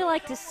 that's what you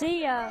like to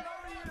see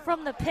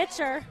from the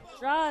pitcher.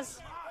 Draws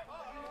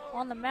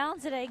on the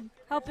mound today,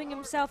 helping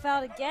himself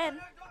out again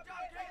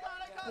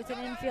with an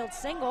infield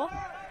single.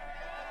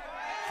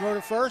 Throw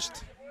to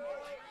first.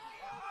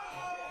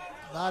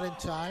 Not in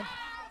time.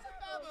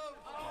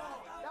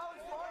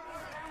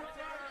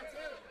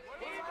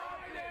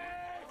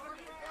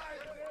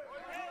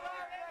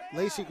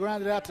 Lacey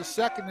grounded out to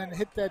second and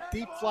hit that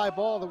deep fly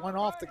ball that went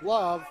off the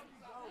glove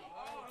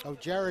of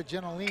Jared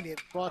Gentilini.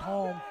 It brought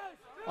home,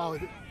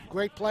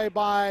 great play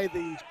by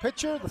the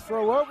pitcher, the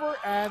throw over,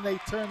 and they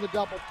turned the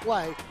double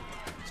play.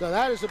 So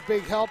that is a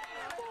big help.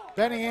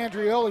 Benny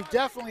Andrioli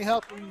definitely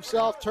helping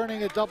himself,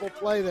 turning a double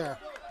play there.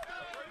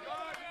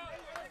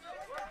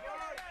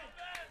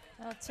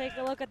 I'll take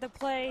a look at the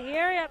play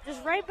here. Yep,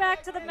 just right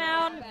back to the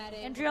mound.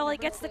 Andrioli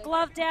gets the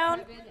glove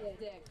down,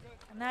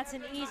 and that's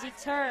an easy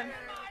turn.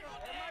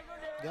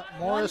 Yep,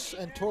 Morris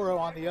and Toro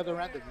on the other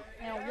end of it.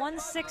 Now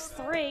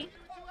 1-6-3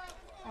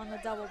 on the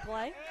double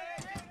play.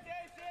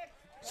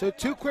 So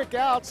 2 quick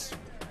outs,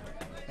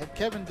 and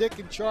Kevin Dick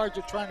in charge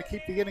of trying to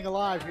keep the inning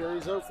alive here.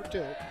 He's 0 for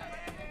 2.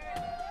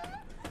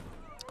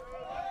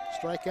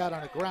 Strikeout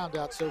on a ground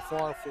out so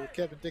far for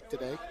Kevin Dick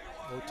today,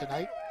 or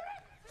tonight.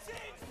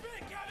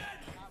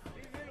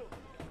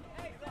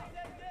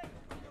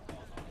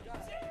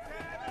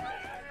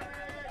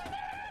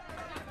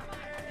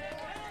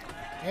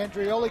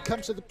 Andrioli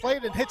comes to the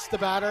plate and hits the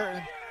batter,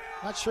 and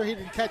not sure he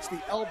didn't catch the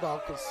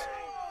elbow because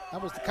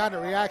that was the kind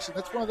of reaction.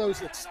 That's one of those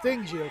that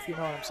stings you, if you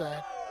know what I'm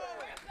saying.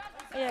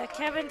 Yeah,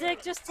 Kevin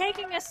Dick just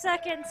taking a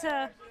second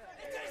to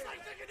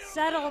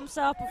settle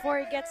himself before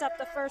he gets up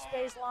the first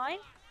base line.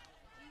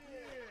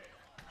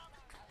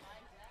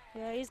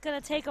 Yeah, he's going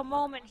to take a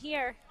moment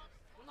here.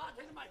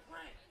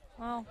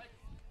 Well,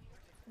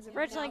 he's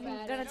originally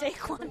going to take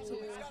one.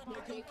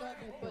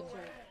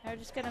 They're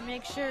just going to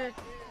make sure,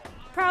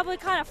 probably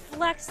kind of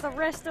flex the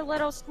wrist a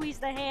little, squeeze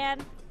the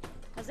hand,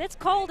 because it's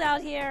cold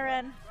out here,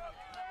 and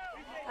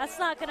that's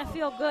not going to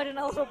feel good in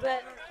a little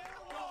bit.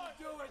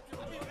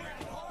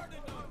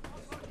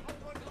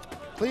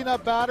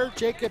 Cleanup batter,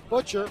 Jacob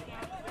Butcher.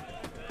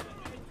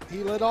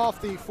 He led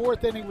off the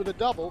 4th inning with a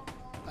double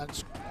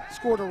and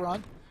scored a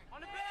run.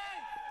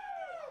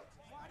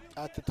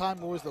 At the time,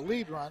 it was the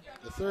lead run,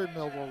 the 3rd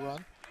Millville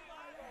run.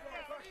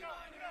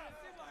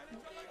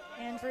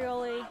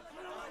 Andrioli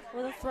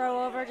with a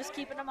throw over, just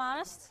keeping him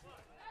honest.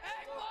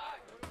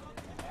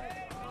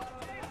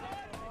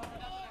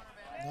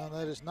 No,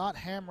 that is not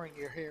hammering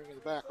you're hearing in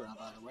the background,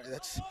 by the way.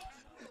 That's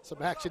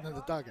some action in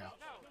the dugout.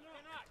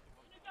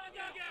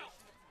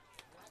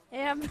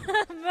 Yeah,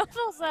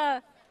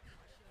 Millville's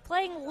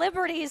playing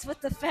liberties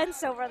with the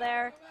fence over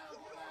there.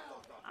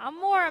 I'm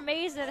more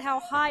amazed at how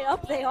high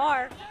up they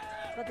are,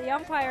 but the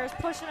umpire is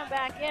pushing them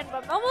back in.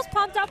 But Millville's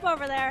pumped up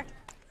over there.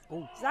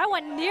 Ooh. That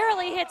one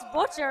nearly hits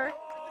Butcher.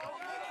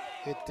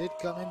 It did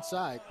come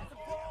inside.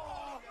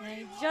 And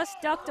he just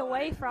ducked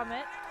away from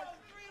it.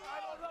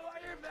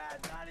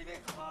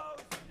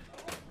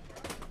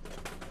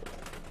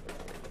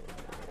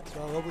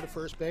 Throw over to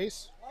first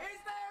base.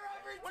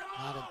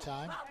 Not in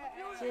time.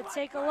 So you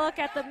take a look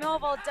at the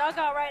Millville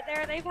dugout right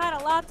there. They've had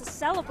a lot to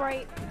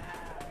celebrate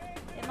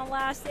in the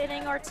last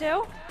inning or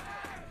two.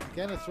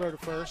 Again, a throw to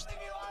first.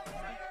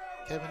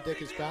 Kevin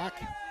Dick is back.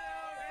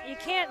 You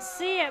can't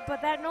see it,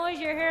 but that noise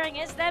you're hearing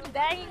is them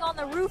banging on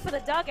the roof of the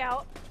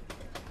dugout.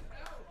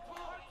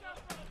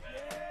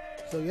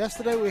 So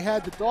yesterday we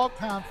had the dog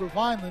pound for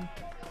Vineland.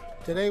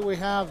 Today we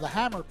have the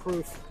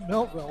hammer-proof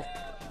Millville.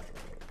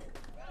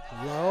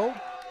 Low.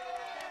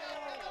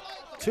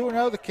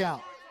 2-0 the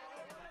count.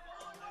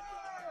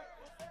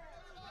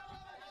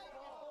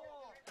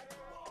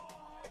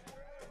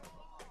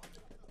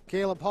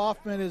 Caleb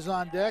Hoffman is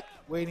on deck,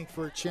 waiting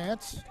for a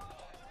chance.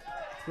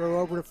 Throw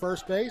over to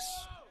first base.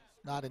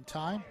 Not in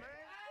time.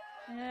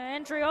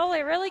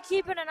 Andrioli really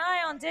keeping an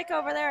eye on Dick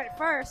over there at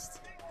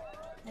first.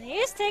 And he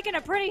is taking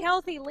a pretty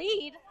healthy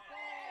lead.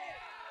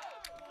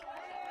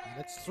 And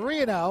it's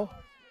 3-0.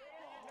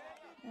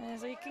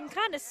 So you can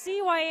kind of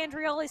see why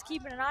Andrioli's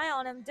keeping an eye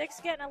on him.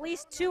 Dick's getting at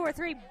least 2 or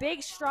 3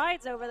 big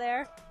strides over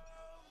there.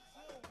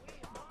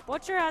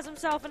 Butcher has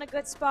himself in a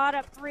good spot,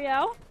 up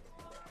 3-0.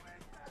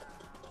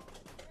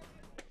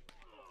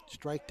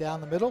 Strike down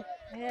the middle.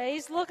 Yeah,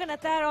 he's looking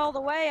at that all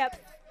the way up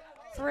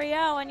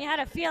 3-0, and you had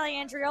a feeling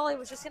Andrioli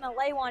was just going to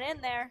lay one in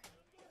there.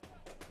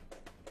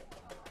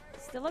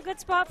 Still a good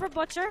spot for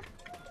Butcher.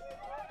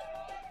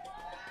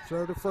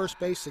 Throw to first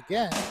base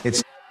again.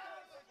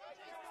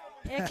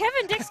 Yeah,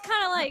 Kevin Dick's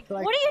kind of like,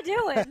 what are you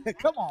doing?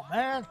 Come on,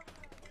 man.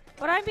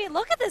 But I mean,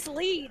 look at this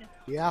lead.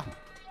 Yeah.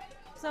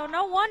 So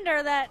no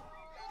wonder that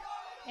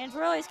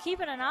Andrioli's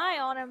keeping an eye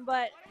on him,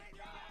 but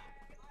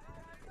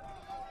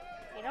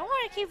you don't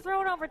want to keep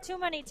throwing over too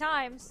many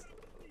times.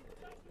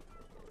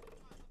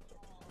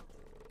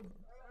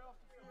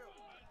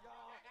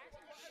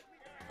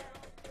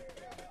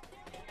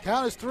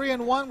 Count is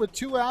 3-1 with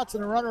 2 outs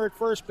and a runner at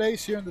first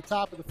base here in the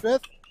top of the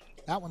 5th.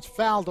 That one's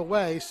fouled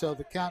away, so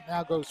the count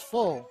now goes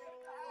full.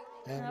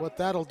 And what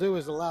that'll do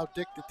is allow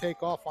Dick to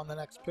take off on the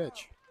next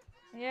pitch.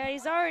 Yeah,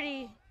 he's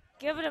already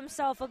given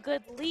himself a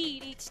good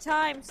lead each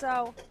time,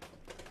 so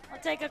I'll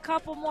take a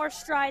couple more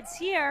strides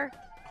here.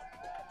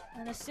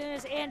 And as soon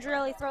as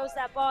Andrioli throws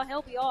that ball,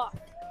 he'll be off.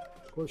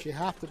 Of course, you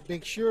have to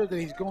make sure that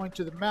he's going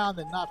to the mound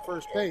and not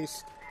first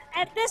base.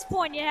 At this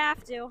point, you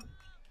have to.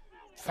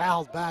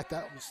 Fouled back.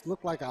 That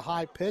looked like a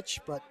high pitch,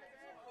 but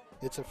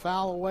it's a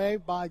foul away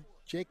by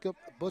Jacob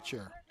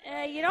Butcher.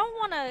 You don't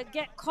want to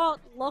get caught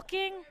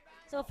looking,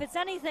 so if it's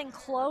anything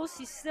close,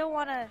 you still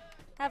want to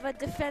have a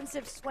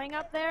defensive swing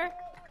up there.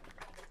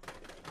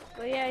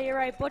 But yeah, you're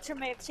right. Butcher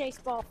may have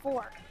chased ball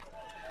 4.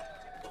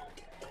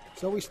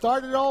 So we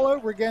started all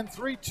over again,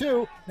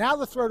 3-2. Now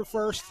the throw to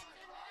first.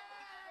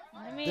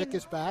 I mean, Dick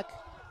is back.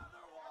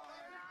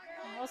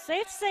 Well,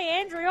 safe to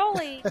say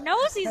Andrioli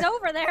knows he's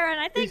over there, and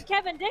I think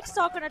Kevin Dick's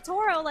talking to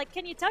Toro, like,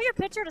 can you tell your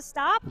pitcher to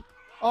stop?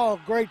 Oh,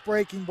 great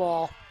breaking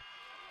ball.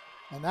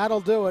 And that'll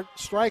do it.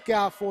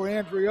 Strikeout for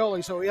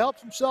Andrioli. So he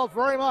helped himself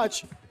very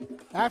much.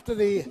 After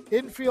the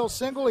infield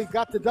single, he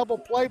got the double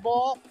play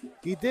ball.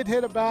 He did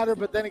hit a batter,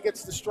 but then he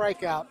gets the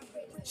strikeout.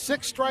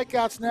 6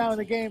 strikeouts now in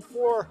the game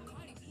for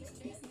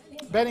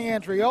Benny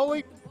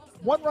Andrioli.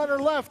 1 runner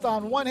left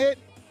on 1 hit.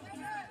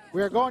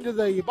 We are going to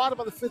the bottom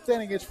of the 5th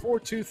inning. It's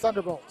 4-2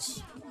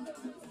 Thunderbolts.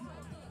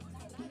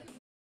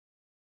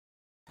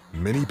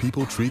 Many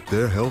people treat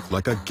their health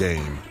like a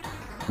game.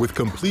 With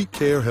Complete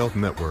Care Health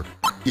Network,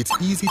 it's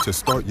easy to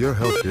start your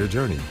healthcare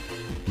journey.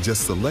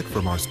 Just select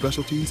from our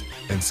specialties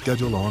and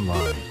schedule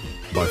online,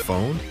 by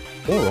phone,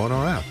 or on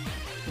our app.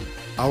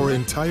 Our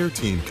entire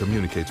team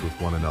communicates with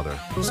one another,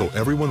 so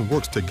everyone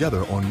works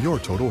together on your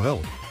total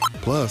health.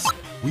 Plus,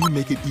 we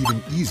make it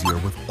even easier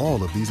with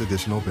all of these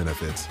additional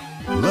benefits.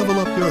 Level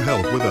up your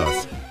health with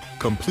us.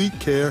 Complete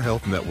Care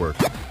Health Network.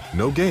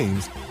 No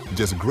games,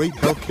 just great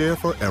health care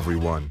for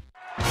everyone.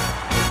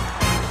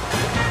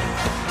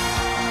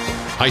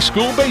 High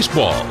school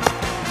baseball.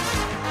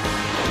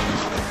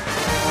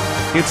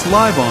 It's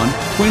live on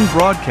Twin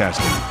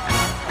Broadcasting.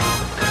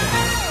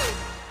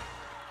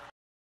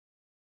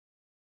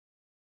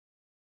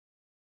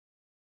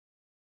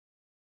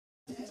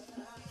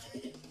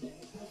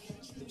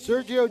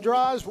 Sergio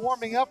Draws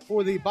warming up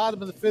for the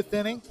bottom of the 5th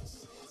inning.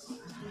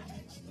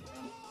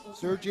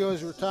 Sergio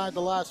has retired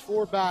the last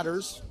 4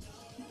 batters.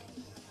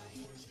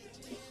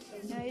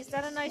 Yeah, he's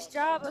done a nice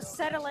job of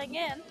settling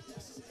in.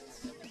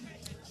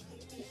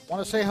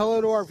 Want to say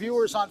hello to our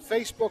viewers on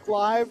Facebook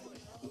Live.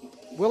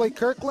 Willie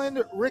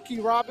Kirkland, Ricky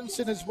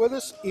Robinson is with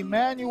us,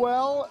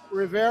 Emmanuel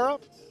Rivera,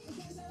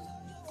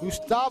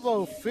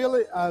 Gustavo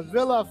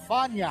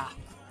Villafana.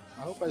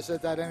 I hope I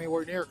said that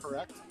anywhere near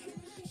correct.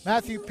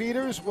 Matthew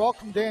Peters,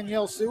 welcome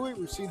Danielle Suey.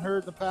 We've seen her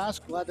in the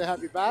past. Glad to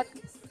have you back.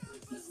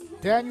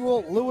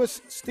 Daniel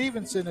Lewis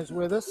Stevenson is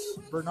with us.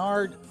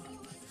 Bernard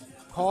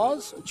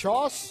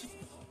Chauce.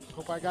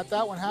 Hope I got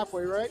that one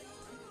halfway right.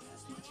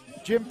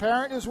 Jim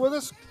Parent is with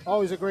us.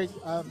 Always a great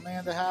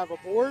man to have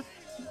aboard.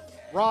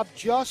 Rob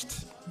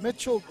Just,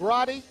 Mitchell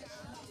Grotti.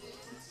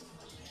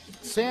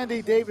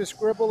 Sandy Davis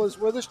Gribble is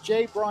with us.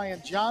 J.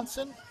 Brian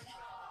Johnson.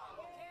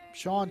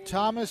 Sean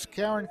Thomas,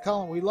 Karen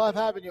Cullen. We love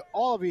having you,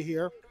 all of you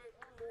here.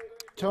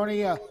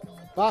 Tony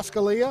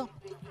Boscalia.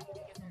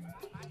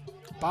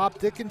 Bob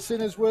Dickinson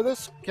is with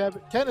us.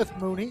 Kenneth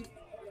Mooney.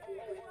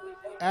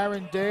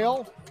 Aaron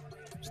Dale.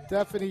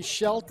 Stephanie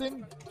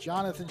Shelton.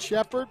 Jonathan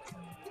Shepard.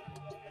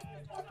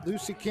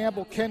 Lucy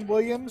Campbell, Ken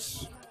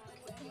Williams.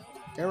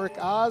 Eric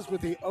Oz with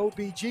the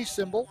OBG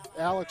symbol.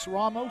 Alex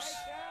Ramos.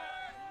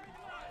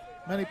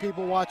 Many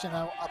people watching.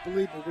 I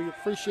believe we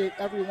appreciate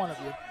every one of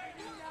you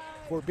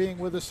for being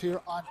with us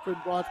here on Twin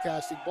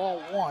Broadcasting. Ball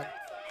 1.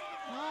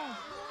 Oh.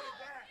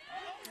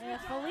 Yeah,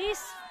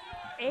 Felice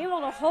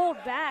able to hold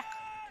back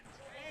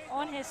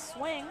on his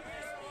swing.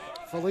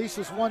 Felice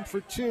is 1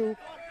 for 2.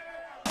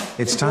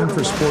 It's time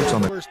for sports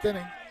on the first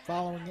inning.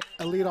 Following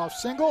a leadoff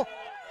single.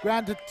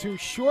 Grounded to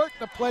short.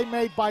 The play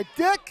made by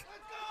Dick.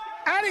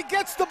 And he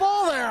gets the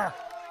ball there.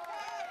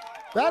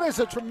 That is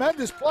a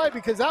tremendous play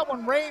because that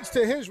one ranges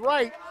to his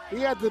right. He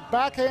had to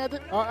backhand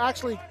it, or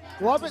actually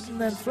glove it and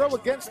then throw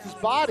against his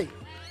body.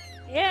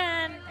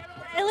 Yeah, and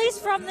at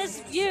least from this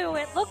view,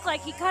 it looked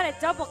like he kind of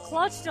double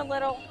clutched a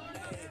little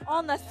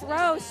on the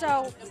throw,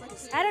 so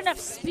had enough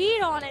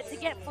speed on it to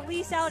get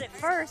Felice out at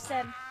first,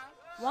 and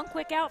one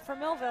quick out for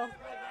Millville.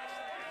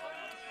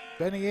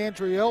 Benny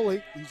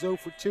Andrioli, he's 0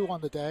 for 2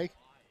 on the day.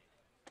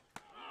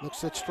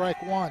 Looks at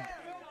strike one.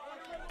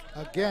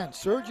 Again,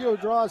 Sergio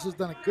Draws has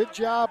done a good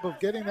job of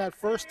getting that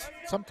first,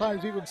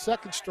 sometimes even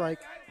second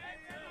strike.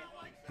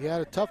 He had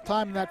a tough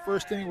time in that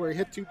first inning where he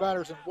hit 2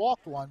 batters and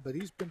walked one, but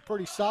he's been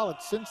pretty solid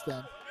since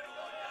then.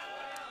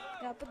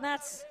 Yeah, but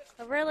that's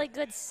a really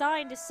good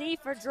sign to see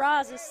for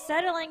Draws. Is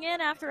settling in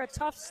after a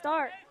tough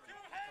start,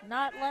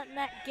 not letting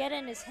that get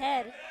in his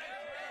head.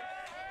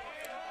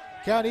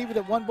 Count even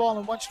at 1 ball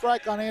and 1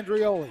 strike on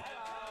Andrioli.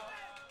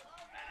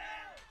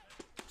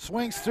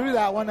 Swings through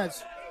that one,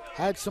 has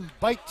had some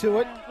bite to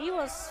it. He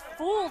was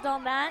fooled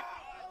on that.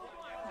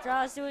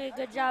 Draws doing a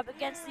good job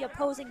against the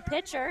opposing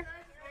pitcher.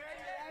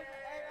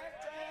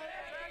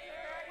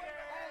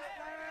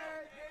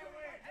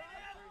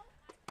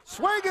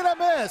 Swing and a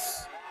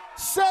miss.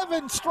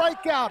 7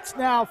 strikeouts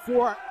now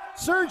for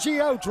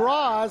Sergio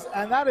Draws,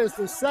 and that is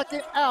the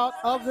second out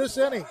of this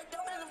inning.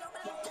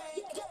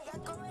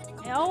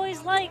 You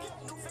always like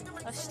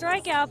a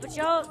strikeout, but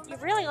you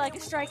really like a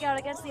strikeout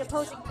against the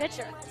opposing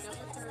pitcher.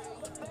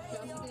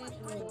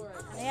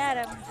 They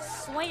had him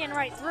swinging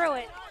right through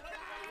it.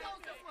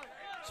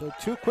 So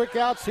 2 quick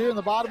outs here in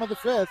the bottom of the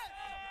 5th.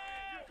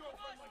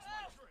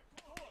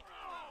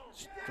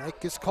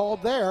 Strike is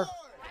called there.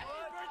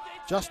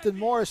 Justin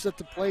Morris at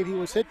the plate. He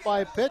was hit by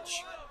a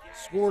pitch,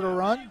 scored a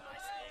run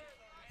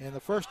in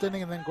the first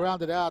inning, and then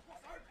grounded out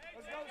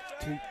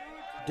to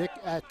Dick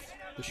at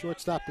the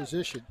shortstop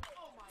position.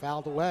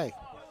 Fouled away.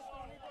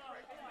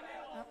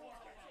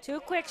 2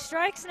 quick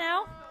strikes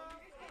now.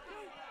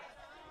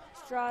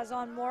 Draws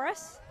on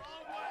Morris.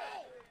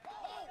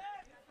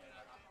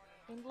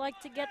 Would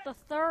like to get the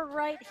 3rd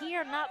right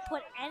here, not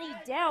put any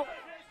doubt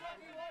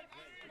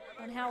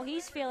on how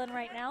he's feeling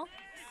right now.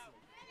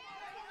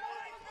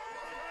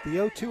 The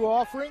 0-2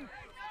 offering.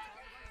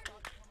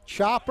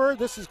 Chopper,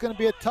 this is going to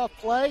be a tough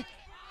play.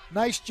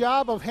 Nice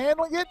job of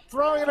handling it,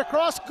 throwing it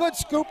across. Good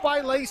scoop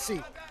by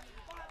Lacey.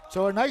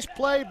 So a nice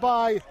play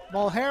by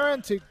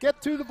Mulherrin to get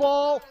to the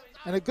ball,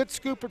 and a good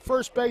scoop at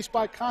first base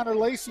by Connor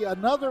Lacey.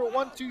 Another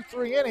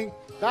 1-2-3 inning.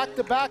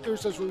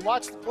 Back-to-backers as we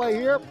watch the play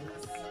here.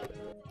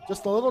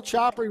 Just a little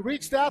chopper. He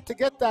reached out to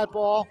get that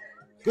ball.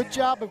 Good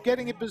job of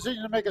getting in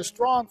position to make a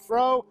strong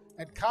throw.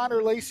 And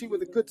Connor Lacey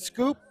with a good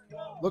scoop.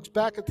 Looks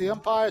back at the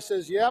umpire,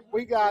 says, yep,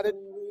 we got it.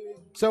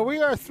 So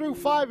we are through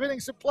 5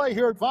 innings of play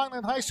here at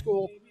Vineland High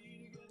School.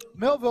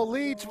 Millville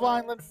leads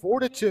Vineland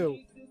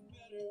 4-2.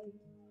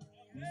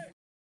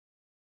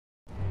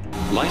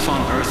 Life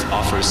on Earth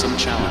offers some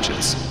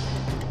challenges.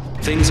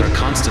 Things are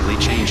constantly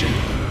changing.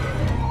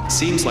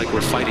 Seems like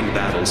we're fighting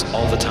battles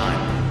all the time.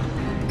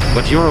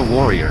 But you're a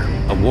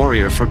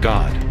warrior for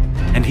God.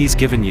 And He's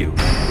given you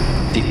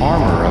the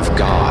armor of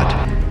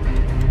God.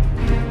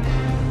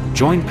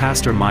 Join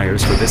Pastor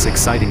Myers for this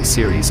exciting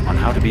series on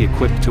how to be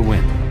equipped to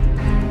win.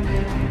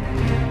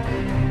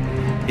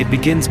 It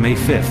begins May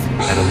 5th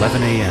at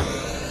 11 a.m.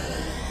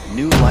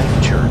 New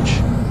Life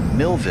Church,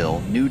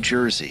 Millville, New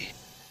Jersey.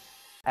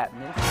 At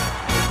Millville.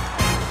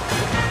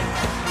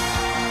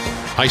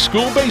 High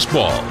school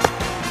baseball.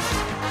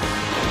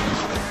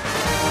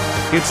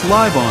 It's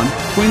live on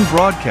Twin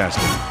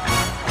Broadcasting.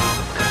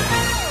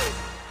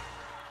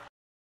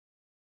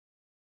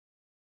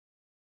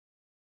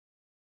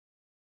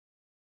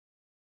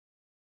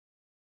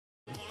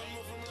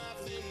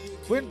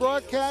 Twin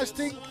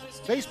Broadcasting,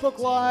 Facebook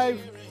Live,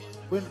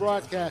 Twin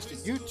Broadcasting,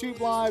 YouTube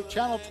Live,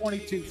 Channel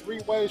 22. 3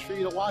 ways for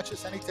you to watch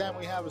us anytime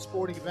we have a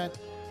sporting event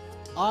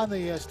on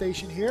the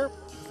station here.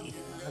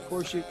 And of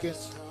course, you can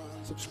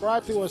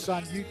subscribe to us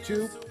on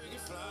YouTube,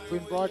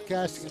 Twin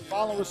Broadcasting, and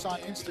follow us on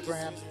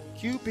Instagram,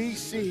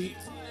 qbc.tv.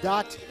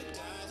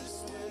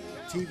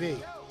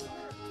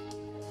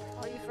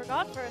 Oh, you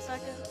forgot for a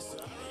second.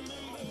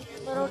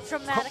 Little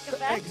dramatic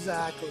effect.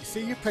 Exactly.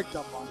 See, you picked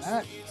up on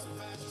that.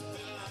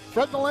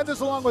 Fred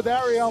Melendez along with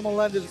Ariel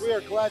Melendez, we are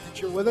glad that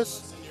you're with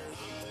us.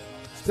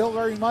 Still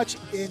very much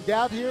in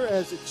doubt here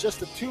as it's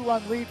just a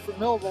 2-run lead for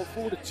Millville,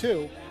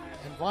 4-2.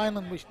 And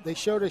Vineland, they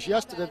showed us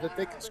yesterday that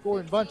they can score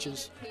in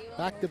bunches.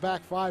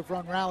 Back-to-back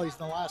 5-run rallies in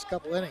the last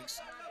couple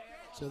innings.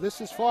 So this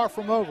is far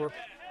from over.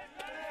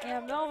 Yeah,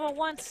 Millville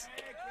wants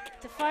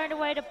to find a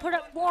way to put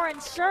up more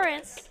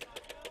insurance.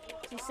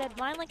 He said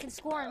Vineland can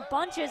score in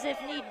bunches if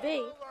need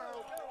be.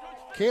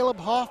 Caleb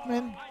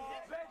Hoffman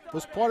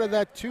was part of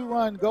that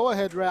 2-run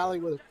go-ahead rally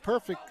with a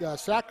perfect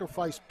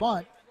sacrifice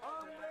bunt.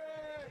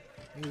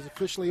 He was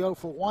officially 0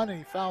 for 1, and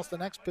he fouls the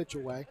next pitch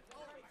away.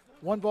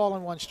 1 ball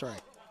and 1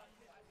 strike.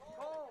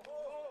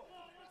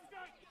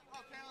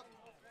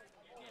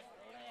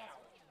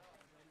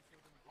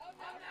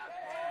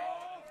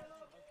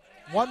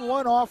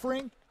 One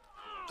offering.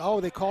 Oh,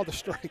 they called a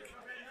strike.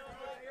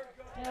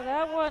 Yeah,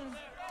 that one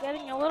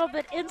getting a little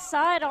bit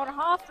inside on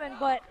Hoffman,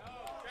 but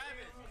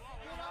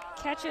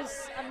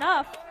catches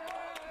enough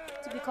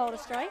to be called a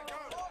strike.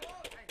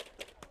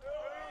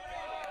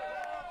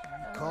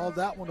 Called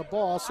that one a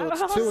ball, so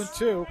it's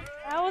 2-2.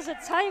 That was a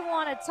tight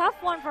one, a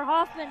tough one for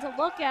Hoffman to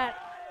look at.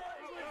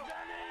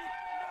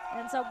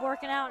 Ends up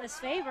working out in his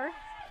favor.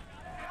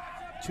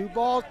 2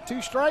 balls,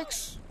 2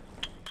 strikes.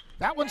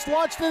 That one's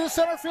launched into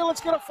center field.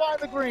 It's going to find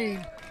the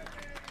green.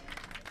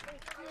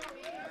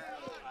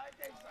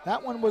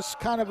 That one was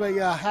kind of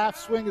a half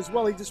swing as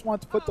well. He just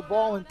wanted to put the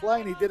ball in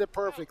play, and he did it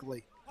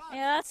perfectly.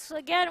 Yeah, that's,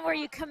 again, where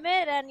you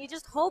commit, and you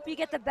just hope you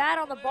get the bat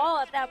on the ball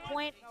at that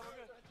point.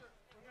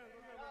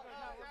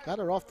 Got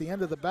her off the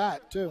end of the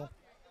bat, too.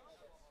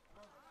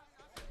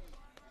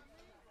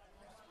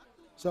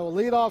 So a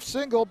leadoff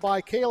single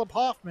by Caleb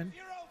Hoffman.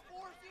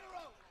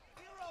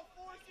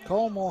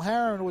 Cole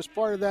Mulherron was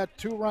part of that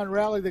two-run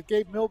rally that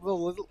gave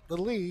Millville the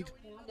lead.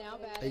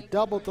 They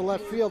doubled to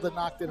left field and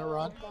knocked in a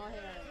run.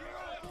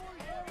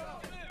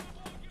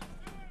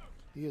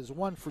 He is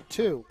 1 for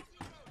 2.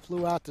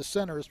 Flew out to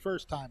center his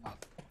first time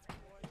up.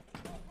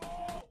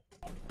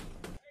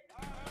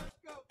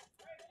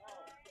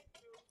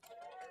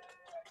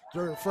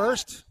 Third and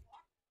first.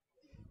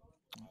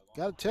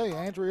 Got to tell you,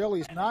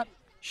 Andreoli's not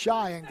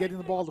shy in getting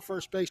the ball to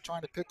first base,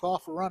 trying to pick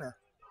off a runner.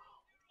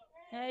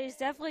 Yeah, he's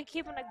definitely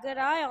keeping a good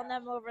eye on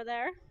them over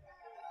there.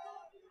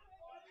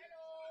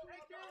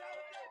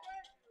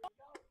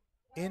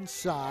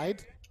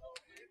 Inside.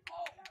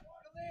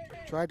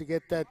 Tried to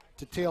get that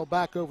to tail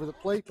back over the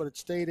plate, but it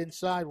stayed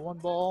inside. 1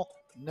 ball,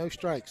 no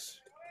strikes.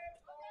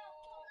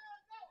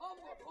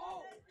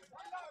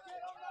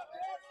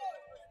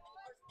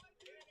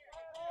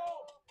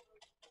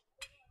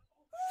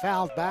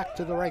 Fouled back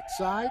to the right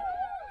side.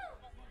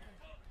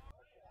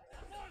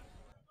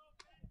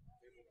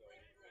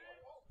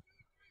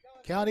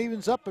 Count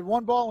evens up at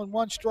 1 ball and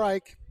 1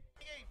 strike.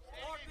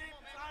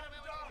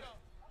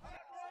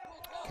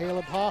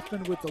 Caleb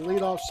Hoffman with the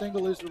leadoff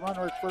single is the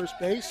runner at first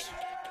base.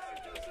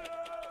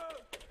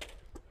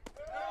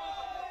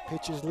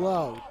 Pitch is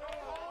low.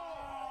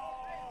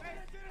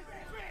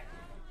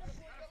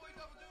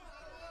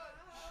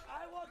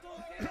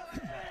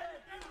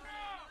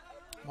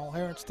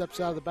 Mulherron steps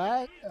out of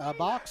the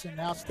box and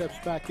now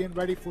steps back in,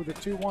 ready for the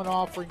 2-1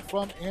 offering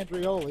from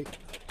Andreoli.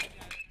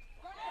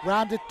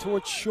 Rounded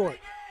towards short.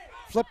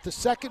 Flip to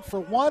second for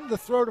 1. The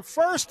throw to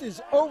first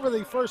is over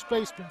the first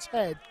baseman's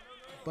head,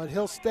 but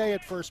he'll stay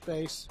at first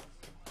base.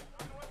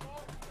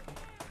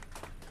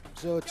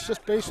 So it's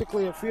just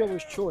basically a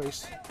fielder's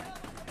choice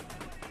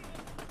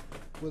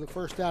with the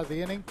first out of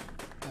the inning.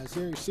 As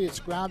here you see it's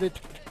grounded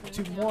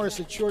to Morris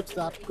at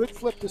shortstop. Good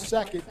flip to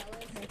second.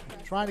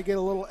 Trying to get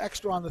a little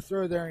extra on the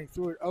throw there, and he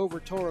threw it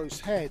over Toro's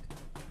head.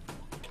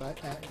 But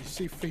you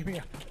see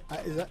Femia.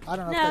 I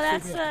don't know. No,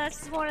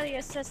 that's one of the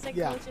assistant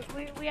coaches.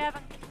 We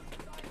haven't.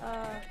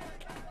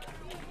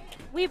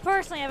 We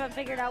personally haven't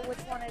figured out which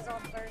one is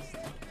on first.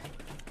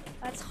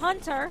 That's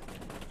Hunter,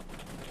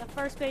 the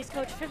first base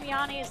coach.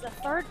 Fimiani is the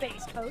third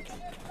base coach.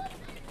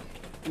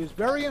 He was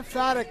very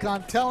emphatic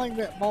on telling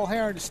that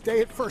Mulherron to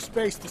stay at first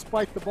base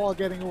despite the ball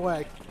getting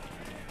away.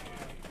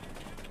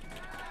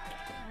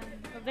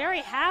 A very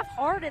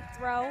half-hearted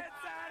throw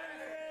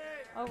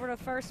over to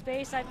first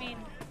base. I mean,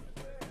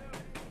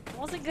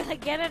 wasn't going to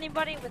get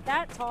anybody with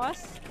that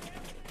toss.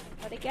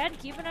 But again,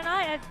 keeping an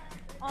eye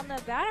on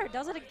the batter.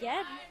 Does it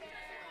again.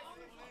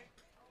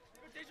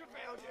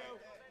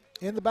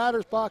 In the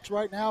batter's box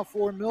right now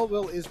for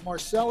Millville is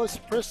Marcellus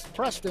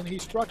Preston. He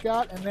struck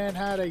out and then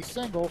had a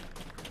single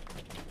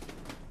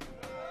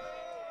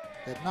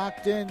that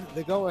knocked in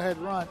the go-ahead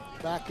run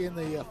back in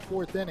the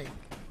 4th inning.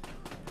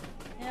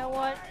 You know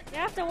what? You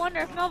have to wonder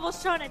if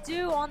Millville's trying to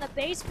do on the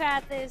base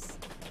path is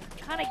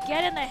kind of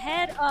get in the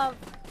head of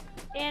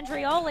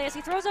Andreoli as he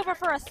throws over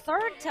for a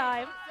 3rd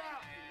time.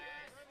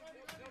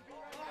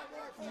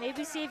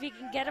 Maybe see if he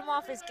can get him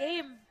off his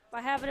game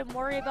by having him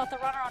worry about the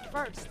runner on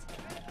first.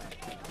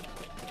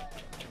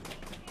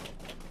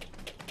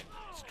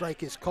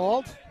 Strike is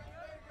called.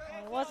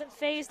 Well, he wasn't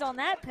phased on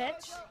that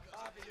pitch.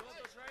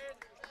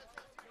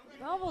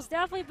 Millville's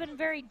definitely been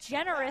very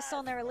generous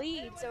on their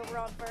leads over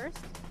on first.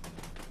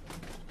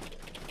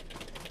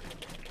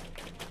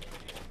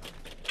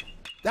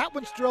 That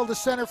one's drilled to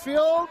center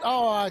field.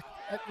 Oh, it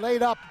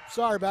laid up.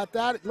 Sorry about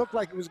that. It looked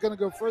like it was going to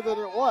go further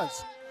than it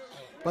was.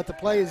 But the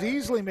play is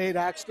easily made,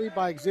 actually,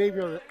 by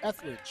Xavier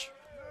Etheridge.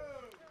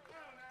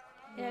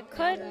 Yeah,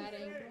 couldn't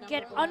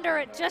get under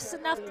it just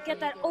enough to get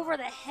that over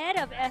the head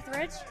of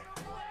Etheridge.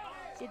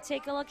 Did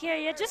take a look here.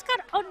 You just got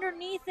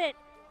underneath it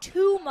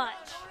too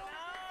much.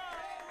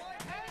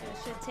 It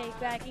should take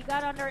back. He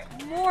got under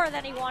it more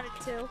than he wanted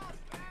to.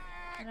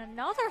 And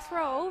another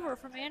throw over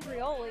from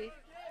Andreoli.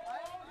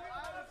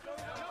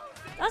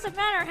 Doesn't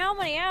matter how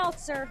many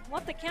outs or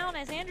what the count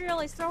is.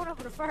 Andreoli's thrown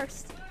over to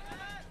first.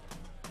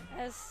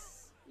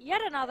 As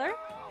yet another.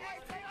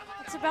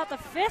 It's about the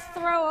 5th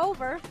throw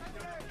over.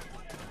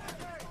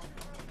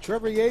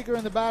 Trevor Yeager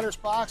in the batter's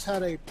box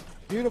had a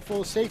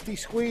beautiful safety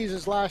squeeze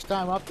his last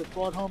time up that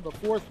brought home the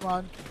 4th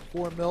run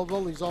for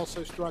Millville. He's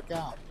also struck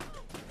out.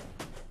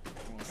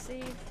 You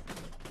see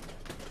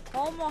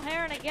Cole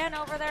Mulherron again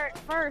over there at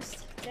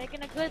first,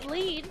 taking a good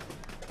lead.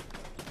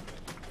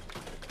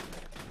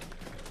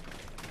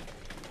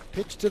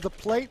 Pitch to the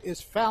plate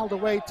is fouled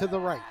away to the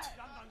right.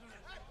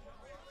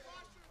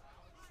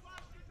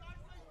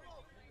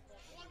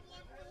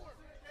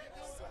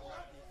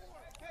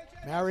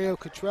 Mario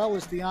Cottrell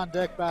is the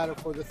on-deck batter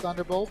for the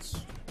Thunderbolts.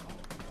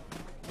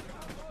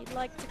 He'd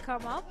like to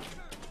come up.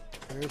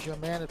 There's your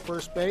man at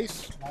first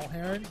base,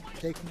 Mulherrin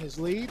taking his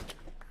lead.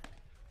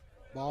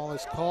 Ball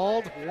is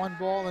called, 1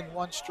 ball and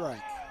 1 strike.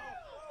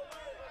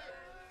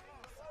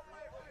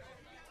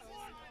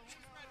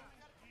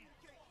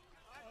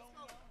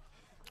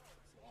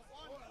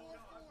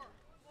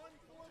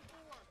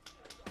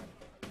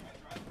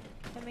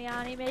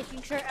 Damiani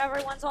making sure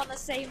everyone's on the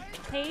same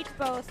page,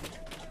 both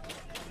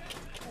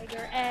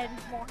Yeager and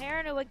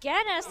Mulherrin, who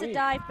again has to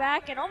dive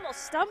back and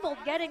almost stumbled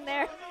getting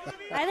there.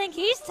 I think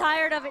he's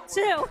tired of it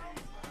too.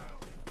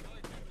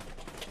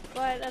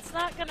 But that's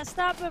not going to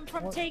stop him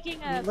from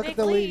taking a Look big at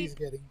the lead lead. he's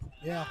getting.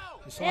 Yeah.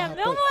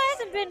 Millville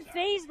hasn't been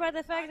fazed by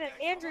the fact that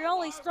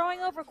Andreoli's throwing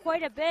over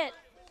quite a bit.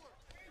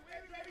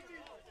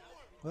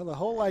 Well, the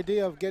whole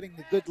idea of getting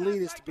the good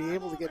lead is to be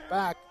able to get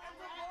back.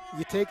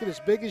 You take it as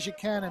big as you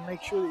can and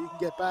make sure that you can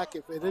get back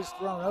if it is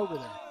thrown over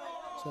there.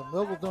 So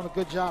Millville doing a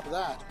good job of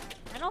that.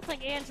 I don't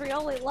think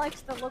Andreoli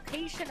likes the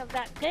location of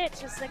that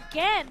pitch. It's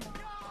again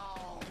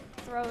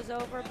throws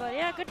over, but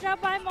yeah, good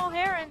job by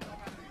Mulherrin.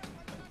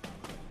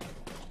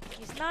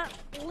 He's not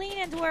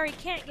leaning to where he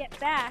can't get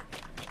back.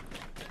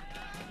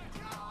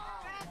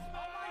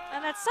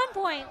 And at some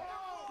point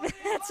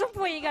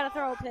you gotta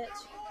throw a pitch.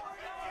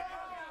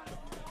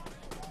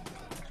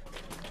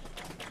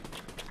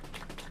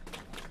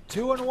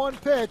 Two and 1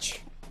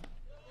 pitch.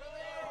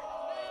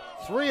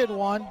 3 and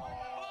 1.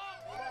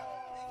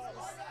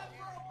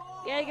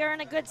 Yeager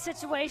in a good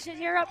situation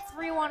here, up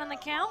 3-1 in the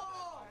count.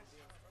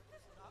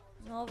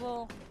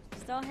 Millville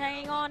still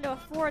hanging on to a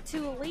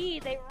 4-2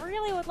 lead. They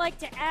really would like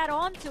to add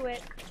on to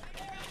it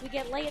as we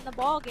get late in the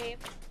ball game.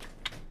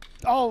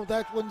 Oh,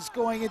 that one's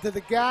going into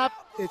the gap.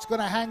 It's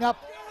going to hang up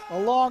a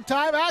long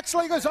time.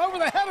 Actually goes over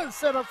the head of the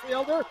center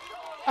fielder,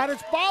 and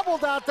it's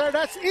bobbled out there.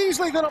 That's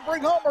easily going to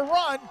bring home a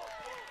run.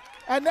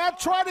 And now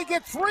trying to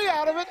get 3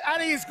 out of it,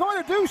 and he's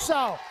going to do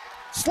so.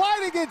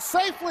 Sliding in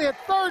safely at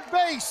third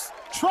base,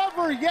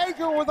 Trevor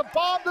Yeager with a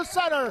bomb to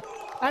center,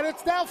 and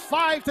it's now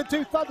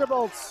 5-2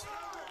 Thunderbolts.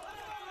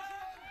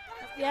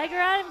 Yeager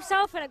had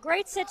himself in a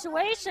great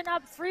situation,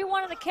 up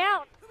 3-1 in the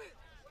count.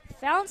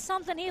 Found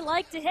something he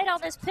liked to hit on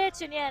this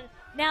pitch, and yet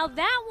now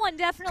that one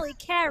definitely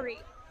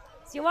carried.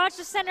 So you watch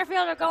the center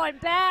fielder going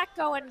back,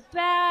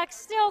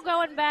 still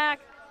going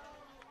back.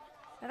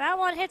 And that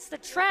one hits the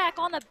track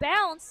on the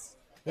bounce.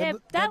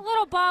 That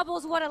little bobble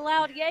is what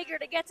allowed Yeager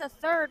to get to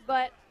third,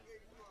 but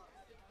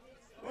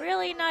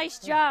really nice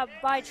job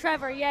by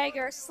Trevor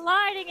Yeager.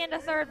 Sliding into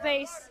third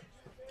base,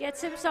 gets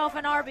himself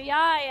an RBI,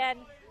 and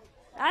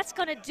that's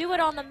going to do it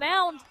on the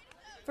mound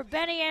for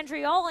Benny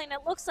Andreoli. And it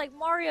looks like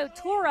Mario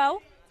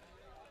Toro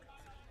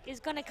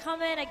is going to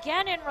come in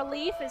again in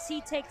relief as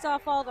he takes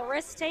off all the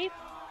wrist tape.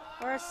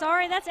 Or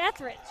sorry, that's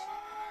Etheridge.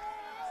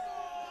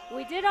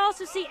 We did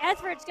also see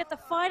Etheridge get the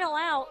final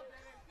out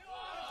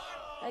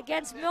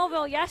against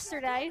Millville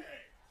yesterday.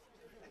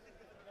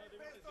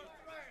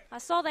 I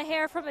saw the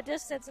hair from a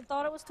distance and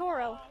thought it was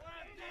Toro.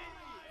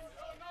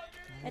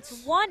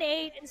 It's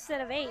 1-8 instead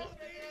of 8.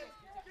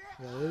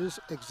 Yeah, it is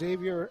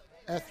Xavier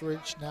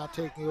Etheridge now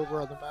taking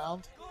over on the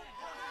mound.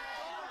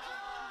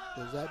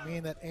 Does that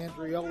mean that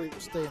Andreoli will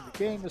stay in the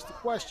game is the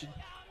question.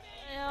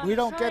 Yeah, we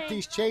don't get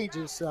these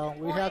changes, so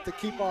we have to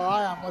keep our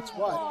eye on what's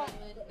what.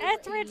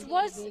 Etheridge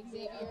was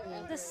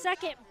the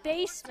second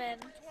baseman.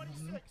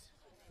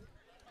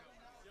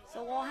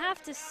 So we'll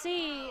have to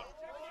see.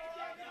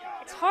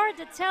 It's hard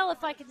to tell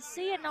if I can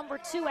see a number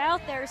 2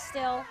 out there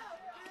still.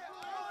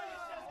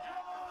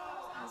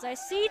 As I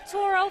see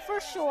Toro for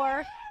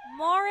sure.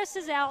 Morris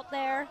is out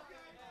there.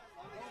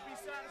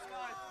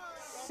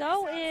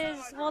 So is,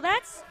 well,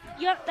 that's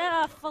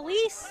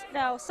Felice.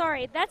 No,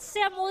 sorry, that's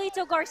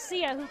Samuelito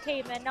Garcia who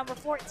came in, number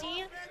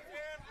 14.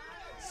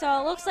 So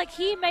it looks like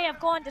he may have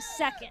gone to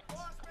second.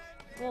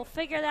 We'll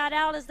figure that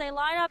out as they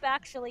line up.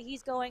 Actually,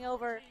 he's going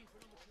over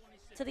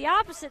to the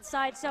opposite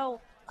side.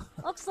 So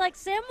looks like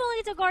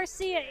Samuelito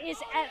Garcia is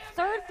at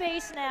third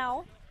base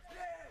now.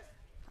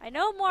 I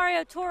know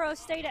Mario Toro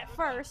stayed at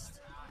first.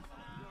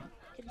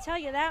 Can tell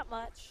you that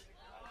much.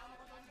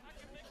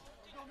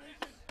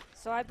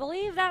 So I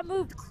believe that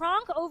moved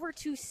Kronk over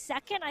to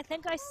second. I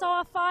think I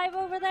saw a 5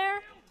 over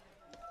there.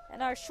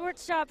 And our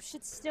shortstop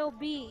should still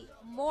be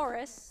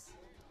Morris.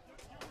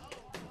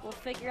 We'll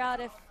figure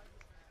out if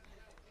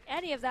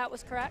any of that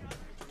was correct.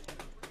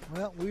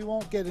 Well, we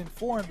won't get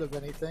informed of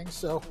anything,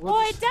 so well,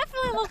 it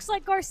definitely looks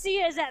like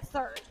Garcia is at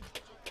third.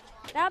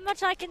 That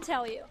much I can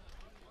tell you.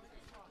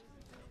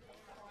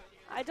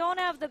 I don't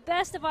have the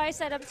best of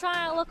eyesight. I'm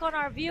trying to look on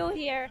our view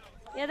here.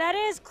 Yeah, that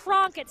is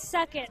Kronk at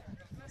second.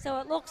 So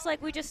it looks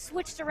like we just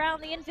switched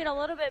around the infield a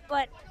little bit,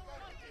 but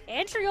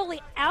Andreoli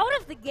out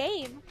of the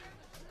game.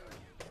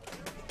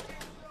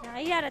 Now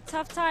he had a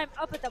tough time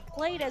up at the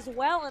plate as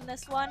well in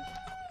this one.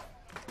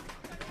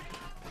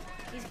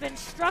 He's been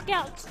struck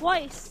out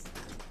twice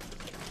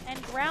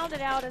and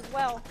grounded out as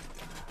well.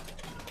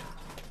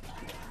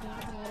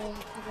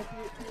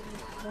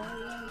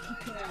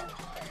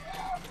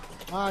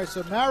 All right,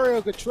 so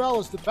Mario Cottrell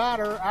is the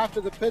batter after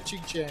the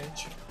pitching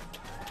change.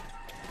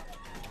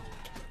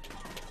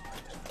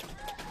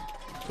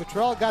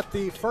 Cottrell got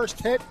the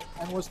first hit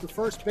and was the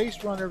first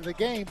base runner of the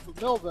game for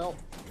Millville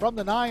from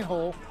the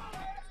 9-hole.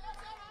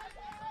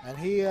 And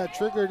he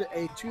triggered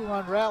a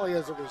 2-run rally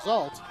as a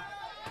result.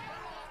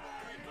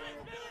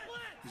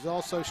 He's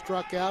also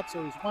struck out,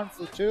 so he's 1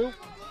 for 2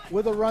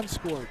 with a run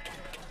scored.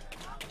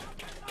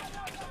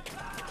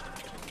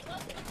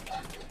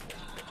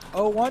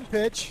 0-1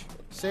 pitch,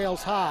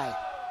 sails high.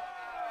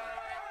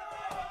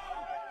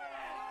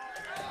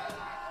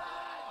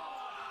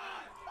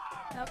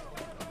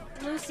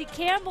 Lucy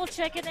Campbell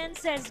checking in,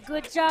 says,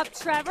 good job,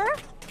 Trevor.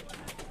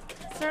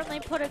 Certainly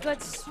put a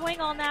good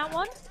swing on that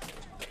one.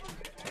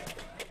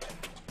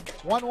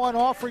 1-1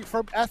 offering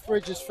from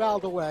Etheridge is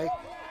fouled away.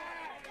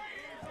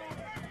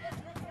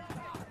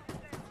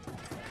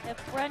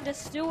 If Brenda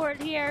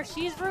Stewart here,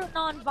 she's rooting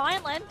on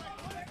Vineland.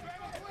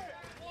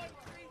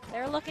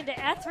 They're looking to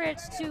Etheridge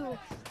to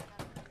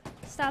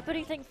stop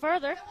anything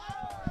further.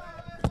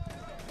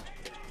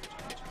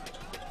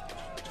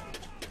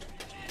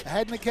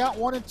 Ahead in the count,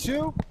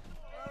 1-2.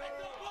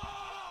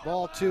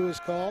 Ball 2 is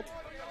called.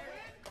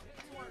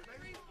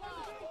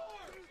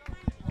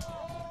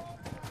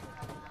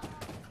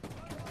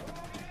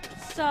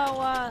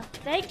 So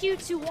thank you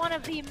to one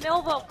of the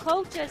Millville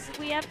coaches.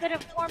 We have been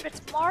informed it's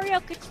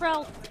Mario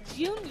Cottrell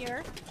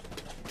Jr.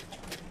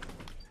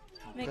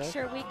 Make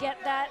sure we get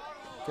that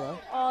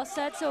all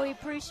set, so we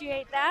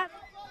appreciate that.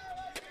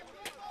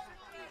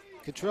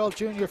 Cottrell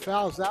Jr.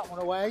 fouls that one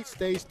away,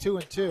 stays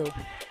 2-2.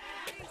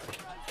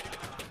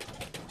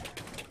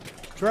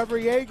 Trevor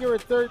Yeager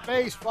at third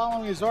base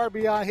following his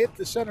RBI hit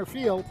to center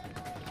field.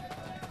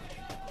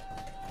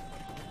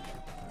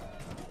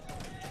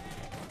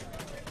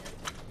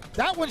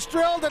 That one's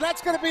drilled, and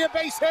that's going to be a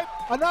base hit.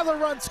 Another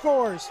run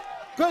scores.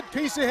 Good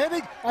piece of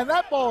hitting, and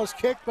that ball is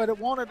kicked, but it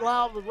won't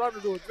allow the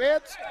runner to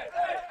advance.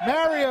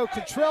 Mario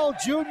Cottrell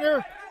Jr.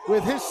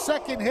 with his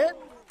second hit,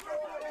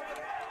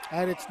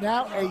 and it's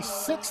now a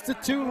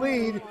 6-2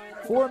 lead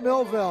for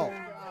Millville.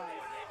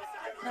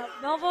 Now,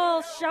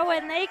 Millville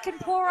showing they can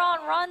pour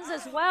on runs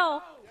as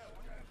well.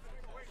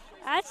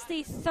 That's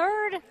the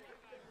third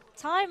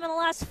time in the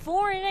last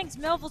 4 innings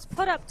Millville's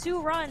put up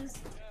 2 runs.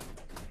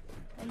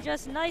 And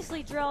just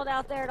nicely drilled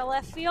out there to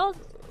left field.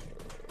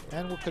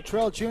 And what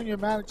Cottrell Jr.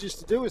 manages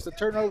to do is to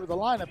turn over the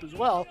lineup as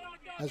well,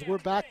 as we're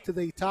back to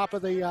the top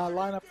of the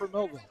lineup for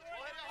Millville.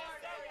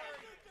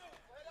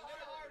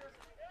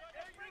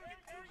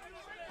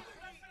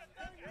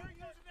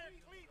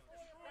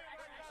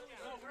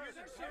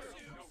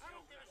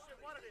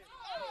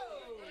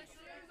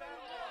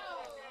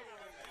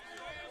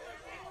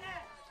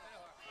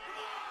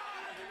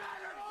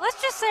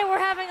 Let's just say we're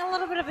having a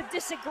little bit of a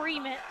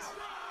disagreement.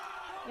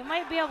 You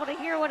might be able to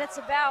hear what it's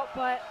about,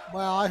 but...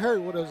 Well, I heard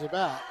what it was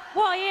about.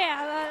 Well,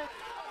 yeah.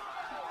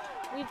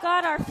 We've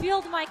got our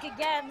field mic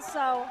again,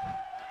 so...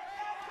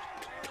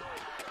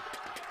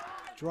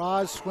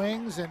 Draws,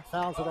 swings, and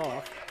fouls it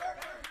off.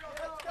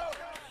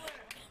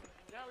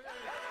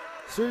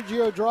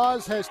 Sergio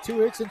Draws has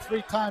 2 hits and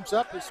 3 times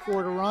up. He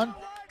scored a run.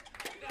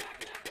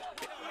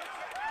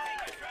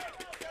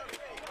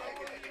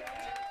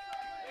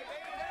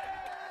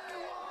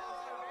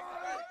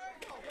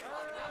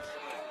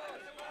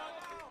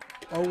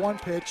 Oh, 1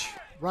 pitch.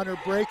 Runner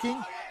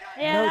breaking.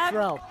 Yeah, no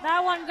throw.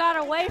 That one got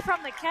away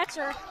from the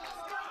catcher.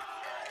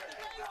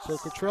 So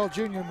Cottrell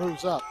Jr.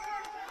 moves up.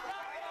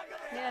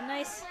 Yeah,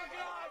 nice,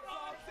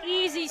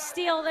 easy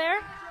steal there.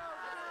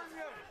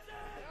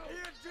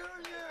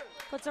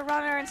 Puts a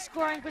runner in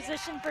scoring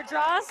position for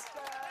Draws.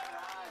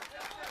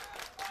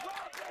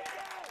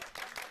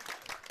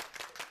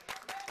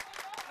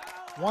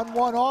 One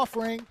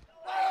offering.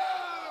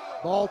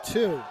 Ball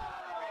 2.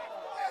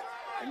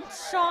 And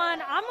Sean,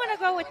 I'm going to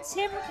go with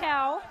Tim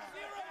Cow.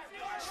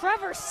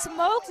 Trevor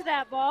smoked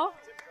that ball.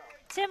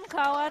 Tim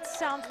Cow, that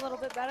sounds a little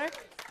bit better.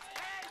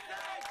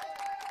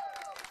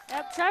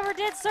 Yep, Trevor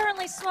did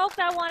certainly smoke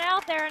that one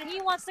out there, and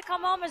he wants to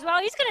come home as well.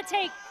 He's going to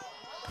take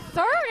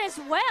third as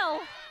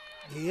well.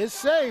 He is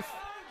safe.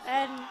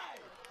 And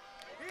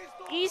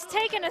he's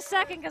taking a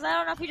second because I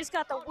don't know if he just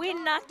got the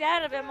wind knocked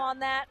out of him on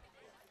that.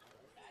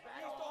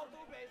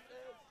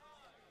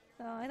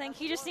 So I think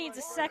he just needs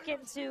a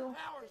second to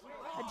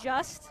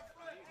adjust.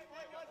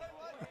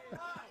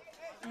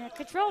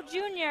 Cottrell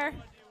Jr.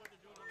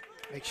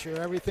 Make sure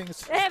everything's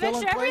still make in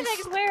sure place.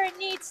 everything's where it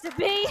needs to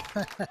be.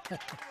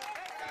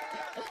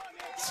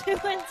 2-2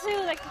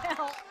 the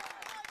count.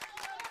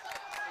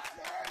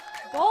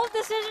 Bold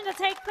decision to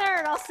take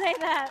third, I'll say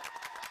that.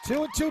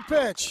 2-2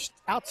 pitch.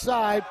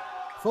 Outside,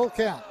 full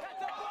count.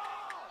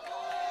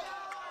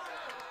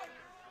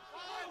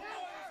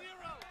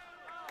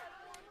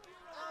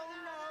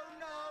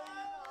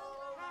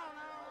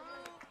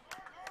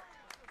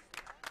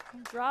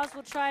 Draws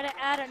will try to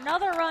add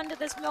another run to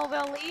this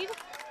Millville lead.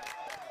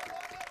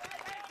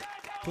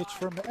 Pitch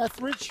from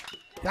Etheridge.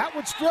 That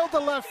one's drilled to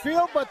left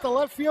field, but the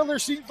left fielder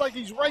seems like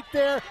he's right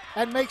there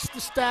and makes the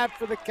stab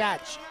for the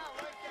catch.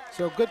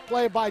 So good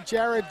play by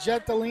Jared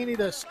Gentilini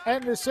to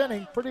end this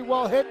inning. Pretty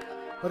well hit,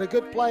 but a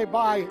good play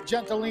by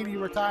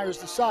Gentilini retires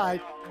the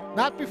side.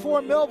 Not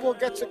before Millville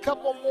gets a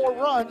couple more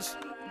runs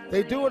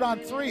They do it on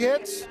 3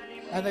 hits,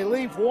 and they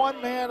leave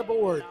 1 man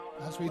aboard.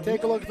 As we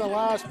take a look at the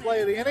last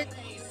play of the inning.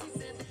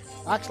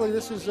 Actually,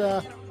 this is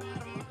the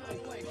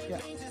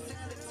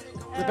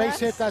base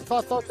hit. I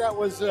thought that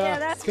was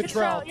that's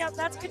Cottrell. Yep,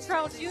 that's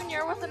Cottrell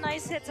Jr. with a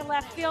nice hit to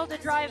left field to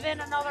drive in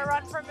another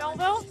run for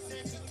Millville.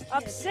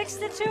 Up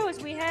 6-2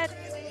 as we head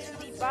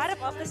to the bottom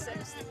of the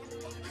 6th.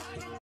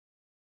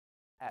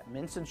 At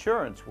Mintz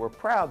Insurance, we're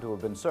proud to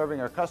have been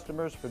serving our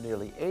customers for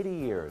nearly 80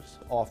 years,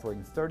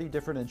 offering 30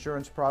 different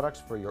insurance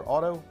products for your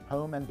auto,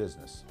 home, and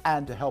business.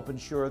 And to help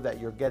ensure that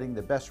you're getting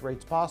the best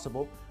rates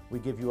possible, we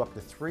give you up to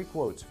 3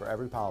 quotes for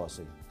every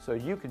policy, so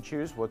you can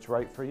choose what's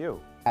right for you.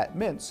 At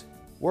Mintz,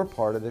 we're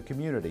part of the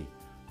community,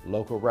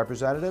 local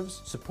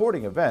representatives,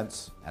 supporting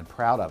events, and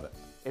proud of it.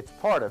 It's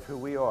part of who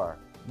we are.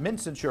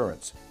 Mintz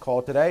Insurance.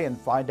 Call today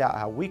and find out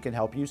how we can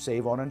help you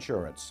save on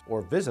insurance,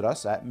 or visit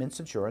us at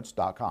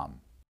mintzinsurance.com.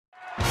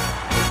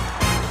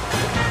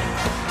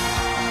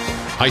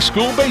 High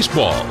school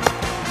baseball.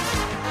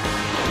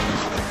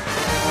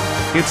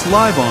 It's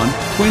live on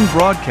Twin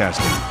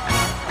Broadcasting.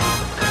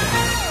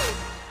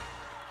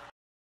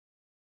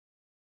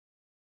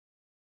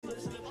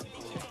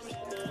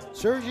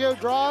 Sergio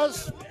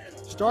Draws,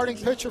 starting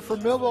pitcher for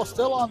Millville,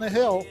 still on the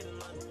hill.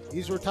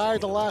 He's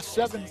retired the last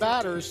 7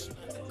 batters.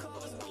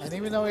 And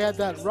even though he had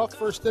that rough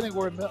first inning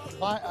where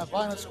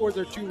Vineland scored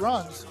their 2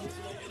 runs,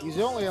 he's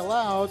only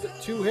allowed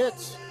 2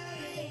 hits.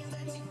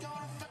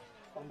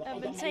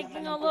 I've been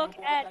taking a look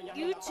at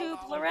YouTube.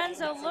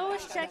 Lorenzo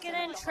Lewis checking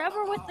in.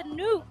 Trevor with the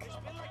nuke.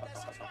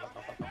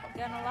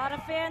 Got a lot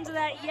of fans of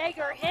that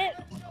Jaeger hit.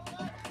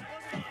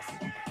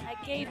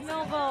 That gave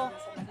Millville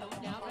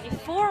a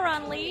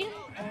 4-run lead.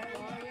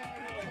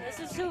 This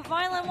is who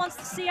Vineland wants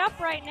to see up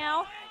right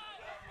now.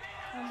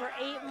 Number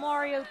 8,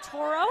 Mario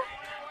Toro.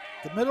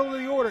 The middle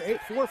of the order,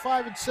 8, 4,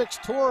 5, and 6.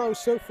 Toro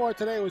so far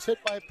today was hit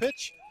by a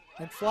pitch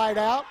and flied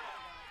out.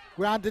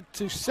 Grounded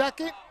to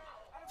second.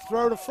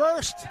 Throw to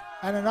first,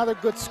 and another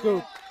good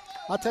scoop.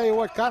 I'll tell you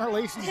what, Connor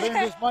Lacey's earned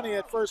his money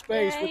at first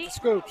base with the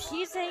scoops.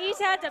 He's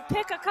had to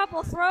pick a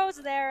couple throws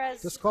there.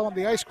 As just call him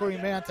the ice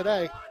cream man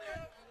today.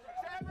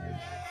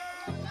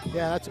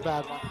 Yeah, that's a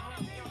bad one.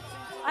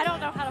 I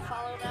don't know how to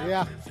follow that.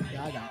 Yeah,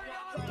 I know.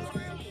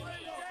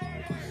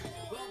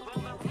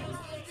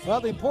 Well,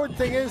 the important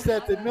thing is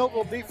that the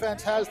Millville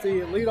defense has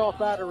the leadoff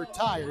batter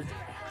retired.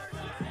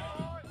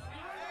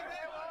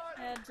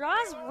 And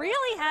Draws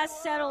really has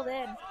settled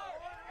in,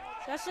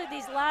 especially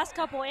these last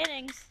couple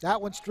innings.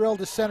 That one's drilled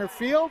to center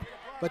field,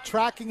 but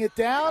tracking it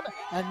down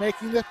and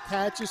making the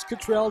catch is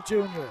Cottrell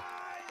Jr.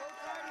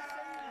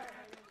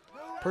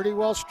 Pretty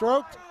well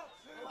stroked,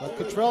 but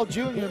Cottrell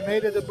Jr.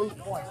 made it a moot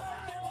point.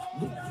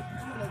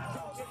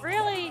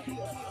 Really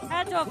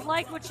had to have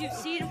liked what you've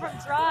seen from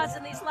Draws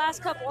in these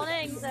last couple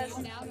innings. As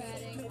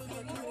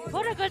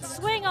put a good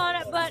swing on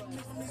it, but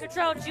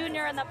Cottrell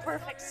Jr. in the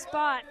perfect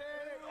spot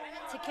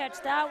to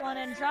catch that one.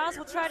 And Draws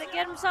will try to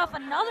get himself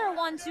another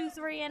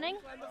 1-2-3 inning.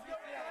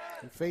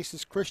 He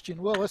faces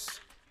Christian Willis,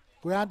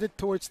 grounded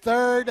towards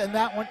third, and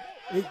that one,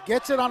 he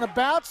gets it on a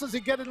bounce. Does he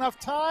get enough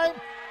time?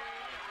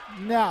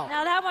 No.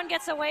 Now that one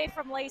gets away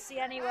from Lacey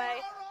anyway.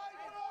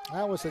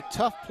 That was a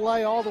tough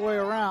play all the way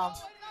around.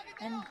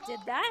 And did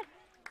that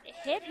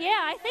hit? Yeah,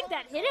 I think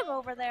that hit him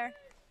over there.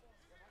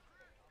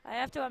 I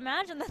have to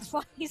imagine that's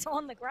why he's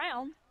on the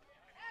ground.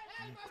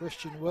 And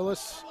Christian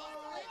Willis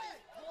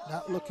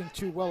not looking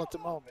too well at the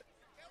moment.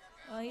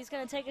 Well, he's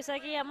going to take a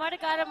second. Yeah, might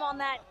have got him on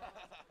that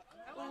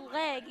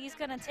leg. He's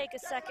going to take a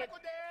second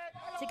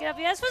to get up.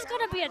 Yeah, this was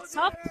going to be a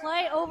tough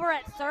play over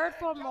at third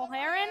for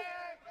Mulheron.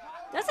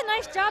 Does a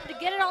nice job to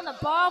get it on the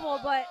bobble,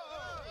 but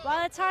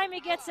by the time he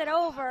gets it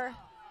over.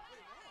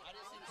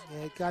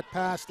 Yeah, it got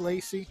past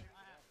Lacey.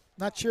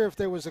 Not sure if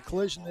there was a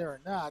collision there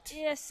or not.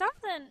 Yeah,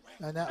 something.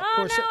 And that,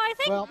 oh, no, I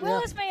think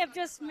Willis may have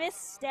just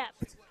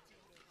misstepped.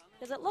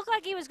 Because it looked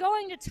like he was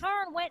going to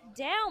turn, went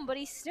down, but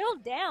he's still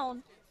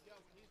down.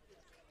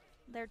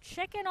 They're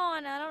checking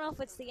on, I don't know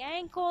if it's the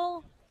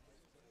ankle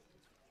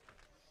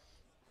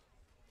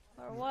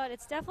or what.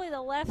 It's definitely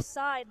the left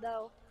side,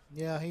 though.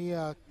 Yeah, he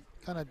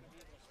kind of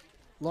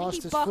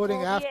lost his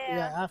footing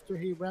after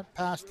he went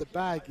past the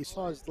bag. You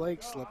saw his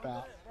leg slip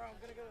out.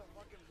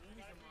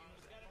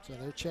 So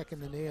they're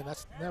checking the knee, and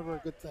that's never a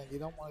good thing. You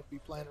don't want to be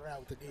playing around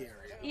with the knee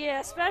area. Yeah,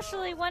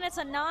 especially when it's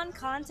a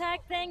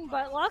non-contact thing,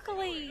 but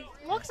luckily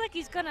looks like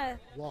he's going to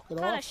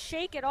kind of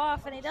shake it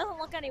off, and he doesn't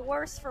look any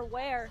worse for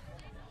wear.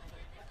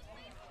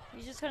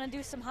 He's just going to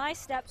do some high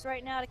steps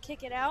right now to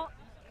kick it out,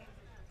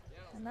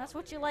 and that's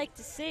what you like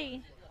to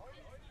see.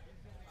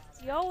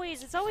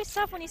 It's always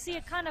tough when you see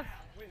it kind of,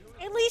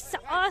 at least to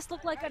us,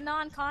 look like a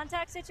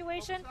non-contact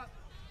situation.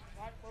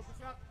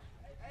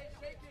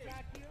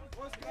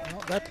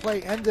 Well, that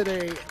play ended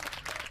a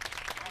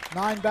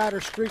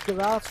 9-batter streak of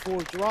outs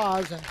for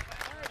Draws, and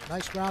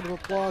nice round of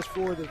applause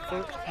for the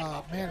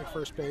man at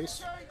first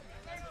base.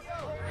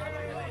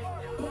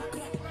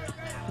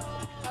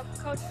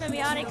 Coach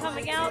Fimiani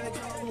coming out,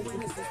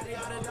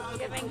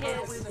 giving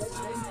his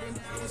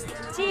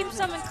team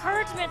some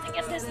encouragement to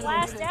get this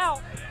last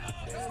out.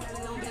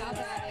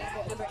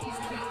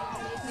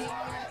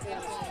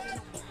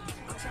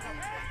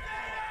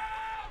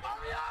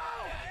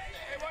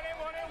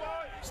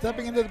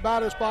 Stepping into the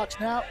batter's box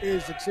now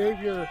is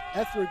Xavier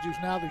Etheridge, who's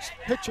now the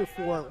pitcher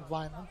for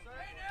Vineland.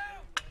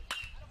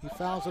 He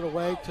fouls it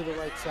away to the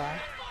right side.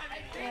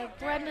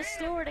 Brenda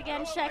Stewart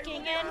again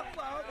checking in.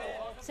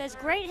 Says,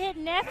 great hit,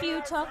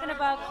 nephew, talking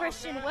about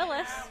Christian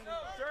Willis.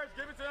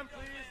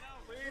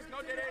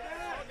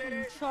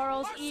 And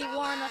Charles E.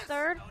 Warren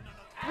III.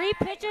 3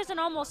 pitches and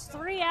almost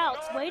 3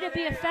 outs. Way to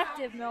be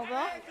effective,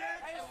 Millville.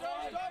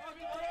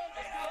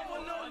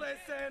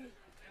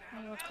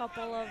 A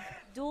couple of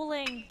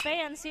dueling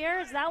fans here.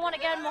 Is that one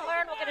again?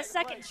 Mulhern will get a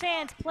second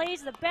chance.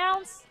 Plays the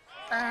bounce.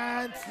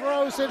 And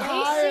throws it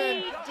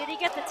high. Did he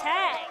get the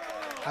tag?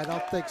 I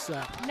don't think so.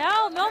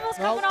 No, Millville's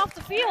coming off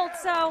the field,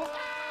 so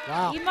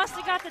wow. He must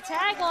have got the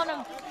tag on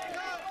him.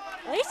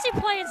 Lacey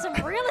playing some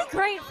really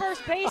great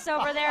first base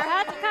over there.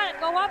 Had to kind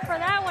of go up for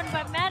that one,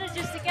 but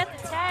manages to get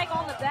the tag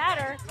on the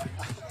batter.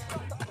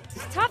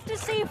 It's tough to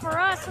see for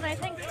us, and I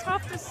think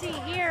tough to see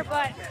here,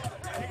 but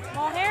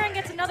Mulhern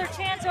gets another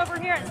chance over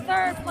here at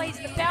third, plays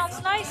the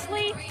bounce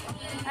nicely,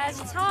 has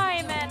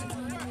time, and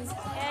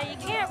you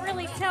can't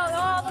really tell.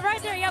 Oh,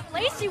 right there, yep,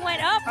 Lacey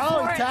went up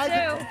for it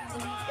too.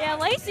 Yeah,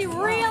 Lacey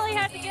really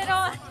had to get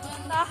on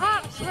the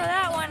hops for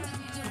that one,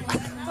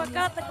 but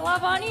got the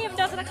glove on. He even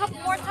does it a couple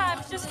more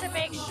times just to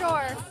make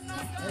sure.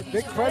 Hey,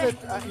 big credit.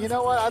 You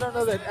know what? I don't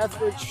know that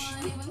Etheridge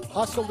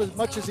hustled as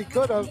much as he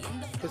could have,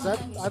 because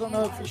I don't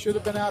know if he should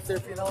have been out there,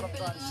 if you know what I'm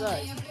trying to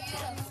say.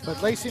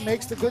 But Lacey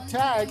makes the good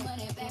tag.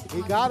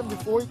 He got him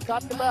before he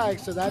got the bag,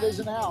 so that is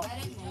an out.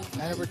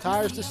 And it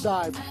retires the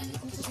side.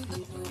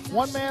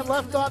 1 man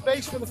left on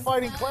base for the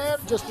Fighting Clan.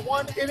 Just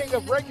 1 inning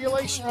of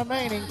regulation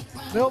remaining.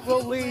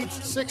 Millville leads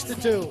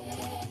 6-2.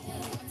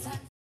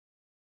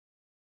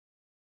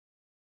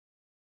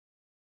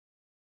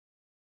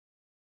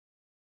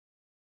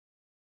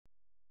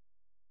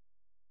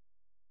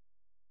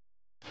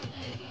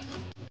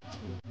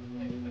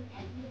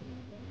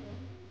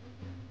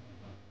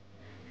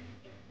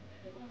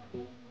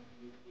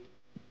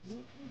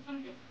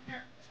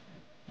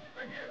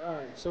 All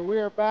right, so we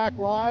are back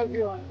live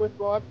here on Quinn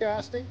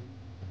Broadcasting.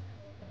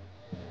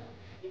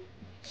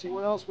 See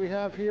what else we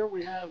have here.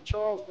 We have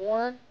Charles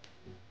Warren.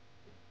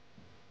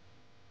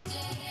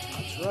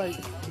 That's right.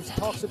 He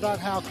talks about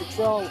how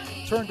Cottrell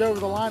turned over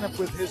the lineup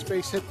with his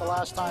base hit the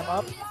last time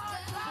up.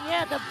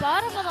 Yeah, the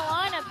bottom of the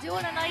lineup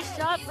doing a nice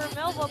job for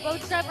Millville,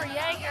 both Trevor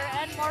Yeager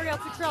and Mario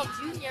Cottrell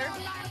Jr.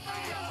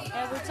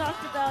 And we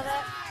talked about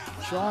that.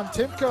 Sean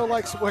Timko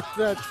likes what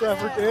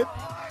Trevor did.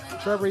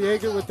 Trevor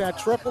Yeager with that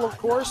triple, of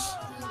course.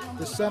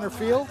 The center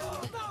field.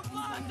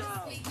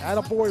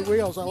 Attaboy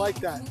Wheels, I like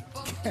that.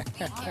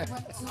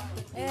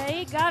 Yeah,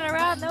 he got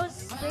around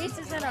those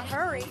bases in a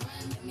hurry.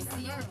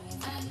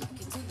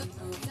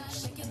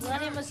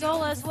 Lenny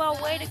Mazzola as well,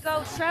 way to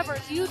go. Trevor,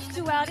 huge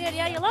 2-out hit.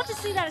 Yeah, you love to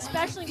see that,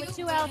 especially with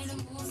 2 outs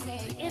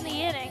in the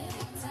inning.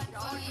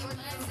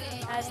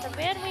 As the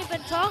man we've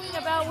been talking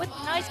about with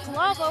a nice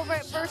glove over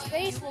at first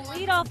base will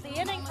lead off the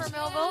inning for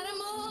Millville,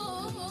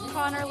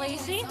 Connor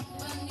Lacey.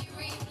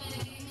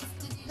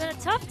 Been a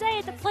tough day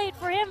at the plate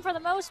for him for the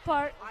most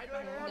part.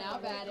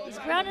 He's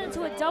grounded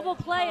into a double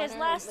play his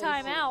last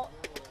time out.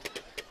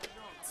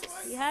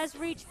 He has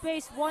reached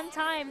base 1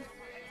 time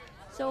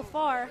so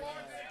far.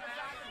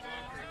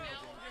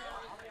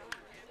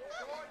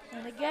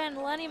 And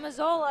again, Lenny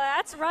Mazzola,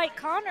 that's right,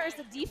 Connor is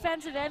the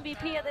defensive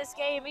MVP of this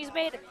game. He's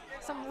made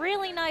some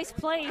really nice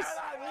plays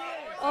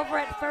over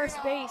at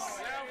first base,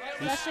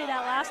 especially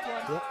that last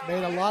one. Yep,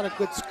 made a lot of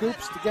good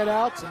scoops to get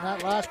outs, and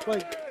that last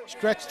play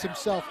stretched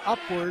himself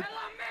upward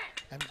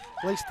and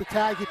placed the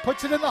tag. He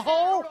puts it in the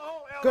hole.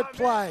 Good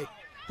play.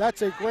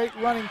 That's a great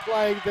running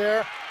play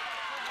there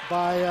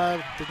by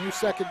the new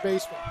second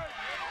baseman,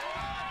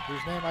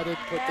 whose name I didn't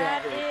put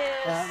down here.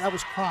 That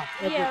was Kronk.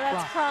 Yeah,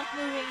 that's Kronk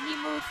moving. He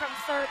moved from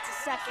third to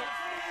second.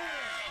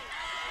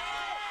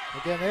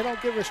 Again, they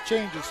don't give us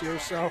changes here,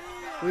 so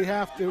we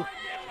have to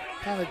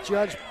kind of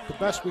judge the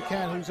best we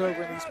can who's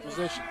over in these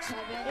positions.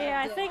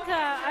 Yeah, I think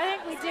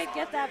we did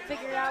get that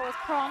figured out with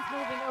Kronk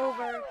moving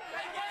over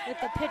with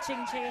the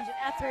pitching change and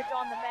Etheridge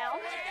on the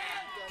mound.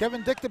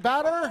 Kevin Dick, the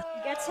batter?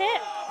 Gets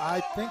hit.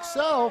 I think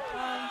so.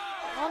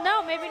 Well,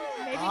 no, maybe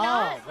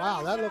not.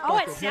 Wow, that looked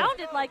like it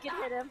sounded like it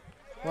hit him.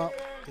 Well,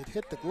 it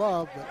hit the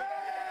glove, but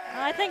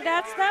I think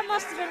that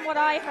must have been what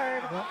I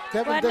heard. Well,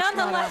 but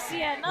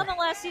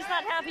nonetheless, he's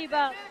not happy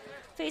about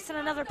facing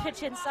another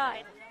pitch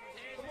inside.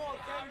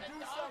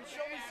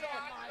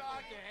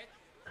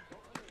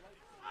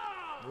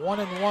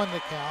 1-1 the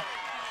count.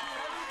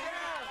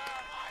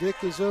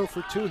 Dick is 0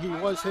 for 2. He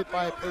was hit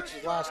by a pitch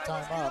his last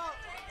time up.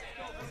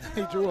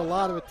 He drew a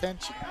lot of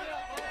attention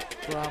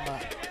from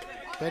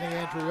Benny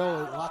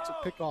Andrioli. Lots of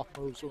pickoff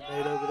moves were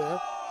made over there.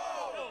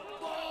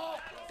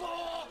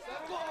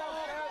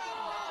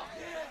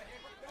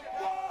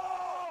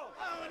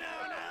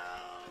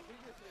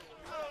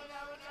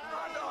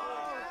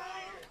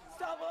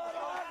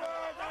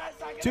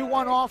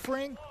 Two-1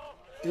 offering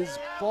is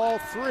ball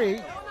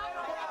 3.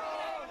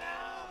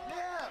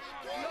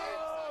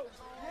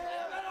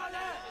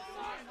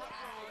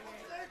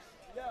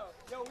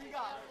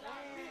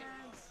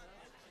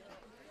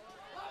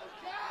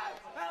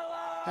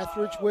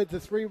 Etheridge with the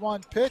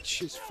 3-1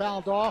 pitch is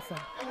fouled off, and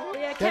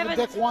Yeah, Kevin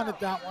Dick wanted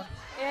that one.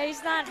 Yeah,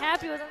 he's not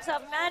happy with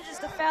himself. Manages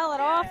to foul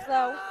it off,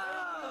 though.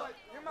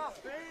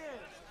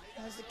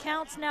 As the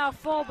count's now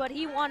full, but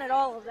he wanted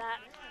all of that.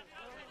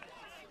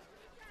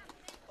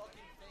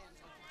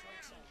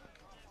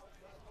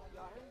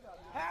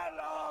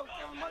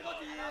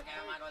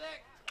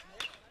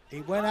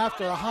 He went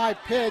after a high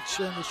pitch,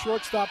 and the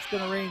shortstop's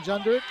going to range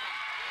under it.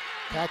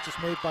 Catch is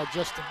made by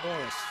Justin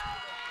Morris.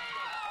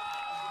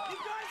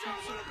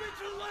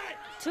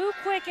 2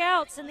 quick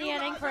outs in the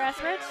inning for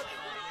Etheridge.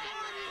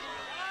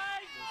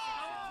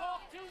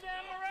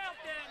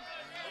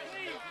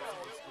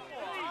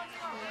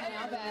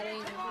 Now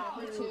batting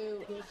number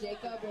 2,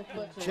 Jacob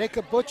Butcher.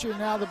 Jacob Butcher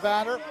now the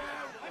batter.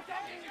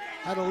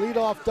 Had a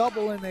leadoff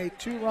double in a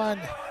 2-run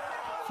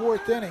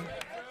 4th inning.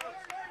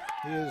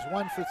 He is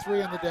 1 for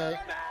 3 on the day.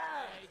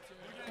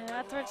 And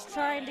Etheridge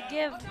trying to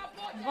give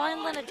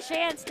Vineland a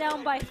chance,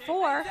 down by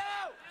 4.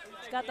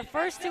 He's got the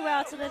first 2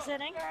 outs of this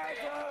inning.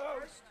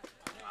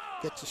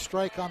 Gets a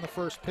strike on the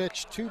first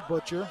pitch to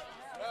Butcher.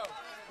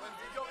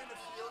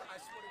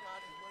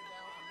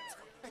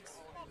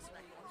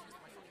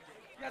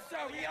 Yes, sir,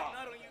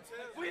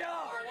 we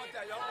are.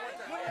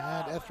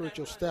 And Etheridge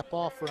will step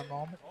off for a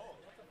moment.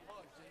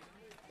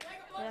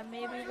 Yeah,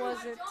 maybe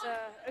wasn't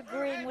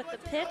agreeing with the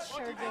pitch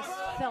or just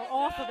fell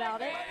off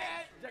about it.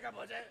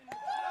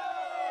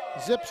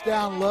 Zips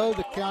down low.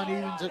 The count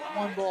evens at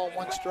 1 ball,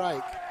 1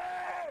 strike.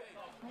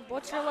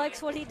 Butcher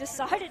likes what he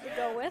decided to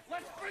go with.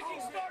 Let's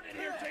freaking start it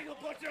here, Jacob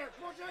Butcher.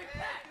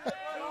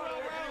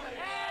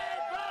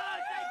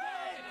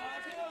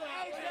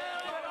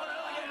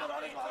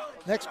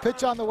 Next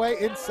pitch on the way,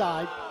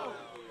 inside.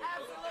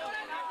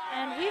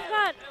 And we've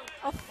got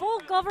a full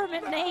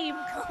government name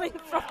coming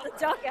from the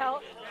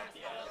dugout.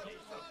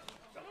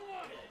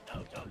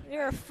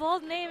 You're full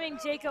naming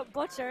Jacob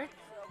Butcher.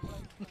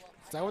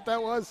 Is that what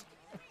that was?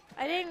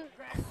 I didn't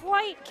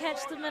quite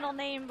catch the middle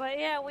name, but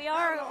yeah, we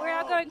are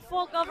going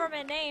full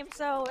government name,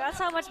 so that's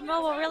how much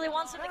Millville really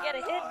wants him to get a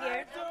hit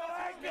here.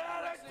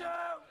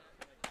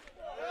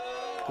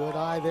 Good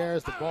eye there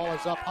as the ball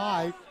is up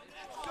high.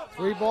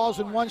 3 balls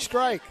and 1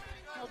 strike.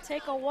 He'll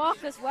take a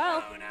walk as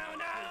well.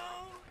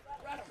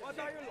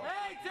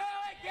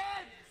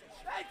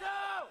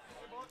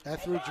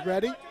 Etheridge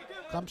ready,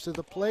 comes to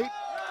the plate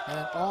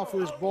and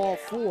offers ball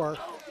 4.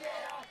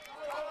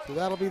 So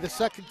that'll be the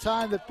second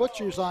time that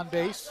Butcher's on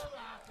base.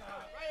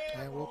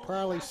 And we'll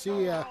probably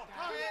see a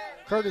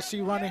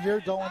courtesy runner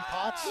here, Dolan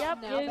Potts.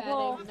 Yep, he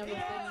will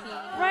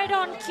right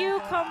on cue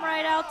come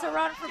right out to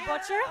run for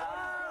Butcher.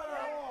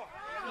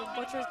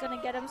 Butcher's going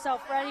to get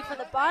himself ready for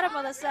the bottom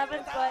of the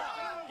 7th, but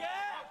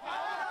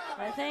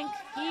I think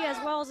he, as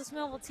well as this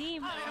Millville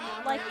team,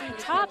 like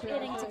the top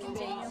inning to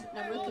continue.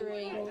 Number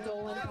 3,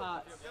 Dolan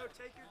Potts.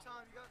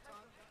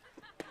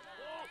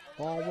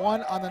 Ball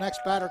 1 on the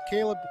next batter,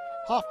 Caleb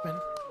Hoffman,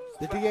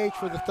 the DH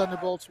for the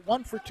Thunderbolts.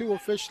 1 for 2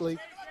 officially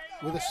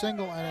with a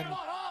single and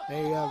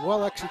a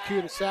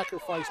well-executed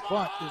sacrifice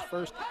bunt his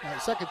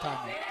second time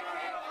out.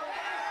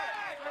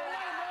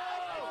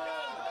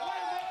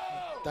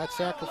 That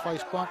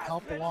sacrifice bunt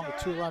helped along a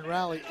 2-run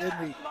rally in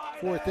the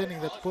 4th inning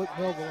that put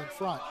Millville in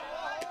front.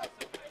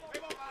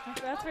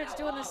 Etheridge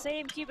doing the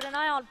same, keeping an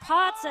eye on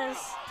Potts as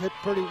hit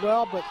pretty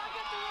well, but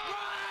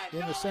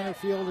in the center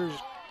fielder's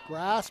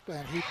grasp,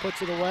 and he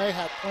puts it away,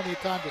 had plenty of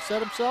time to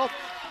set himself,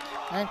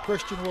 and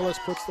Christian Willis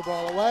puts the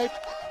ball away.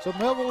 So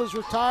Millville is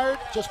retired,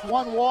 just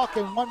 1 walk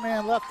and 1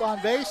 man left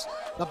on base.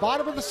 The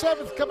bottom of the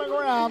 7th coming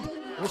around.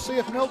 We'll see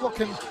if Millville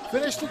can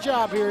finish the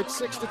job here at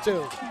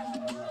 6-2.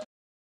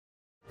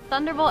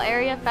 Thunderbolt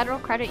Area Federal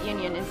Credit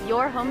Union is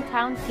your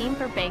hometown team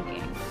for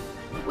banking.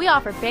 We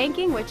offer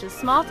banking which is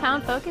small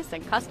town focused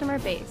and customer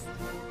based.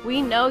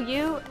 We know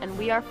you and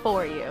we are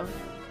for you.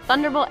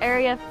 Thunderbolt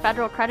Area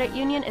Federal Credit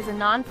Union is a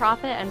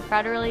non-profit and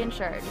federally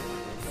insured.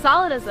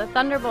 Solid as a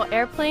Thunderbolt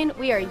airplane,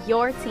 we are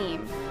your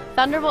team.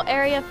 Thunderbolt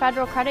Area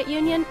Federal Credit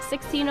Union,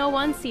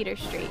 1601 Cedar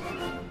Street.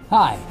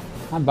 Hi,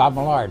 I'm Bob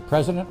Millard,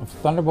 President of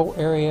Thunderbolt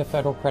Area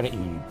Federal Credit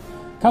Union.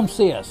 Come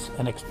see us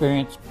and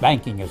experience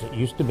banking as it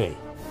used to be.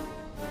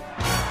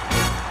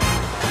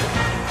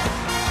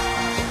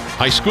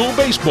 High school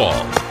baseball.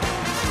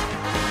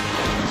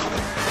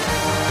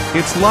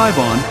 It's live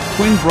on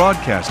Twin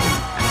Broadcasting.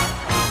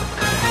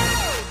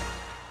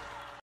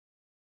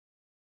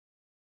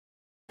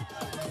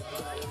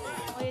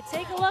 Well, you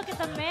take a look at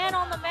the man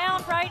on the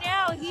mound right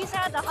now. He's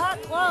had the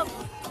hot glove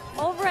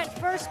over at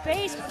first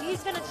base, but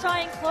he's going to try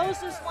and close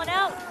this one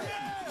out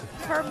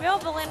for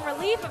Millville in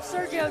relief of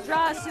Sergio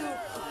Dras, who, I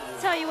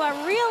tell you what,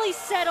 really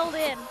settled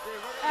in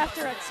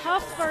after a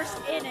tough first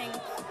inning.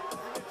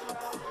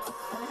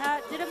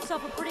 Did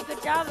himself a pretty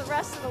good job the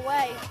rest of the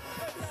way.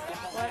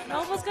 But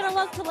Millville's going to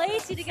look to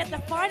Lacey to get the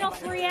final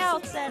 3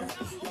 outs, and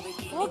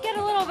we'll get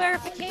a little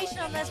verification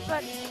on this,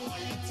 but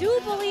do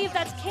believe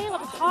that's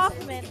Caleb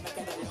Hoffman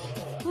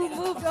who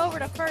moved over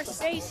to first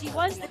base. He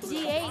was the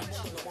DH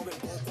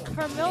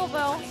for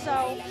Millville,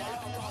 so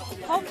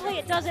hopefully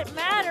it doesn't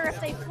matter if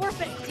they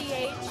forfeit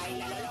DH.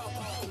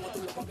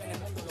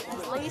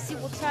 Lacey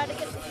will try to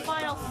get the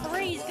final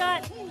three. He's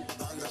got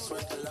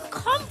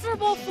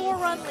comfortable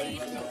 4-run lead.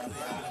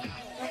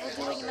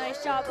 Millville doing a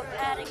nice job of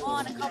adding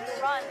on a couple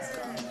runs.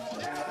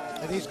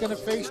 And he's going to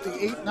face the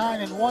 8,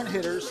 9, and 1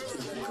 hitters.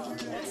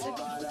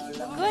 That's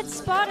a good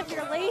spot if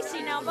you're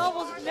Lacey. Now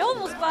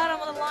Millville's bottom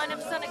of the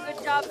lineup's done a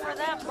good job for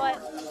them,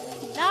 but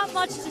not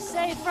much to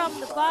say from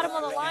the bottom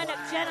of the lineup.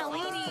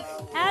 Gentilini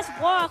has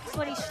walked,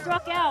 but he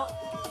struck out.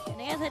 And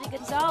Anthony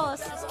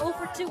Gonzalez is 0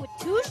 for 2 with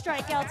 2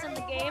 strikeouts in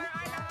the game.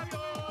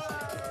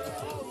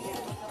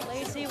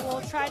 Lacey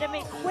will try to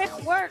make quick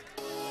work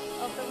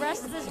of the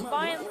rest of this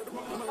Vineland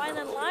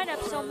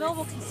lineup so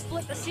Millville can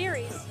split the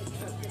series.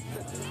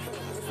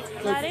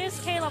 That is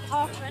Caleb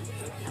Hoffman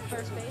at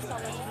first base. I'll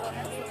let you go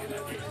ahead.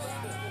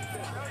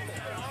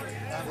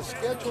 Now the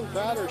scheduled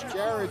batter is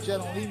Jared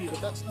Gentilini,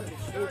 but that's number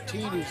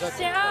 14 who's at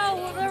the...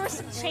 well, there were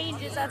some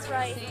changes, that's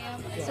right.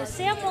 Yeah. So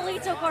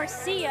Samuelito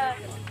Garcia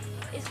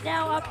is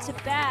now up to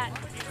bat.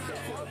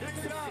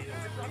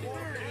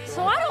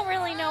 So I don't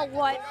really know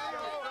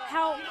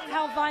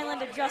how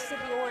Vineland adjusted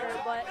the order,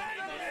 but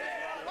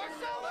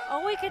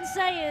all we can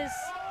say is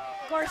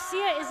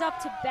Garcia is up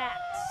to bat.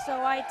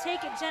 So I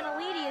take it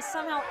Gentilini is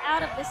somehow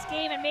out of this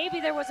game, and maybe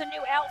there was a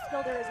new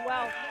outfielder as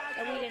well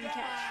that we didn't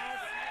catch.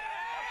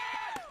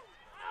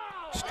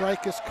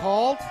 Strike is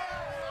called.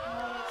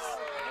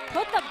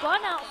 Put the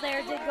bunt out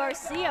there, did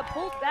Garcia.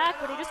 Pulled back,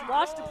 but he just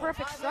watched a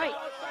perfect strike.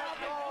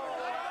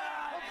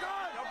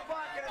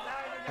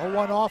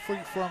 0-1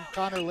 offering from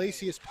Connor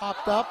Lacey has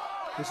popped up.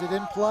 Is it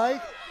in play?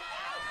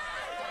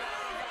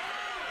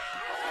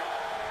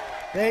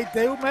 They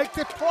do make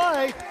the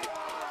play.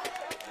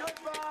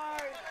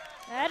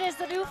 That is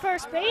the new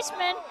first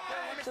baseman.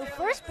 So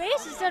first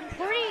base has done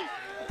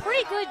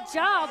pretty good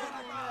job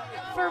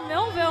for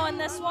Millville in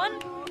this one.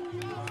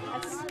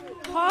 That's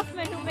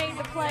Hoffman who made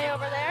the play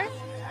over there,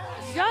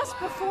 just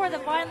before the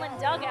Vineland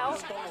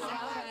dugout.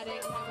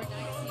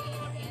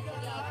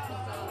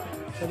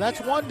 So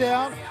that's 1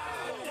 down.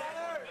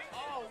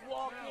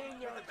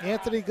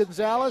 Anthony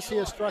Gonzalez, he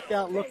has struck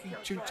out looking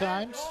 2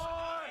 times.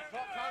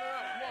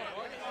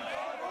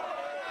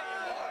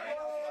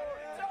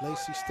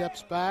 Lacey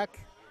steps back.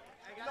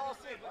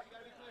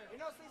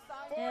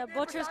 Yeah,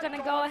 Butcher's going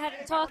to go ahead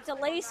and talk to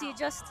Lacey,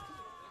 just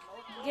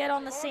get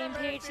on the same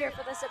page here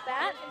for this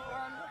at-bat.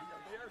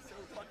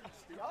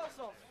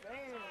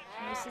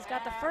 Lacey's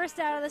got the first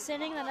out of this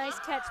inning. The nice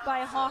catch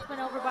by Hoffman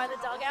over by the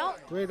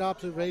dugout. Great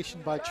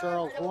observation by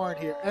Charles Warren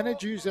here.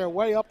 Energies their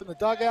way up in the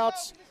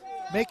dugouts,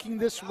 making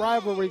this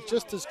rivalry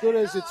just as good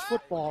as its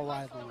football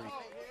rivalry.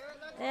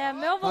 Yeah,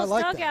 Millville's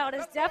dugout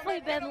has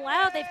definitely been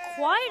loud. They've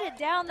quieted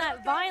down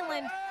that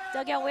Vineland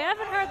dugout. We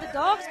haven't heard the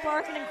dogs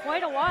barking in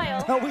quite a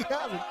while. No, we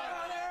haven't.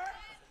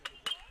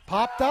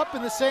 Popped up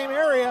in the same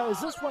area. Is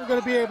this one going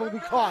to be able to be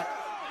caught?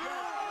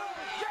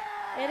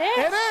 It is.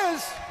 It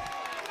is.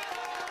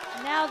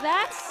 Now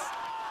that's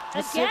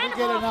Let's see if again we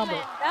get a Hoffman.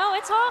 number. No,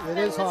 it's Hoffman.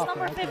 It is It's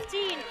Hoffman. number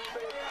 15.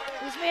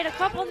 Who's made a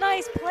couple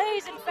nice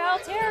plays in foul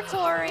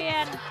territory,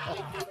 and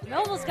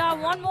Millville's got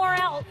 1 more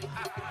out.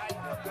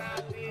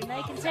 And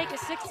they can take a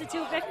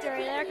 6-2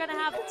 victory. They're going to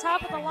have the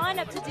top of the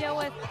lineup to deal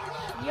with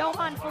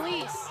Johan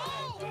Felice.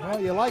 Well,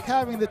 you like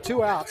having the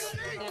 2 outs.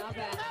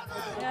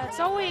 Yeah, it's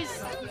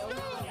always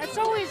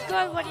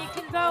good when you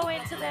can go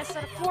into this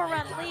at a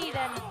 4-run lead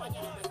and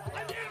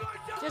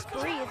just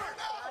breathe.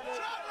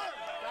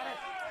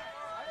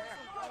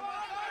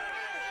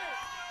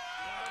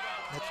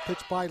 Next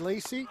pitch by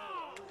Lacey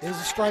is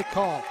a strike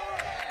call.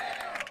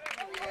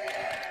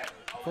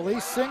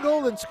 Felice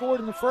singled and scored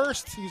in the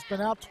first. He's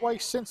been out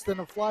twice since then,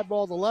 a fly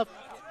ball to left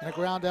and a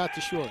ground out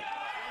to short.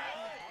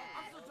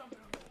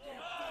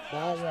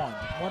 Ball 1,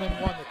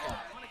 1-1 to count.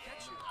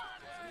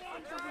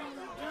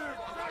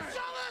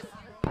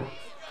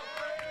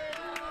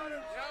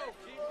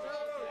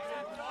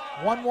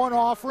 1-1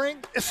 offering,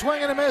 a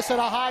swing and a miss at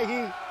a high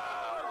heat.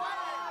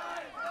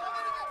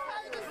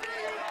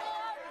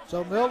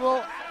 So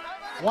Millville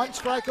 1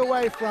 strike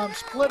away from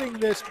splitting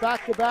this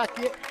back-to-back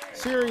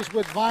series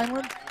with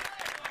Vineland.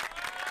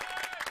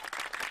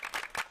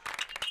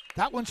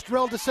 That one's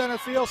drilled to center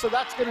field, so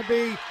that's going to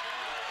be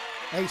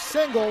a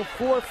single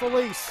for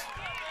Felice,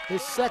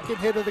 his 2nd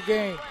hit of the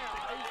game.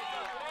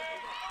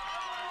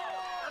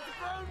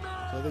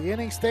 So the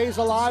inning stays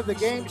alive, the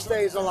game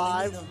stays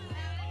alive.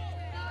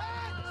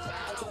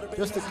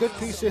 Just a good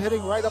piece of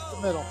hitting right up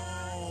the middle.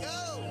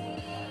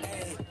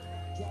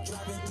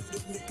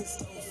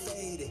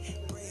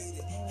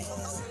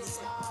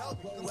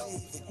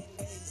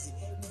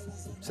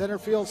 Center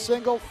field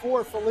single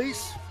for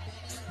Felice.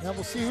 Now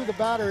we'll see who the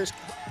batter is.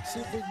 See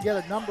if we can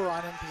get a number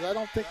on him, because I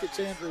don't think it's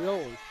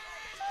Andrioli.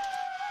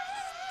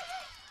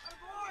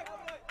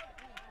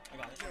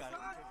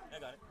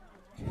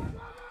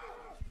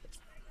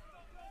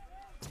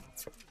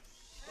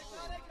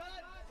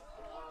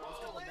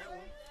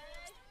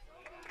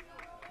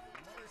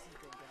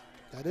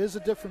 That is a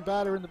different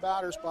batter in the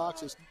batter's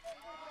box.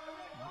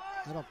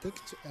 I don't think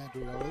it's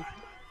Andrioli,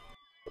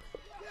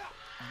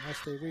 unless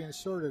they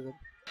reinserted him.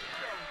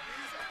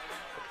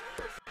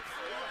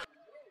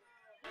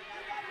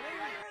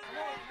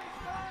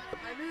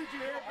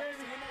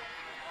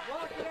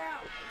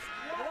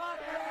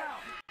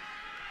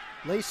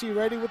 Lacey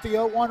ready with the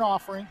 0-1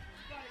 offering.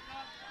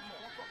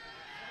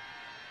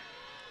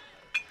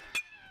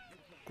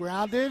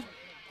 Grounded.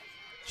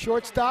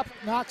 Shortstop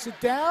knocks it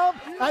down,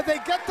 and they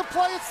get to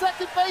play at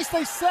second base.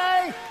 They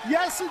say,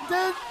 yes, it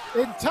did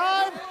in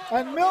time,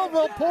 and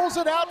Millville pulls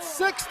it out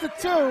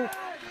 6-2.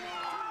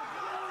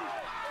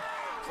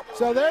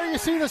 So there you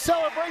see the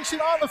celebration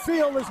on the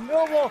field as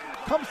Millville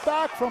comes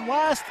back from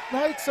last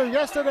night's or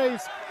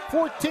yesterday's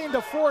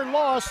 14-4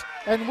 loss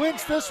and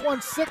wins this one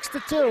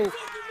 6-2.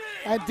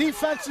 And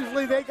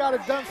defensively, they got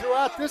it done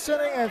throughout this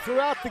inning and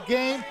throughout the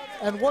game.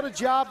 And what a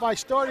job by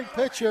starting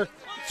pitcher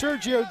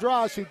Sergio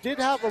Draws, who did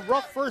have a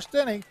rough first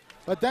inning,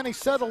 but then he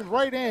settled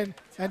right in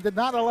and did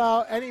not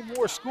allow any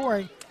more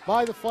scoring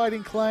by the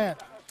Fighting Clan.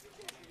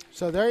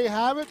 So there you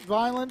have it,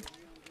 Vineland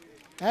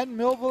and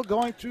Millville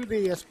going through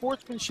the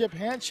sportsmanship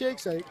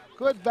handshakes. A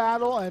good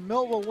battle, and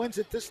Millville wins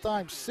it this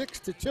time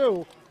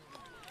 6-2.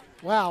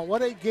 Wow,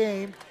 what a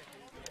game.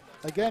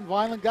 Again,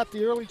 Vineland got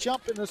the early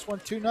jump in this one,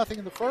 2-0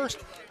 in the first.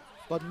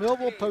 But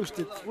Millville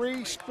posted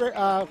three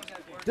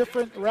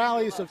different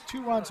rallies of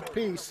 2 runs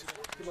apiece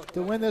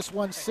to win this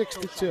one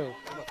 6-2.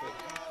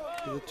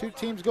 The two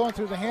teams going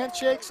through the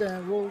handshakes,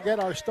 and we'll get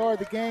our star of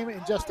the game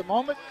in just a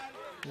moment.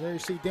 There you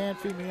see Dan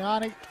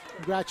Fimiani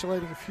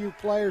congratulating a few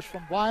players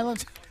from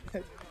Vineland.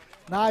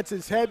 Nods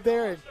his head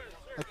there, and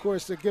of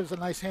course it gives a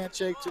nice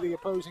handshake to the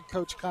opposing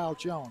coach, Kyle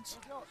Jones.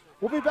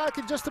 We'll be back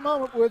in just a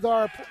moment with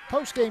our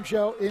post-game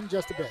show in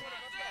just a bit.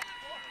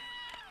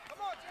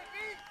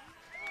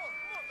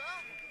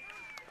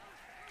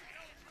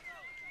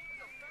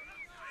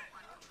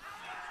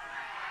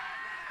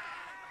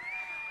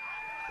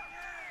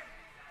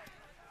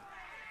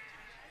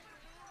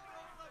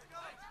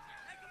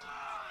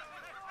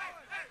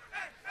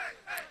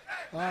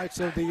 All right,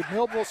 so the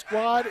Millville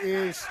squad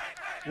is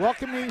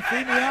welcoming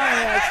Fimiani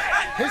as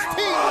his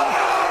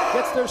team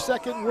gets their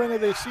second win of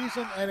the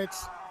season, and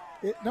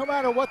no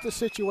matter what the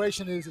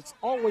situation is, it's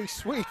always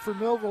sweet for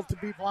Millville to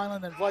beat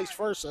Vineland and vice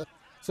versa.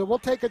 So we'll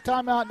take a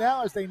timeout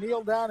now as they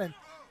kneel down and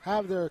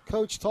have their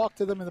coach talk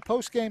to them in the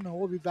postgame, and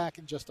we'll be back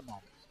in just a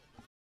moment.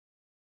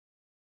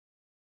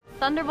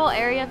 Thunderbolt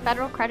Area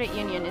Federal Credit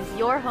Union is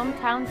your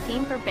hometown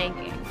team for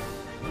banking.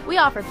 We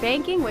offer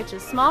banking which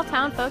is small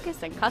town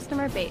focused and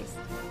customer based.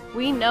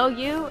 We know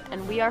you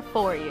and we are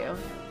for you.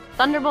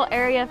 Thunderbolt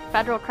Area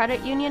Federal Credit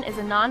Union is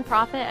a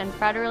non-profit and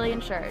federally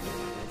insured.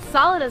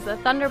 Solid as a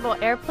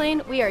Thunderbolt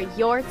airplane, we are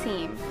your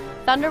team.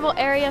 Thunderbolt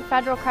Area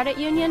Federal Credit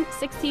Union,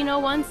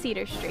 1601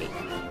 Cedar Street.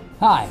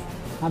 Hi,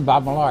 I'm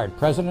Bob Millard,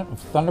 President of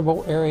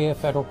Thunderbolt Area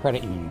Federal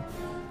Credit Union.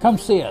 Come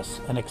see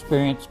us and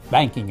experience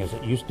banking as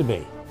it used to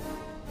be.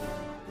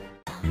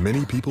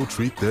 Many people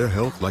treat their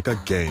health like a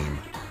game.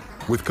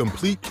 With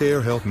Complete Care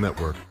Health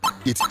Network,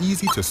 it's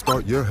easy to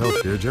start your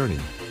healthcare journey.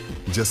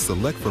 Just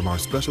select from our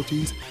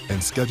specialties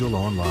and schedule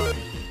online,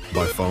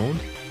 by phone,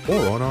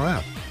 or on our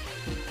app.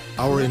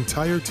 Our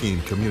entire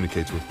team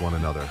communicates with one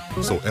another,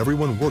 so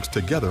everyone works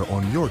together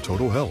on your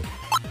total health.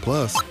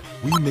 Plus,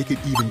 we make it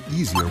even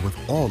easier with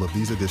all of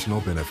these additional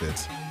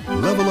benefits.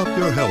 Level up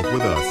your health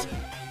with us.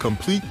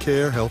 Complete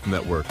Care Health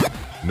Network.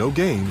 No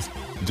games,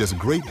 just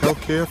great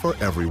health care for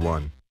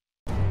everyone.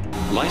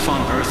 Life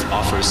on Earth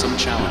offers some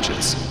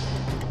challenges.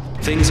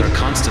 Things are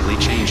constantly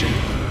changing.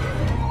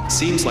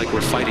 Seems like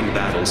we're fighting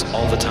battles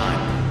all the time.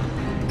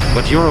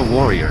 But you're a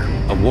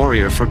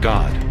warrior for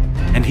God,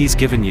 and He's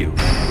given you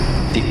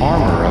the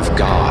armor of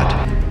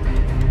God.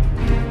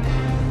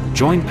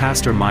 Join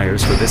Pastor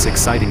Myers for this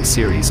exciting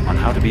series on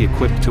how to be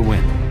equipped to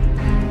win.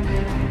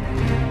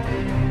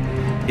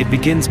 It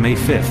begins May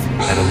 5th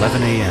at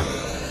 11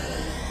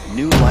 a.m.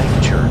 New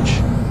Life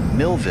Church,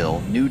 Millville,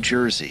 New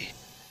Jersey.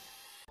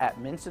 At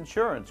Mintz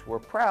Insurance, we're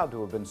proud to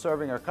have been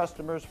serving our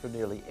customers for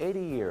nearly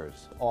 80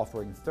 years,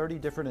 offering 30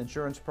 different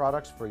insurance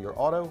products for your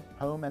auto,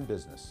 home, and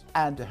business.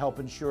 And to help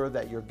ensure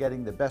that you're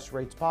getting the best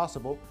rates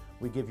possible,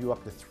 we give you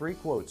up to 3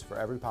 quotes for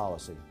every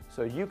policy,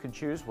 so you can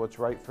choose what's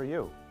right for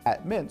you.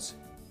 At Mintz,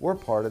 we're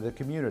part of the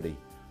community,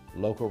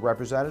 local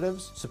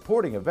representatives,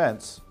 supporting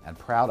events, and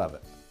proud of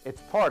it. It's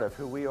part of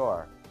who we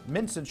are.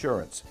 Mintz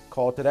Insurance.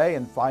 Call today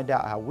and find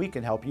out how we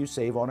can help you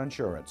save on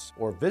insurance,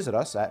 or visit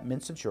us at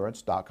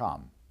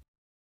mintzinsurance.com.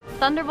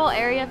 Thunderbolt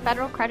Area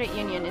Federal Credit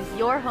Union is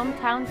your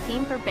hometown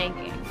team for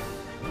banking.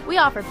 We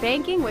offer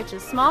banking which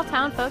is small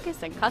town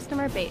focused and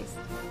customer based.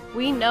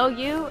 We know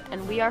you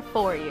and we are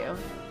for you.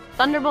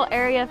 Thunderbolt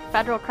Area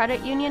Federal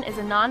Credit Union is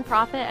a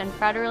non-profit and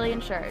federally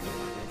insured.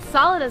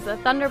 Solid as a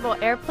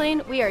Thunderbolt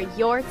airplane, we are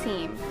your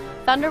team.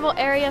 Thunderbolt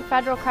Area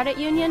Federal Credit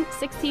Union,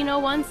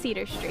 1601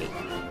 Cedar Street.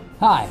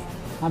 Hi,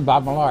 I'm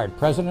Bob Millard,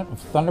 President of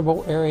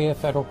Thunderbolt Area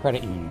Federal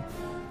Credit Union.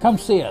 Come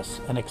see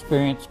us and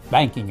experience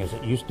banking as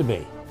it used to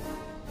be.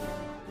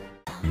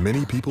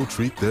 Many people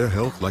treat their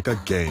health like a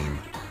game.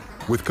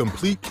 With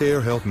Complete Care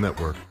Health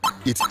Network,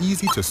 it's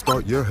easy to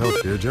start your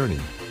healthcare journey.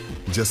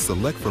 Just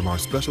select from our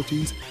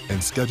specialties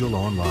and schedule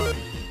online,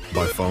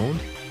 by phone,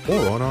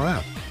 or on our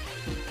app.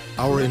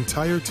 Our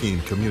entire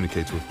team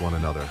communicates with one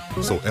another,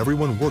 so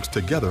everyone works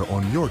together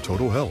on your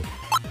total health.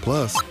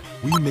 Plus,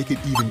 we make it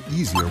even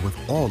easier with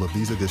all of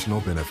these additional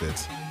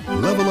benefits.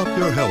 Level up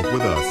your health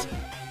with us.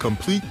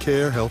 Complete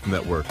Care Health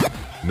Network.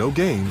 No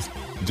games,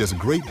 just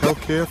great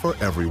health care for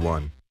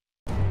everyone.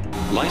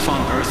 Life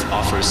on Earth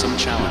offers some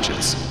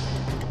challenges.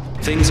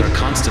 Things are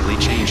constantly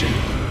changing.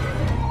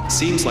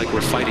 Seems like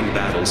we're fighting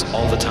battles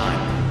all the time.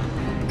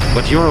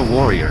 But you're a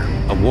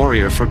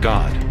warrior for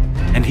God.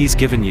 And He's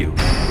given you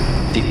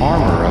the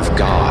armor of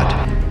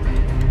God.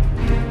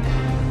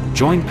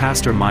 Join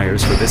Pastor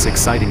Myers for this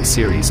exciting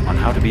series on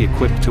how to be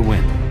equipped to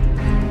win.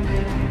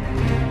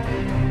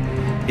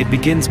 It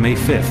begins May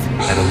 5th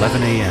at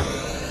 11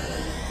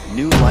 a.m.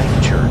 New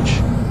Life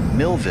Church,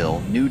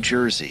 Millville, New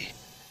Jersey.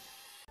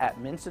 At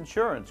Mintz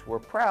Insurance, we're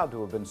proud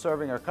to have been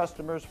serving our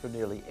customers for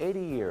nearly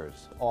 80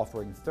 years,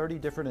 offering 30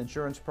 different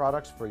insurance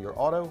products for your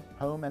auto,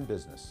 home, and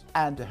business.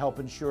 And to help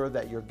ensure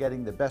that you're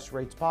getting the best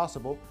rates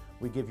possible,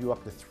 we give you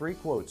up to 3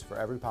 quotes for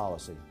every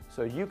policy,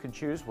 so you can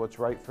choose what's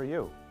right for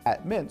you.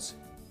 At Mintz,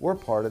 we're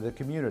part of the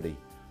community,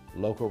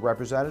 local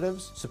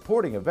representatives,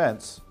 supporting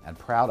events, and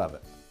proud of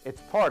it.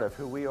 It's part of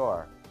who we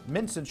are.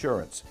 Mintz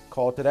Insurance.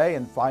 Call today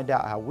and find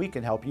out how we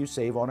can help you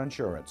save on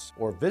insurance,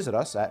 or visit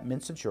us at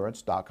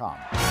mintzinsurance.com.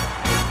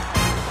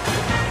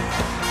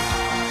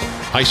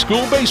 High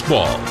school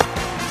baseball.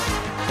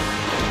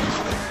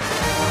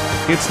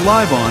 It's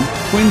live on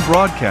Twin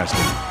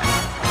Broadcasting.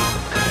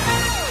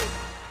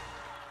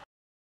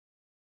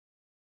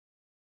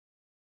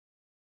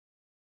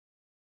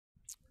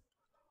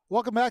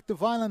 Welcome back to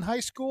Vineland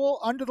High School.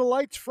 Under the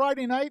lights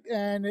Friday night,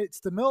 and it's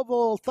the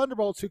Millville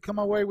Thunderbolts who come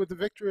away with the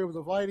victory over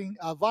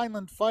the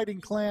Vineland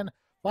Fighting Clan.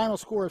 Final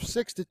score of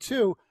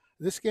 6-2.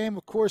 This game,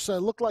 of course,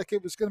 looked like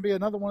it was going to be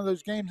another one of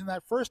those games. In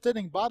that first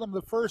inning, bottom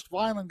of the first,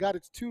 Vineland got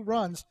its 2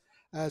 runs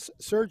as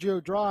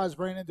Sergio Draws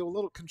ran into a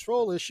little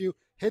control issue,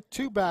 hit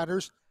 2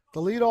 batters,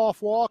 the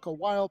leadoff walk, a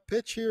wild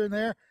pitch here and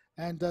there,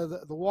 and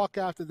the walk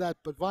after that.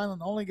 But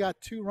Vineland only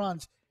got 2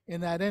 runs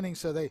in that inning,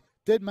 so they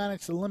did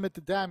manage to limit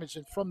the damage.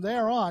 And from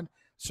there on,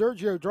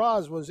 Sergio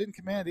Draws was in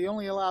command. He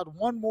only allowed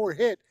 1 more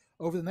hit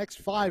over the next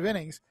 5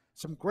 innings.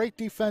 Some great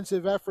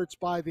defensive efforts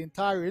by the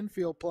entire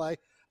infield play.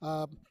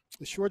 The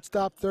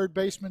shortstop, third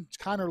baseman,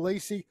 Connor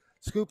Lacey,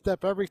 scooped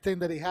up everything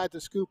that he had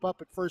to scoop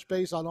up at first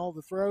base on all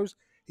the throws.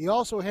 He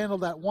also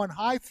handled that 1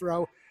 high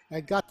throw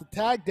and got the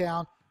tag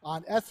down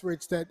on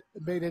Etheridge that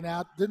made it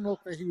out. Didn't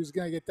look like he was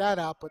going to get that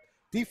out, but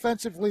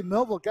defensively,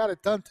 Millville got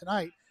it done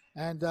tonight.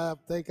 And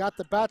they got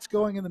the bats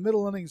going in the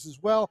middle innings as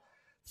well.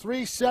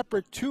 3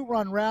 separate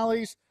 2-run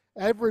rallies,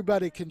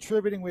 everybody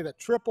contributing with a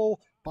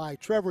triple by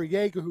Trevor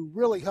Yeager, who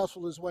really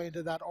hustled his way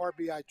into that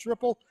RBI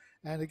triple.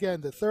 And again,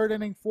 the 3rd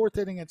inning, 4th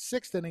inning, and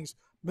 6th innings,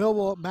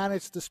 Millville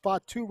managed to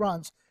spot 2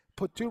 runs,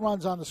 put 2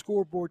 runs on the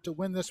scoreboard to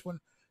win this one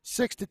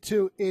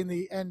 6-2 in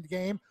the end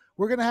game.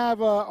 We're going to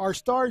have our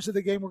stars of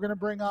the game. We're going to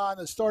bring on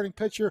the starting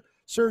pitcher,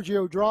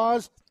 Sergio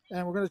Draws,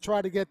 and we're going to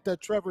try to get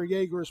Trevor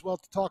Yeager as well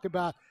to talk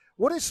about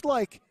what it's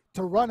like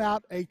to run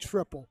out a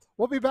triple.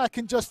 We'll be back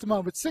in just a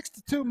moment.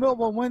 6-2,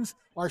 Millville wins.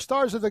 Our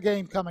stars of the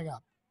game coming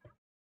up.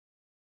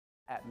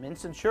 At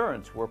Mintz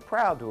Insurance, we're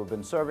proud to have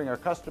been serving our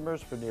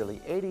customers for nearly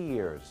 80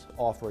 years,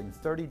 offering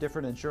 30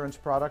 different insurance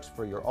products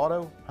for your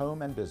auto,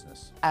 home, and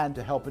business. And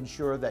to help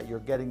ensure that you're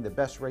getting the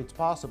best rates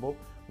possible,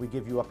 we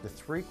give you up to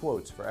 3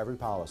 quotes for every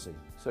policy,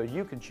 so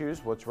you can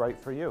choose what's right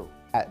for you.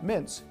 At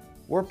Mintz,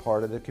 we're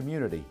part of the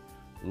community,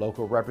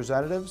 local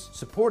representatives,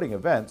 supporting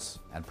events,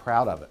 and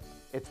proud of it.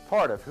 It's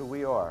part of who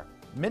we are.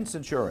 Mintz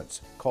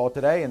Insurance. Call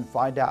today and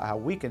find out how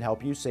we can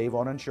help you save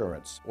on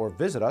insurance, or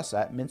visit us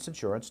at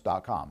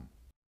mintzinsurance.com.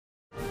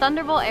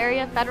 Thunderbolt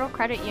Area Federal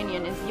Credit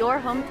Union is your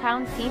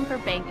hometown team for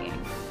banking.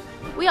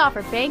 We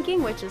offer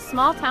banking which is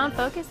small town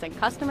focused and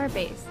customer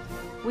based.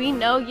 We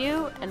know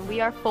you and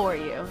we are for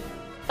you.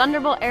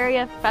 Thunderbolt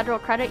Area Federal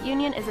Credit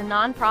Union is a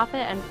nonprofit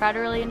and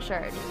federally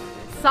insured.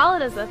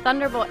 Solid as a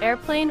Thunderbolt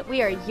airplane,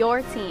 we are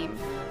your team.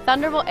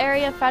 Thunderbolt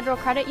Area Federal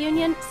Credit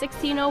Union,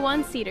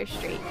 1601 Cedar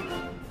Street.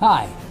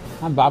 Hi,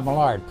 I'm Bob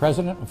Millard,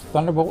 President of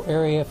Thunderbolt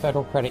Area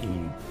Federal Credit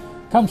Union.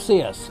 Come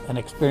see us and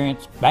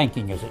experience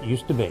banking as it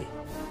used to be.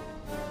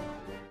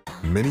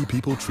 Many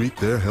people treat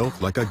their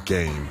health like a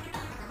game.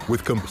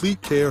 With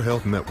Complete Care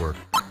Health Network,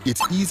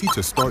 it's easy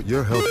to start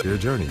your healthcare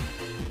journey.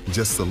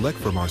 Just select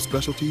from our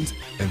specialties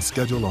and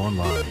schedule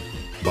online,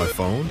 by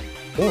phone,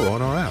 or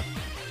on our app.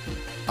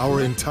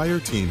 Our entire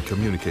team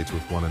communicates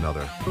with one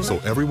another, so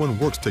everyone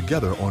works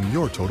together on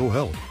your total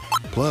health.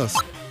 Plus,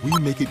 we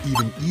make it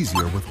even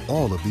easier with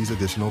all of these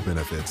additional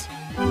benefits.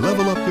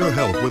 Level up your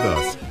health with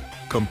us.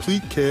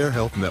 Complete Care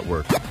Health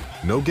Network.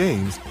 No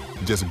games,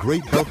 just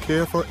great health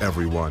care for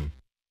everyone.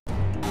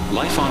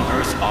 Life on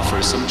Earth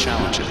offers some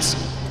challenges.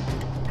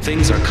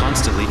 Things are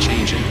constantly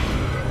changing.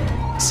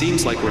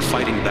 Seems like we're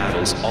fighting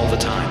battles all the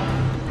time.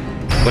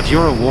 But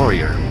you're a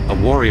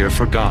warrior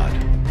for God.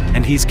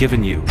 And He's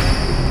given you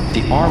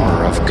the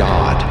armor of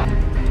God.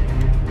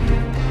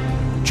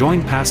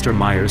 Join Pastor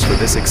Myers for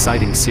this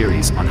exciting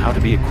series on how to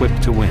be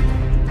equipped to win.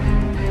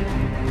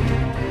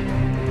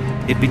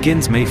 It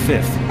begins May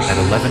 5th at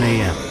 11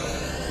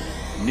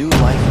 a.m. New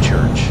Life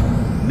Church,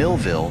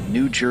 Millville,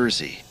 New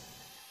Jersey.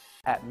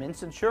 At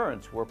Mintz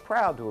Insurance, we're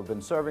proud to have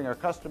been serving our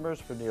customers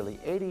for nearly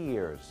 80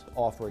 years,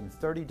 offering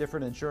 30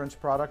 different insurance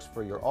products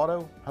for your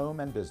auto, home,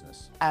 and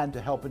business. And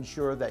to help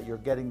ensure that you're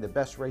getting the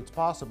best rates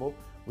possible,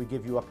 we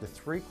give you up to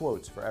 3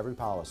 quotes for every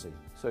policy,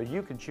 so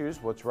you can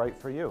choose what's right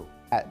for you.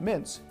 At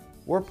Mintz,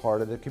 we're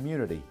part of the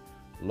community,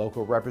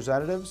 local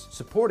representatives,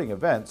 supporting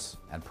events,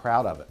 and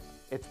proud of it.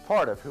 It's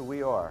part of who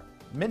we are.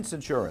 Mintz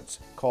Insurance.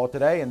 Call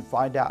today and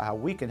find out how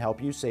we can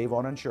help you save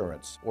on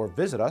insurance, or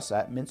visit us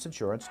at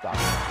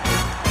mintzinsurance.com.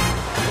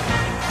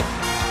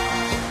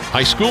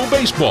 High school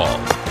baseball.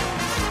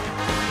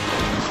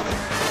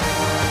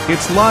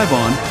 It's live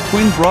on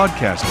Twin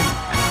Broadcasting.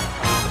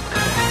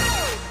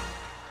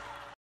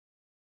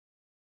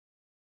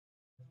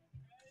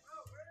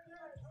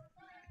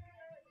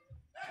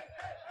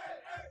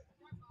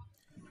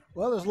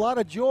 Well, there's a lot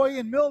of joy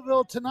in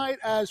Millville tonight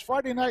as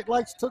Friday Night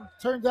Lights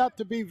turned out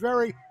to be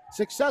very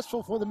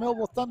successful for the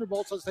Millville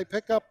Thunderbolts as they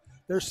pick up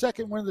their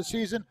second win of the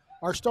season.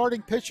 Our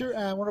starting pitcher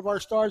and one of our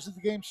stars of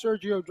the game,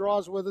 Sergio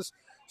Draws, with us.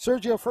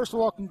 Sergio, first of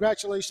all,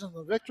 congratulations on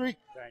the victory.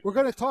 We're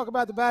going to talk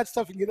about the bad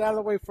stuff and get out of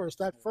the way first.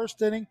 That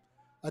first inning,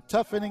 a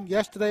tough inning.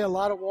 Yesterday, a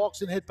lot of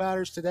walks and hit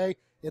batters. Today,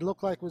 it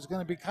looked like it was going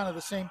to be kind of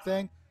the same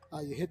thing.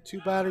 You hit 2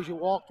 batters, you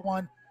walked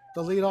 1.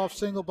 The leadoff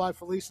single by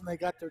Felice, and they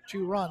got their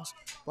 2 runs.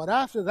 But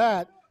after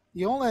that,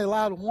 you only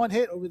allowed 1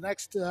 hit over the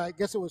next, I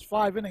guess it was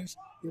 5 innings.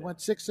 You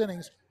went 6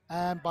 innings.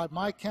 And by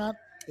my count,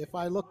 if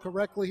I look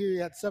correctly here,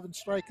 you had 7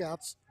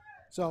 strikeouts.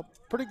 So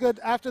pretty good.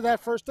 After that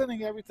first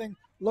inning, everything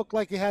looked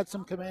like you had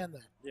some command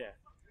there. Yeah.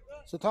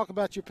 So talk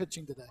about your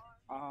pitching today.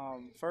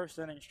 First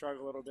inning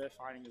struggled a little bit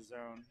finding the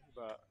zone,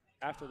 but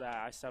after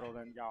that I settled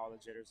in, got all the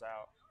jitters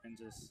out, and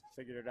just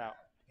figured it out.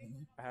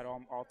 I had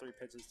all 3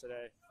 pitches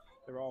today.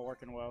 They were all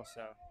working well,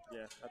 so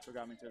yeah, that's what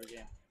got me through the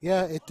game.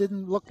 Yeah, it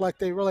didn't look like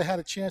they really had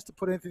a chance to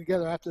put anything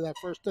together after that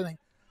first inning.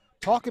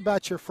 Talk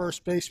about your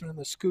first baseman and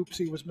the scoops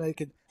he was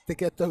making to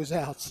get those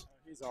outs.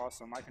 He's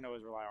awesome. I can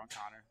always rely on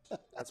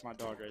Connor. That's my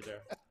dog right there.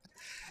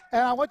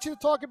 And I want you to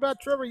talk about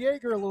Trevor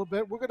Yeager a little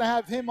bit. We're going to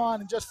have him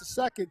on in just a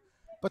second.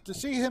 But to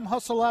see him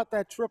hustle out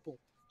that triple,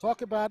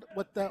 talk about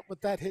what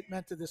that hit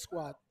meant to this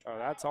squad. Oh,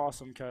 that's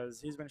awesome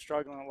because he's been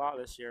struggling a lot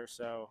this year.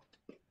 So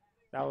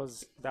that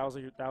was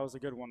a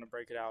good one to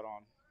break it out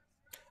on.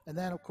 And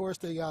then, of course,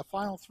 the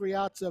final 3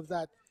 outs of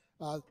that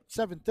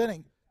 7th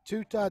inning,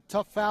 2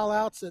 tough foul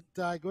outs. That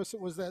I guess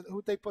it was that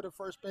who they put at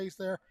first base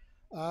there,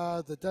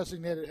 the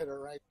designated hitter,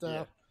 right?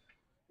 Yeah.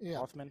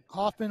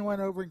 Hoffman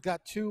went over and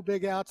got 2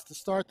 big outs to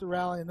start the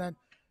rally, and then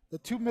the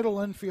 2 middle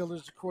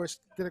infielders, of course,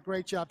 did a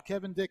great job.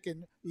 Kevin Dick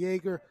and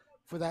Yeager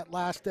for that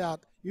last out.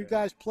 You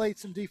guys played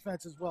some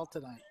defense as well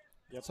tonight.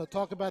 Yep. So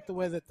talk about the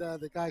way that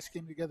the guys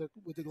came together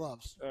with the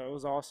gloves. It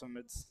was awesome.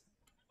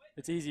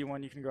 It's easy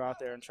when you can go out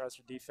there and trust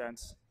your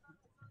defense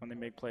when they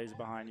make plays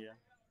behind you.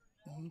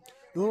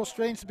 A little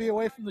strange to be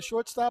away from the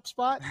shortstop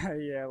spot.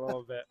 Yeah, a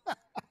little bit.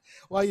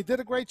 Well, you did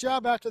a great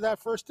job after that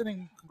first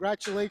inning.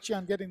 Congratulate you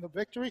on getting the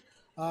victory.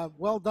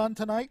 Well done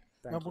tonight.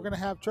 And we're going to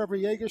have Trevor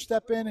Yeager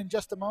step in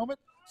just a moment.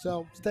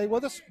 So stay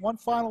with us. One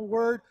final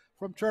word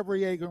from Trevor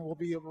Yeager, and we'll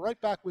be right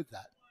back with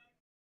that.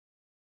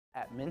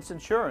 At Mintz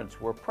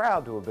Insurance, we're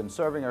proud to have been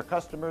serving our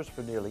customers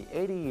for nearly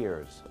 80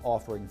 years,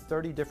 offering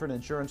 30 different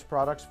insurance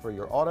products for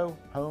your auto,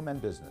 home,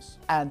 and business.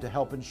 And to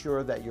help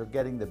ensure that you're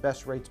getting the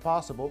best rates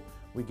possible,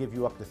 we give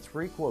you up to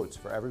 3 quotes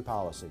for every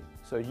policy,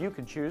 so you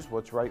can choose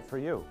what's right for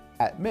you.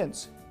 At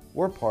Mintz,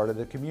 we're part of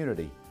the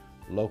community,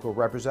 local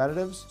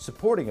representatives,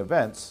 supporting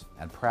events,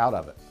 and proud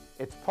of it.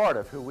 It's part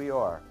of who we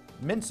are.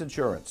 Mintz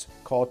Insurance.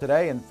 Call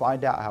today and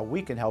find out how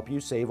we can help you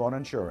save on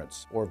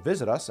insurance, or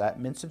visit us at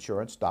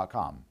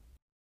mintzinsurance.com.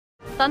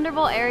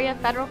 Thunderbolt Area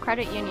Federal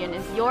Credit Union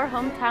is your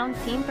hometown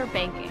team for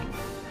banking.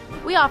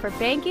 We offer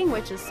banking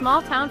which is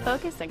small town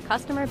focused and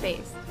customer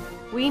based.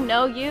 We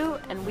know you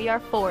and we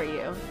are for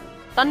you.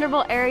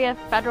 Thunderbolt Area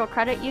Federal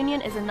Credit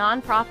Union is a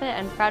nonprofit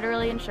and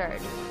federally insured.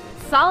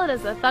 Solid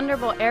as a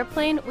Thunderbolt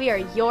airplane, we are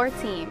your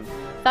team.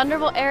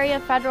 Thunderbolt Area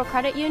Federal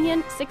Credit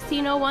Union,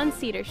 1601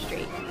 Cedar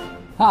Street.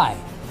 Hi,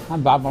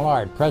 I'm Bob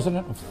Millard,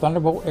 President of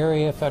Thunderbolt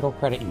Area Federal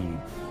Credit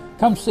Union.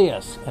 Come see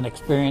us and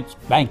experience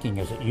banking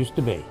as it used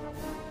to be.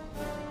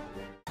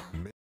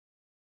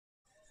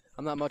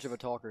 I'm not much of a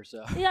talker,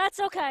 so. Yeah,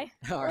 that's okay.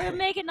 All We're going right. to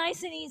make it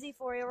nice and easy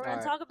for you. We're going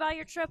to talk about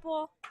your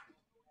triple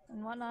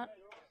and whatnot.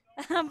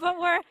 But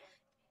we're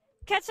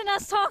catching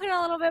us talking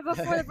a little bit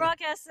before the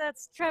broadcast.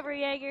 That's Trevor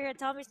Yeager here.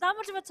 Tell me he's not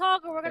much of a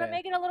talker. We're going to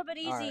make it a little bit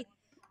easy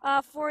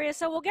for you.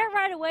 So we'll get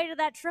right away to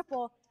that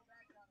triple.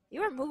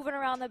 You were moving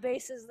around the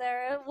bases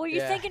there. Were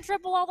you thinking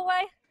triple all the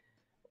way?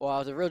 Well, I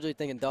was originally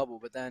thinking double,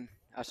 but then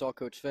I saw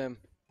Coach Fim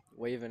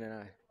waving, and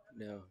I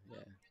knew,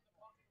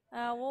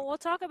 We'll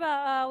talk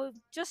about, we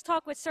just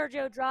talked with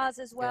Sergio Draws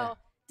as well.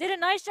 Did a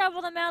nice job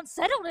on the mound,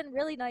 settled in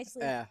really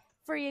nicely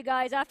for you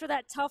guys after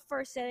that tough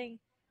first inning.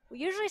 We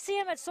usually see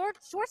him at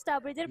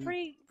shortstop, but he did a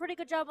pretty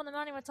good job on the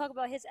mound. You want to talk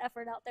about his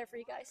effort out there for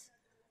you guys?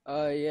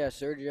 Yeah,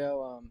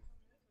 Sergio,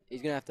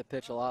 he's going to have to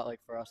pitch a lot like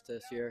for us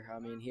this year. I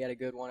mean, he had a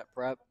good one at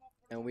prep,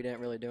 and we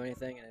didn't really do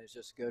anything, and it was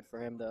just good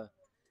for him to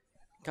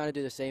kind of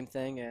do the same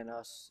thing and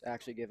us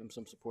actually give them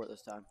some support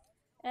this time.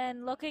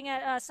 And looking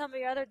at some of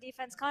your other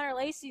defense, Connor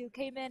Lacey, who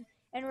came in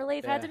and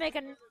relief, had Yeah. to make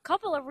a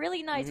couple of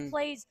really nice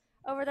plays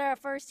over there at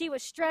first. He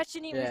was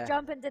stretching, he was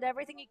jumping, did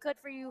everything he could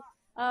for you,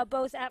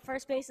 both at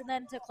first base and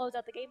then to close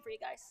out the game for you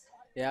guys.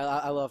 Yeah,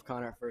 I love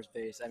Connor at first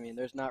base. I mean,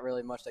 there's not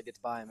really much that gets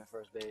by him at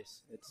first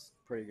base. It's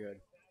pretty good.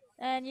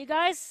 And you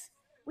guys,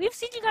 we've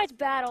seen you guys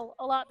battle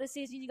a lot this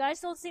season. You guys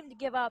don't seem to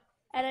give up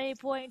at any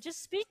point.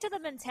 Just speak to the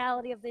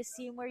mentality of this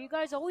team where you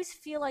guys always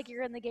feel like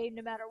you're in the game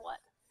no matter what.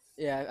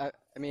 Yeah,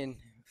 I mean,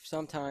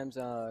 sometimes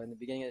in the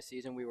beginning of the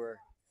season we were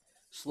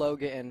slow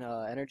getting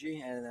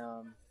energy, and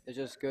it's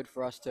just good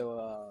for us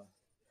to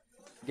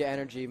get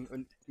energy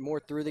more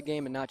through the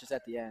game and not just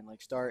at the end,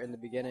 like start in the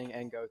beginning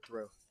and go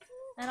through.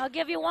 And I'll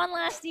give you one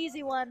last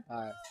easy one.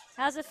 All right.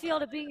 How's it feel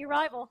to beat your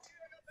rival?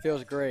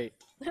 Feels great.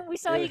 We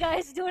saw you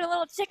guys doing a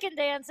little chicken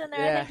dance in there.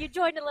 Yeah. I think you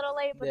joined a little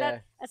late, but Yeah.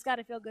 that's got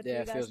to feel good for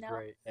you guys now. Yeah, it feels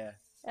great,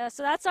 yeah.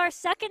 So that's our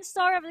second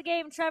star of the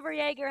game. Trevor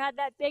Yeager had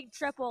that big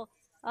triple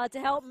to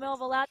help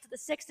Millville out to the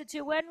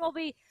 6-2 win. We'll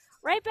be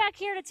right back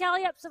here to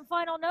tally up some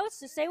final notes.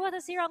 So stay with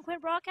us here on Quinn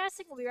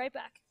Broadcasting. We'll be right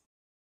back.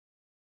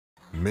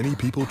 Many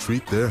people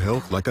treat their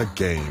health like a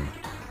game.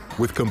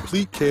 With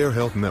Complete Care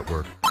Health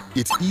Network,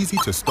 it's easy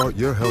to start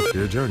your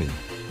healthcare journey.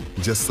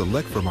 Just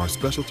select from our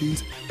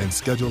specialties and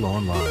schedule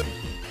online,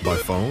 by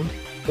phone,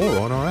 or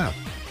on our app.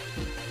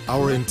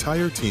 Our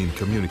entire team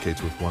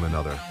communicates with one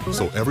another,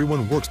 so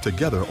everyone works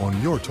together on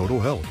your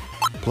total health.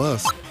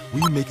 Plus,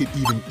 we make it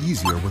even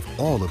easier with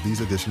all of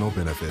these additional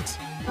benefits.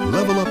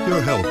 Level up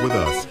your health with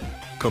us.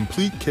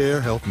 Complete Care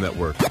Health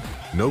Network.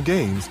 No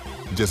games,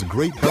 just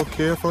great health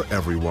care for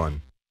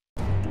everyone.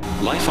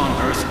 Life on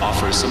Earth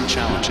offers some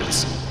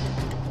challenges.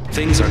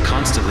 Things are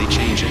constantly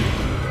changing.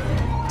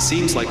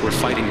 Seems like we're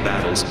fighting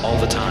battles all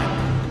the time.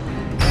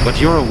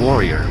 But you're a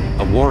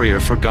warrior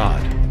for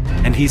God.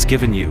 And He's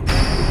given you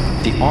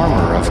the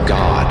armor of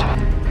God.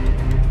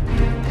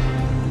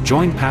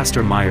 Join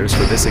Pastor Myers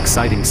for this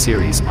exciting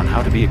series on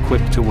how to be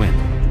equipped to win.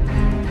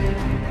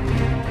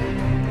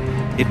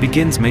 It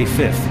begins May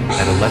 5th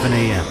at 11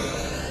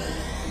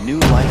 a.m. New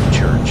Life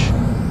Church,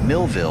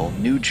 Millville,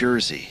 New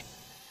Jersey.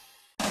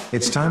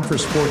 It's time for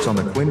sports on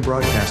the Quinn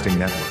Broadcasting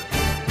Network.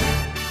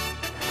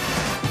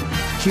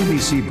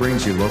 QBC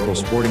brings you local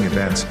sporting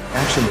events,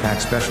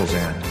 action-packed specials,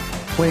 and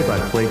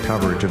play-by-play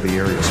coverage of the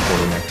area's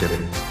sporting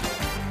activities.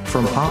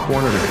 From Pop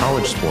Warner to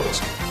college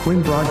sports,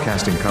 Quinn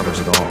Broadcasting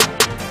covers it all.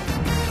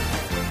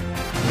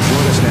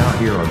 Join us now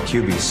here on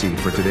QBC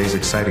for today's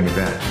exciting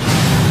event.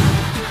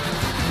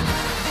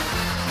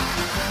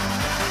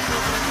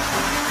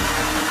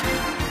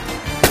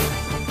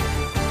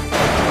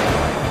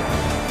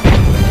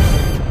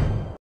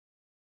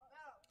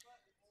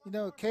 You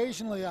know,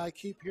 occasionally I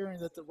keep hearing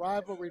that the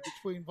rivalry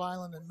between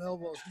Vineland and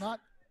Millville is not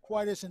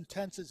quite as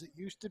intense as it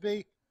used to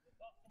be,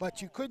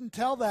 but you couldn't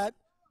tell that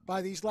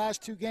by these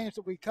last two games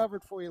that we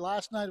covered for you.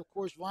 Last night, of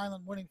course,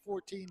 Vineland winning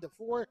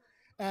 14-4,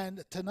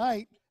 and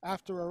tonight,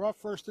 after a rough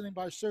first inning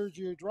by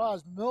Sergio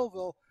Draws,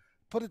 Millville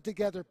put it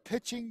together,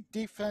 pitching,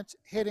 defense,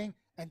 hitting,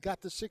 and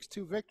got the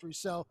 6-2 victory.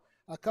 So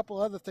a couple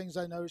other things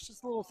I noticed,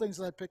 just little things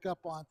that I pick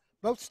up on.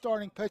 Both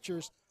starting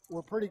pitchers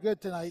were pretty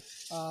good tonight,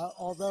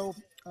 although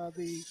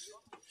the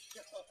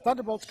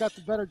Thunderbolts got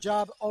the better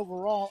job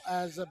overall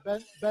as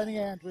Benny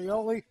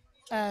Andrioli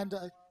and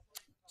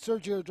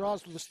Sergio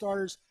Draws were the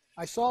starters.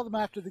 I saw them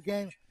after the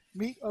game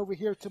meet over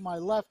here to my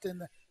left,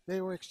 and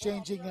they were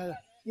exchanging,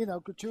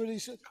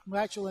 gratuities,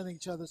 congratulating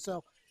each other.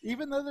 So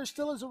even though there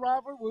still is a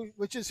rivalry,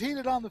 which is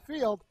heated on the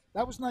field,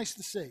 that was nice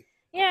to see.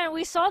 Yeah,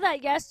 we saw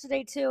that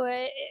yesterday, too.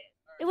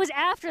 It was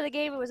after the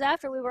game. It was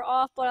after we were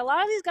off. But a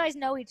lot of these guys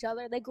know each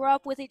other. They grew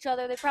up with each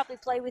other. They probably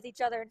play with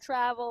each other in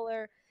travel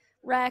or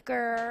rec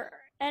or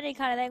any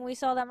kind of thing. We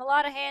saw them. A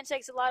lot of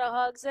handshakes, a lot of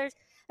hugs.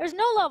 There's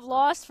no love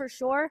lost for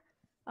sure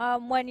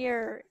when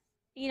you're,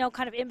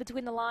 kind of in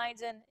between the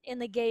lines and in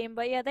the game.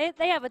 But, yeah,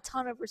 they have a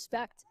ton of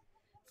respect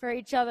for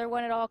each other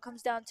when it all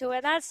comes down to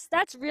it. And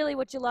that's really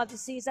what you love to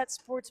see is that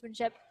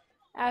sportsmanship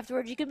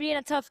afterwards. You can be in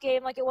a tough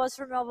game like it was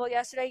for Millville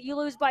yesterday. You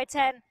lose by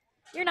 10.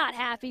 You're not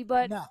happy,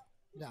 but no.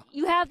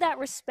 You have that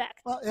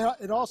respect. Well,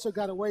 it also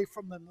got away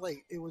from them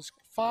late. It was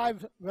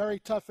 5 very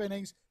tough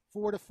innings.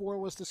 4-4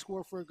 was the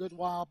score for a good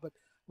while, but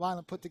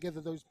Vineland put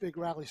together those big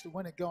rallies to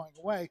win it going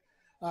away.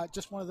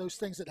 Just one of those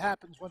things that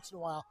happens once in a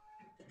while.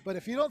 But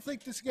if you don't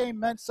think this game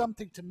meant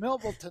something to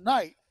Millville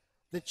tonight,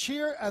 the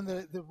cheer and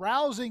the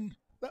rousing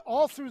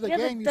all through the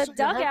game, you heard the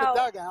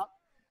dugout,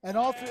 and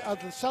all through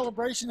the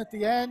celebration at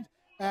the end,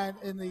 and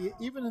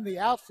even in the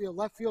outfield,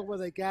 left field where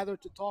they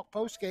gathered to talk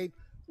post-game,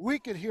 we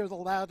could hear the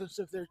loudness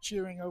of their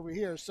cheering over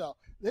here. So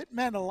it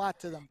meant a lot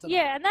to them tonight.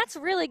 Yeah, and that's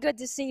really good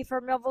to see for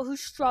Millville, who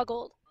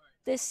struggled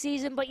this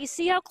season. But you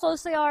see how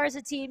close they are as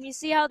a team. You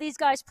see how these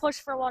guys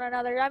push for one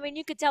another. I mean,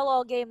 you could tell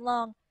all game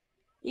long.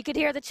 You could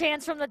hear the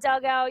chants from the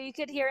dugout. You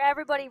could hear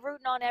everybody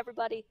rooting on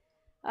everybody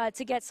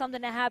to get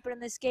something to happen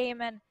in this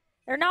game. And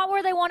they're not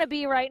where they want to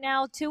be right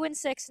now,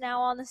 2-6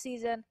 now on the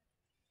season.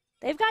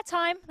 They've got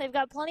time. They've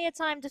got plenty of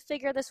time to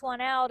figure this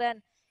one out.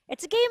 And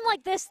it's a game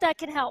like this that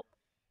can help.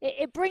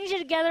 it brings you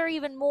together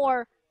even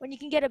more when you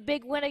can get a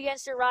big win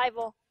against your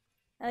rival.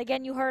 And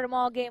again, you heard them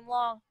all game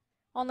long.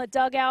 On the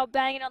dugout,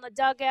 banging on the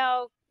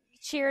dugout,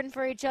 cheering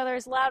for each other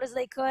as loud as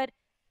they could.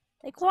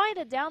 They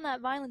quieted down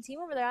that Vineland team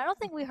over there. I don't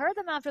think we heard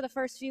them after the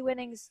first few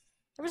innings.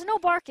 There was no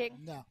barking.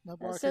 No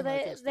barking. So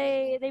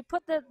they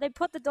put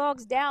the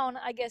dogs down,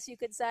 I guess you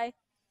could say,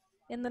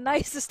 in the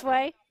nicest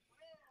way.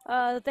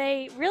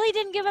 They really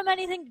didn't give them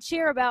anything to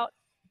cheer about.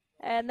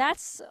 And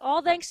that's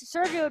all thanks to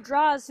Sergio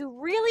Draws,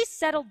 who really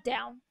settled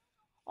down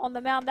on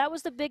the mound. That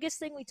was the biggest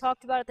thing we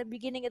talked about at the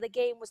beginning of the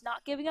game, was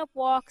not giving up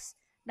walks,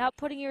 not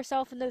putting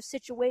yourself in those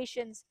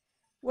situations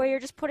where you're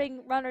just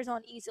putting runners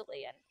on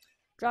easily. And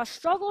Draws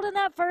struggled in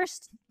that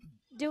first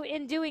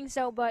in doing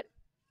so, but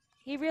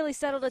he really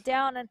settled it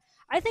down and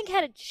I think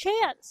had a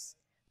chance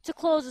to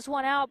close this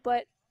one out.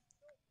 But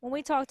when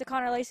we talked to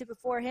Connor Lacey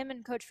before, him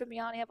and Coach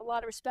Fimiani have a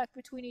lot of respect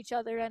between each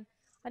other, and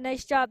a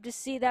nice job to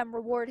see them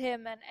reward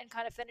him and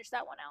kind of finish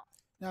that one out.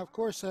 Now, of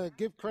course,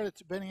 give credit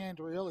to Benny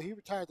Andrioli. He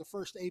retired the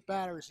first 8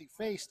 batters he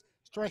faced,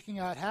 striking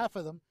out half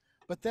of them.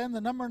 But then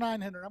the number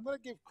 9 hitter, I'm going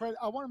to give credit.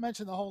 I want to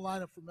mention the whole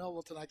lineup for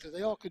Millville tonight because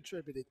they all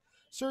contributed.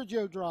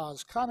 Sergio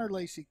Draws, Connor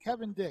Lacey,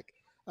 Kevin Dick,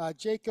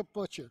 Jacob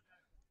Butcher,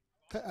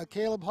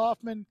 Caleb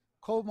Hoffman,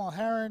 Cole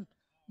Mulheron,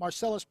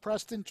 Marcellus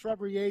Preston,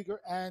 Trevor Yeager,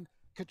 and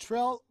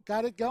Cottrell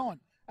got it going.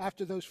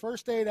 After those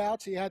first 8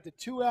 outs, he had the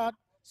 2-out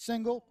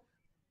single.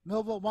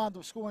 Millville wound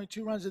up scoring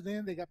 2 runs at the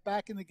end. They got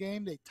back in the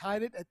game. They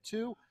tied it at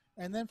 2.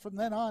 And then from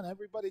then on,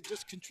 everybody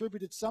just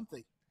contributed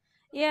something.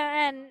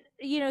 Yeah,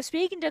 and,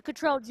 speaking to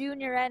Cottrell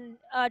Jr. and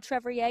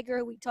Trevor Yeager,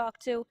 who we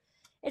talked to,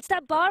 it's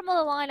that bottom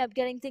of the lineup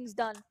getting things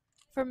done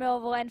for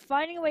Millville and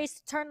finding ways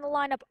to turn the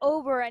lineup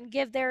over and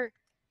give the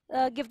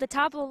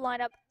top of the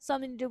lineup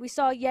something to do. We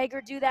saw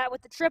Yeager do that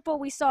with the triple.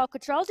 We saw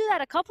Cottrell do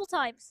that a couple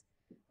times.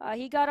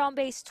 He got on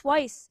base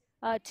twice,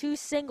 2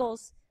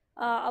 singles,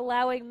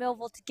 allowing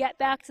Millville to get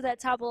back to that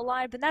top of the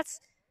lineup. And that's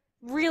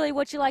really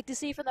what you like to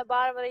see from the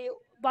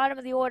bottom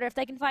of the order. If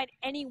they can find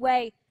any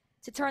way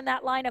to turn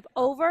that lineup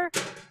over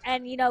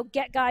and,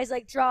 get guys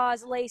like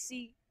Draws,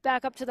 Lacey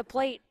back up to the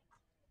plate,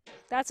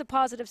 that's a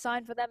positive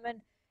sign for them.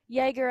 And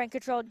Yeager and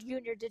Cottrell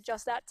Jr. did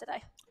just that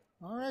today.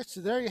 All right,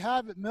 so there you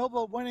have it.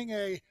 Millville winning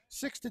a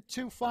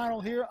 6-2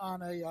 final here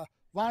on a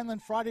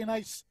Vineland Friday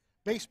night's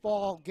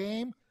baseball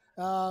game.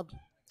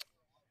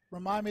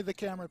 Remind me of the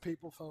camera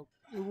people, folks.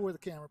 Who were the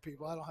camera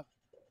people? I don't have.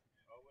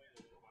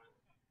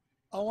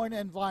 Owen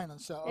and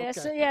Vineland. So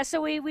okay.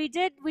 So we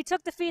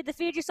took the feed. The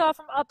feed you saw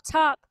from up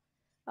top,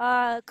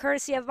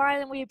 courtesy of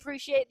Vineland. We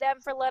appreciate them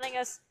for letting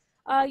us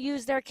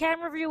use their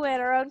camera view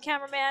and our own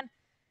cameraman,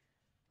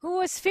 who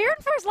was fearing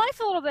for his life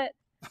a little bit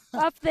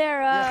up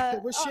there.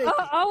 It was shaky.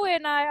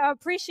 Owen, I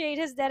appreciate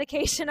his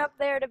dedication up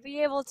there to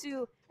be able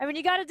to. I mean,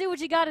 you got to do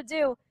what you got to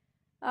do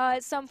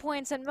at some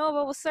points, and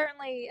Millville was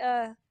certainly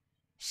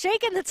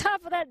shaking the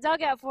top of that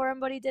dugout for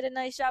him, but he did a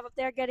nice job up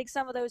there getting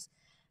some of those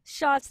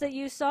shots that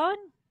you saw. And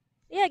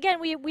yeah, again,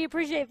 we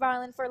appreciate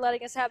Vineland for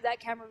letting us have that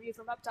camera view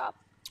from up top.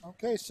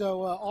 Okay,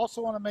 so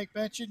also want to make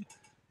mention,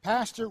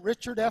 Pastor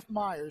Richard F.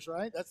 Myers,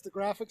 right? That's the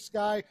graphics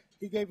guy.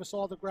 He gave us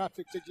all the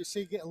graphics that you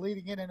see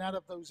leading in and out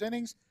of those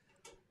innings.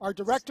 Our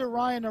director,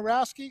 Ryan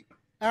Narowski,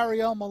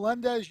 Ariel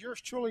Melendez,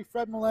 yours truly,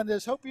 Fred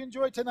Melendez. Hope you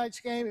enjoyed tonight's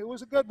game. It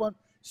was a good one.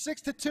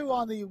 6-2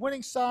 on the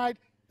winning side.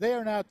 They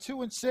are now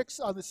 2-6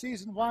 on the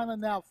season.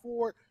 Vineland now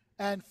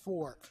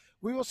 4-4.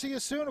 We will see you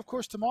soon. Of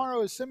course,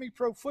 tomorrow is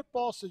semi-pro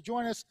football, so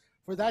join us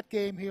for that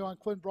game here on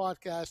Quinn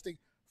Broadcasting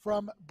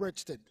from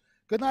Bridgeton.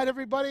 Good night,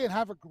 everybody, and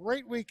have a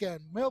great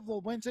weekend.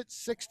 Millville wins it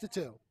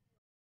 6-2.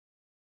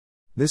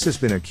 This has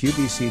been a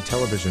QBC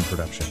television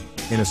production,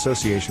 in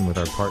association with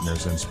our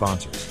partners and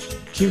sponsors.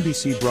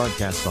 QBC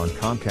broadcasts on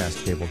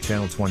Comcast Cable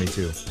Channel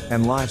 22,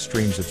 and live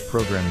streams its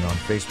programming on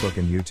Facebook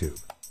and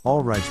YouTube.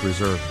 All rights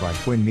reserved by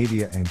Quinn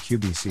Media and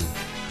QBC,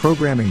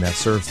 programming that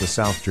serves the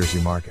South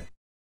Jersey market.